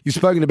Rebel, you've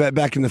spoken about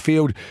back in the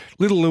field.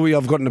 Little Louie,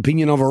 I've got an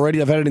opinion of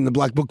already. I've had it in the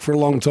Black Book for a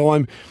long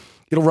time.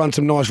 It'll run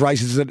some nice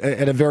races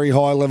at a very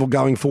high level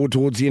going forward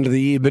towards the end of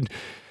the year. But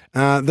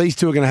these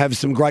two are going to have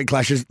some great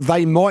clashes.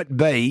 They might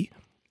be,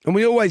 and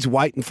we always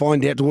wait and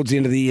find out towards the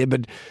end of the year,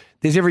 but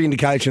there's every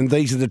indication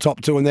these are the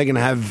top 2 and they're going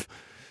to have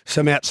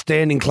some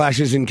outstanding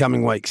clashes in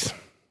coming weeks.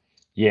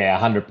 Yeah,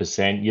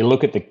 100%. You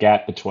look at the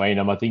gap between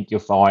them, I think you'll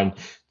find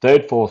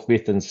 3rd, 4th,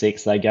 5th and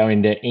 6th, they go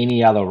into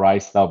any other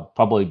race, they'll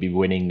probably be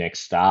winning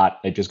next start.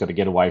 They've just got to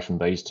get away from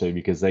these 2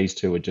 because these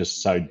 2 are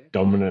just so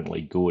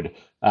dominantly good.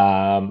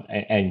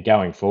 And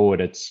going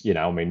forward, it's,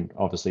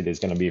 obviously there's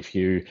going to be a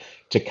few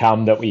to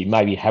come that we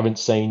maybe haven't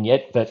seen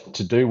yet, but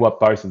to do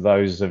what both of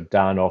those have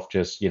done off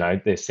just,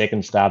 their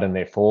second start and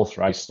their 4th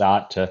race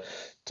start to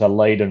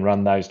lead and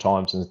run those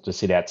times and to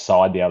sit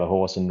outside the other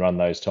horse and run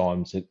those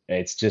times,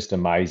 it's just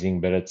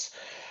amazing. But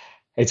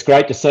It's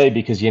great to see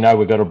because, we've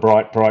got a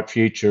bright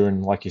future.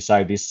 And like you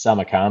say, this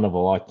summer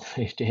carnival,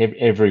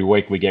 every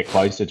week we get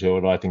closer to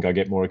it, I think I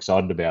get more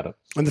excited about it.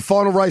 And the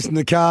final race in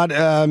the card,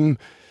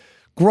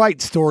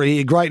 great story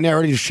here, great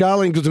narrative.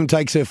 Charlene Goodham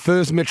takes her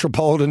first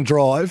Metropolitan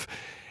Drive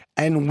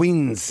and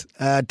wins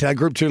at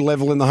Group 2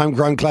 level in the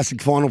Homegrown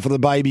Classic final for the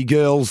baby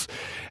girls.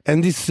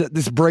 And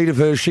this breed of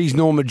her, she's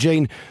Norma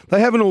Jean. They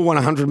haven't all won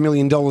 $100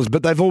 million,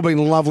 but they've all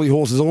been lovely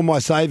horses. All my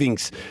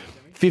savings,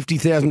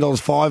 $50,000,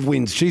 5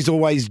 wins. She's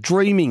Always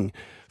Dreaming,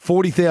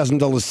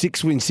 $40,000,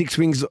 6 wins. 6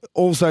 wins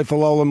also for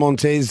Lola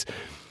Montez,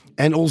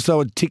 and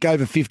also a tick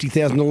over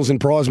 $50,000 in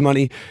prize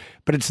money.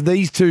 But it's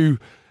these two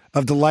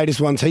of the latest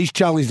ones. He's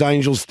Charlie's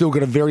Angels, still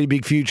got a very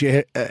big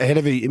future ahead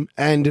of him.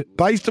 And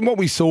based on what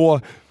we saw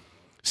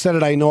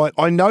Saturday night,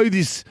 I know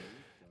this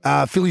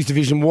Phillies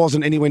division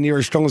wasn't anywhere near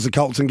as strong as the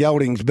Colts and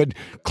Geldings, but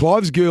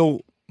Clive's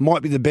Girl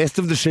might be the best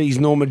of the She's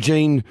Norma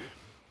Jean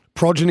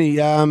progeny.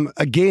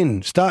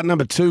 Again, start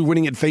number 2,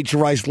 winning at feature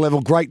race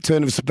level. Great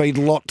turn of speed,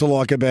 a lot to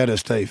like about her,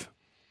 Steve.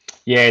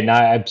 Yeah, no,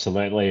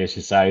 absolutely. As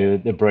you say,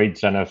 the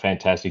breed's done a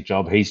fantastic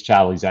job. He's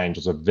Charlie's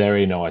Angels, a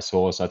very nice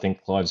horse. I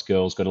think Clive's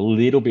Girl's got a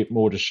little bit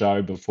more to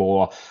show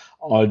before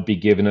I'd be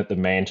giving it the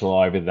mantle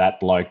over that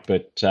bloke,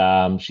 but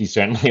she's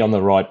certainly on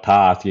the right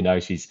path.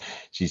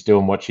 She's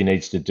doing what she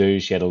needs to do.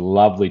 She had a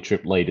lovely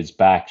trip leader's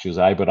back. She was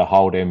able to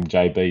hold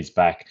MJB's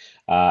back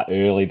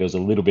early. There was a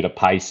little bit of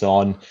pace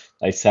on.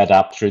 They sat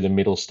up through the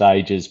middle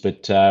stages,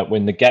 but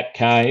when the gap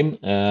came,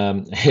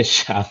 as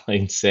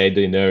Charlene said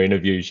in her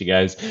interview, she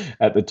goes,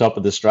 at the top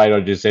of the straight,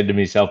 I just said to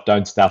myself,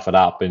 don't stuff it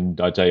up.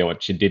 And I tell you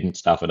what, she didn't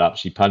stuff it up.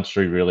 She punched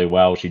through really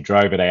well. She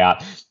drove it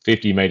out,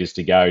 50 metres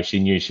to go. She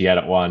knew she had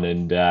it won.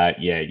 And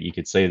you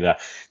could see the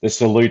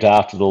salute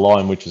after the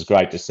line, which was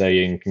great to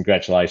see. And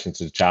congratulations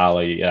to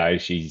Charlie.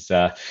 She's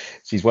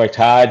worked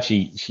hard.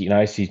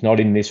 She's not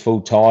in this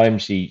full time.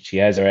 She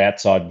has her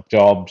outside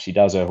job. She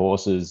does her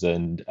horses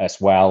and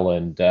as well.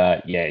 And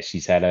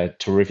she's had a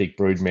terrific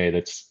broodmare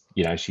that's,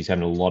 she's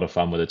having a lot of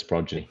fun with its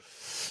progeny.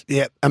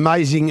 Yeah,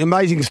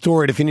 amazing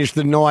story to finish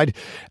the night.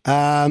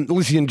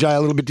 Elysian J, a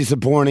little bit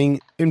disappointing.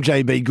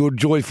 MJB good,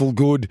 Joyful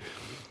good.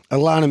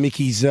 Alana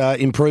Mickey's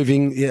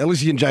improving. Yeah,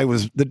 Elysian J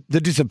was the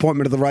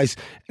disappointment of the race,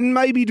 and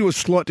maybe to a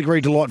slight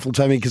degree delightful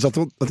to me because I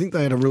think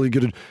they had a really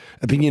good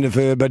opinion of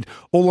her. But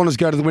all honours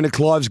go to the winner,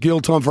 Clive's Girl.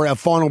 Time for our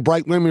final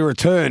break. When we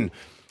return,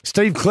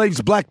 Steve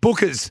Cleave's Black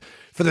Bookers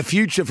for the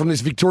future from this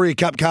Victoria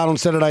Cup card on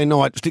Saturday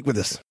night. Stick with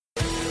us.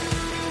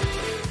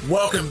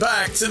 Welcome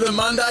back to the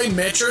Monday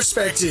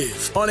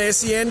Metrospective on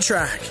SEN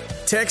Track.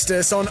 Text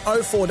us on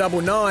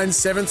 0499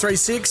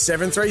 736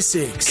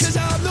 736. 'Cause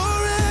I'm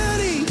not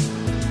ready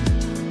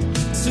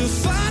to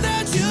find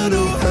out you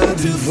know how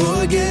to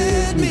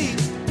forget me.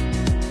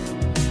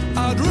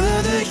 I'd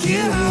rather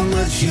hear how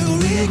much you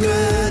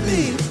regret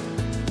me.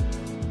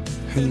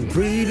 And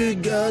pray to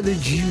God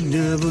that you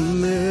never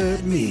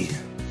let me.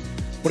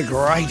 What a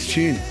great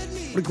tune.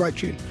 What a great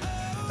tune.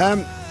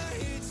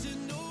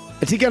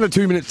 I think under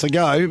 2 minutes to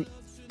go.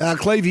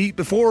 Clevey,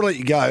 before I let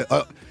you go,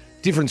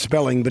 different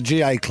spelling, but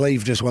GA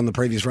Cleve just won the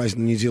previous race in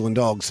the New Zealand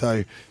Dogs,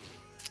 so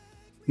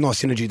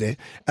nice synergy there.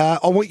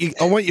 I want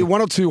you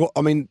one or two,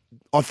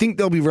 I think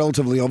they'll be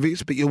relatively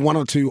obvious, but your one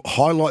or two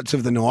highlights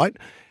of the night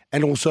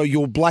and also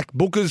your Black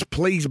Bookers,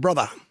 please,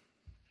 brother.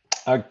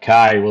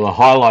 Okay, well, the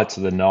highlights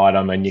of the night,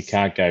 you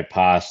can't go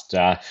past,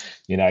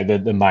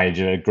 the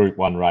major Group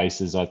 1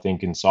 races. I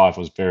think Insight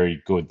was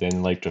very good.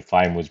 Then Leap to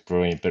Fame was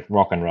brilliant. But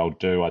Rock and Roll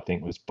Do, I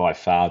think, was by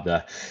far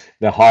the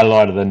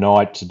highlight of the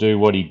night. To do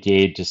what he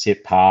did, to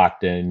sit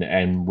parked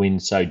and win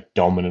so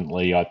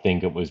dominantly, I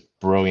think it was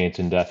brilliant.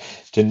 And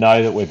to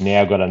know that we've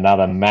now got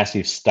another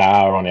massive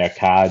star on our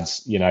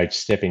cards,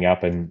 stepping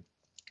up and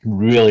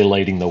really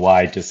leading the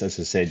way, just as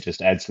I said,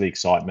 just adds to the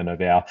excitement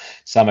of our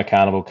summer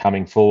carnival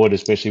coming forward,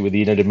 especially with the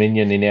Inter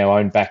Dominion in our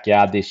own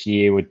backyard this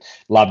year. Would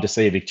love to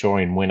see a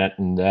Victorian win it,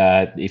 and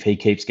if he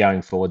keeps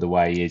going forward the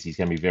way he is, he's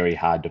going to be very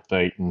hard to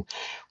beat. And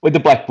with the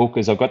Black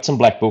Bookers, I've got some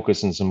Black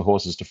Bookers and some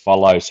horses to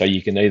follow, so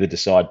you can either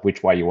decide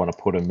which way you want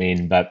to put them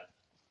in. But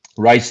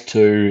race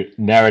 2,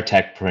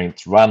 Naratak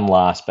Prince, run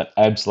last, but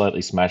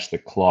absolutely smashed the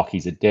clock.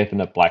 He's a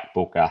definite Black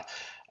Booker.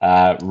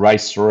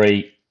 Race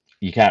 3,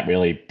 you can't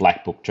really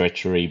black book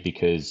Treachery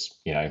because,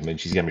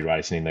 she's going to be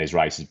racing in these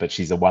races, but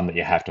she's the one that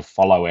you have to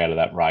follow out of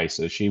that race.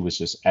 So she was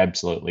just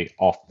absolutely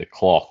off the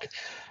clock.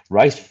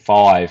 Race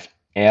 5,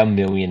 Our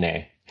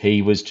Millionaire.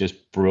 He was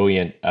just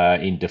brilliant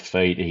in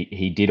defeat.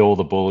 He did all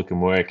the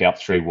bulletin work up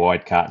through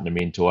wide, carting them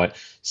into it,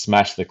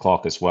 smashed the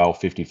clock as well,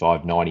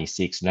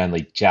 55.96, and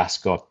only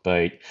just got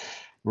beat.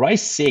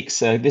 Race 6,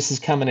 so this is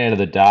coming out of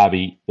the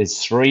Derby.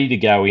 There's 3 to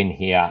go in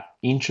here.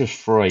 Interest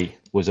Free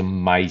was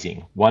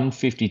amazing.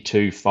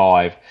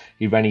 152.5.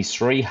 He ran his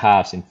 3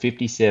 halves in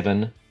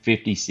 57,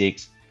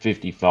 56,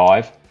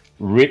 55.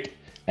 Rip.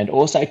 And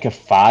also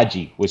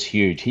Kafaji was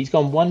huge. He's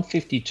gone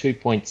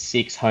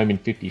 152.6 home in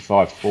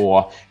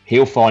 55.4.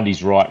 He'll find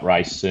his right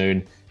race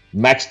soon.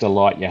 Max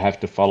Delight you have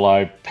to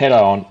follow,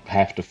 Pedon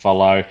have to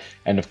follow,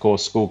 and of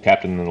course School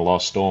Captain and the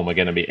Lost Storm are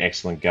going to be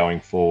excellent going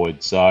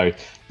forward. So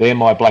they're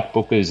my black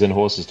bookers and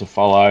horses to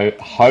follow.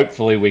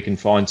 Hopefully we can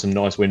find some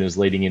nice winners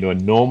leading into a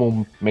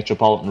normal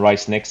Metropolitan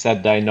race next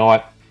Saturday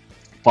night,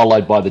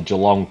 followed by the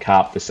Geelong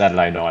Cup the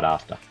Saturday night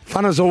after.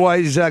 Fun as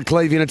always,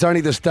 Clevie, and it's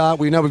only the start.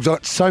 We know we've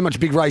got so much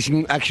big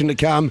racing action to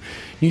come.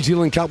 New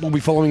Zealand Cup will be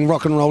following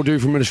Rock and Roll Do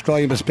from an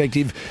Australian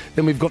perspective.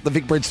 Then we've got the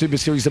Vic Bred Super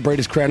Series, the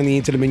Breeders' Crown and the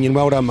Inter-Dominion.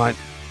 Well done, mate.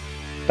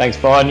 Thanks,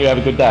 Brian. You have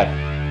a good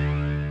day.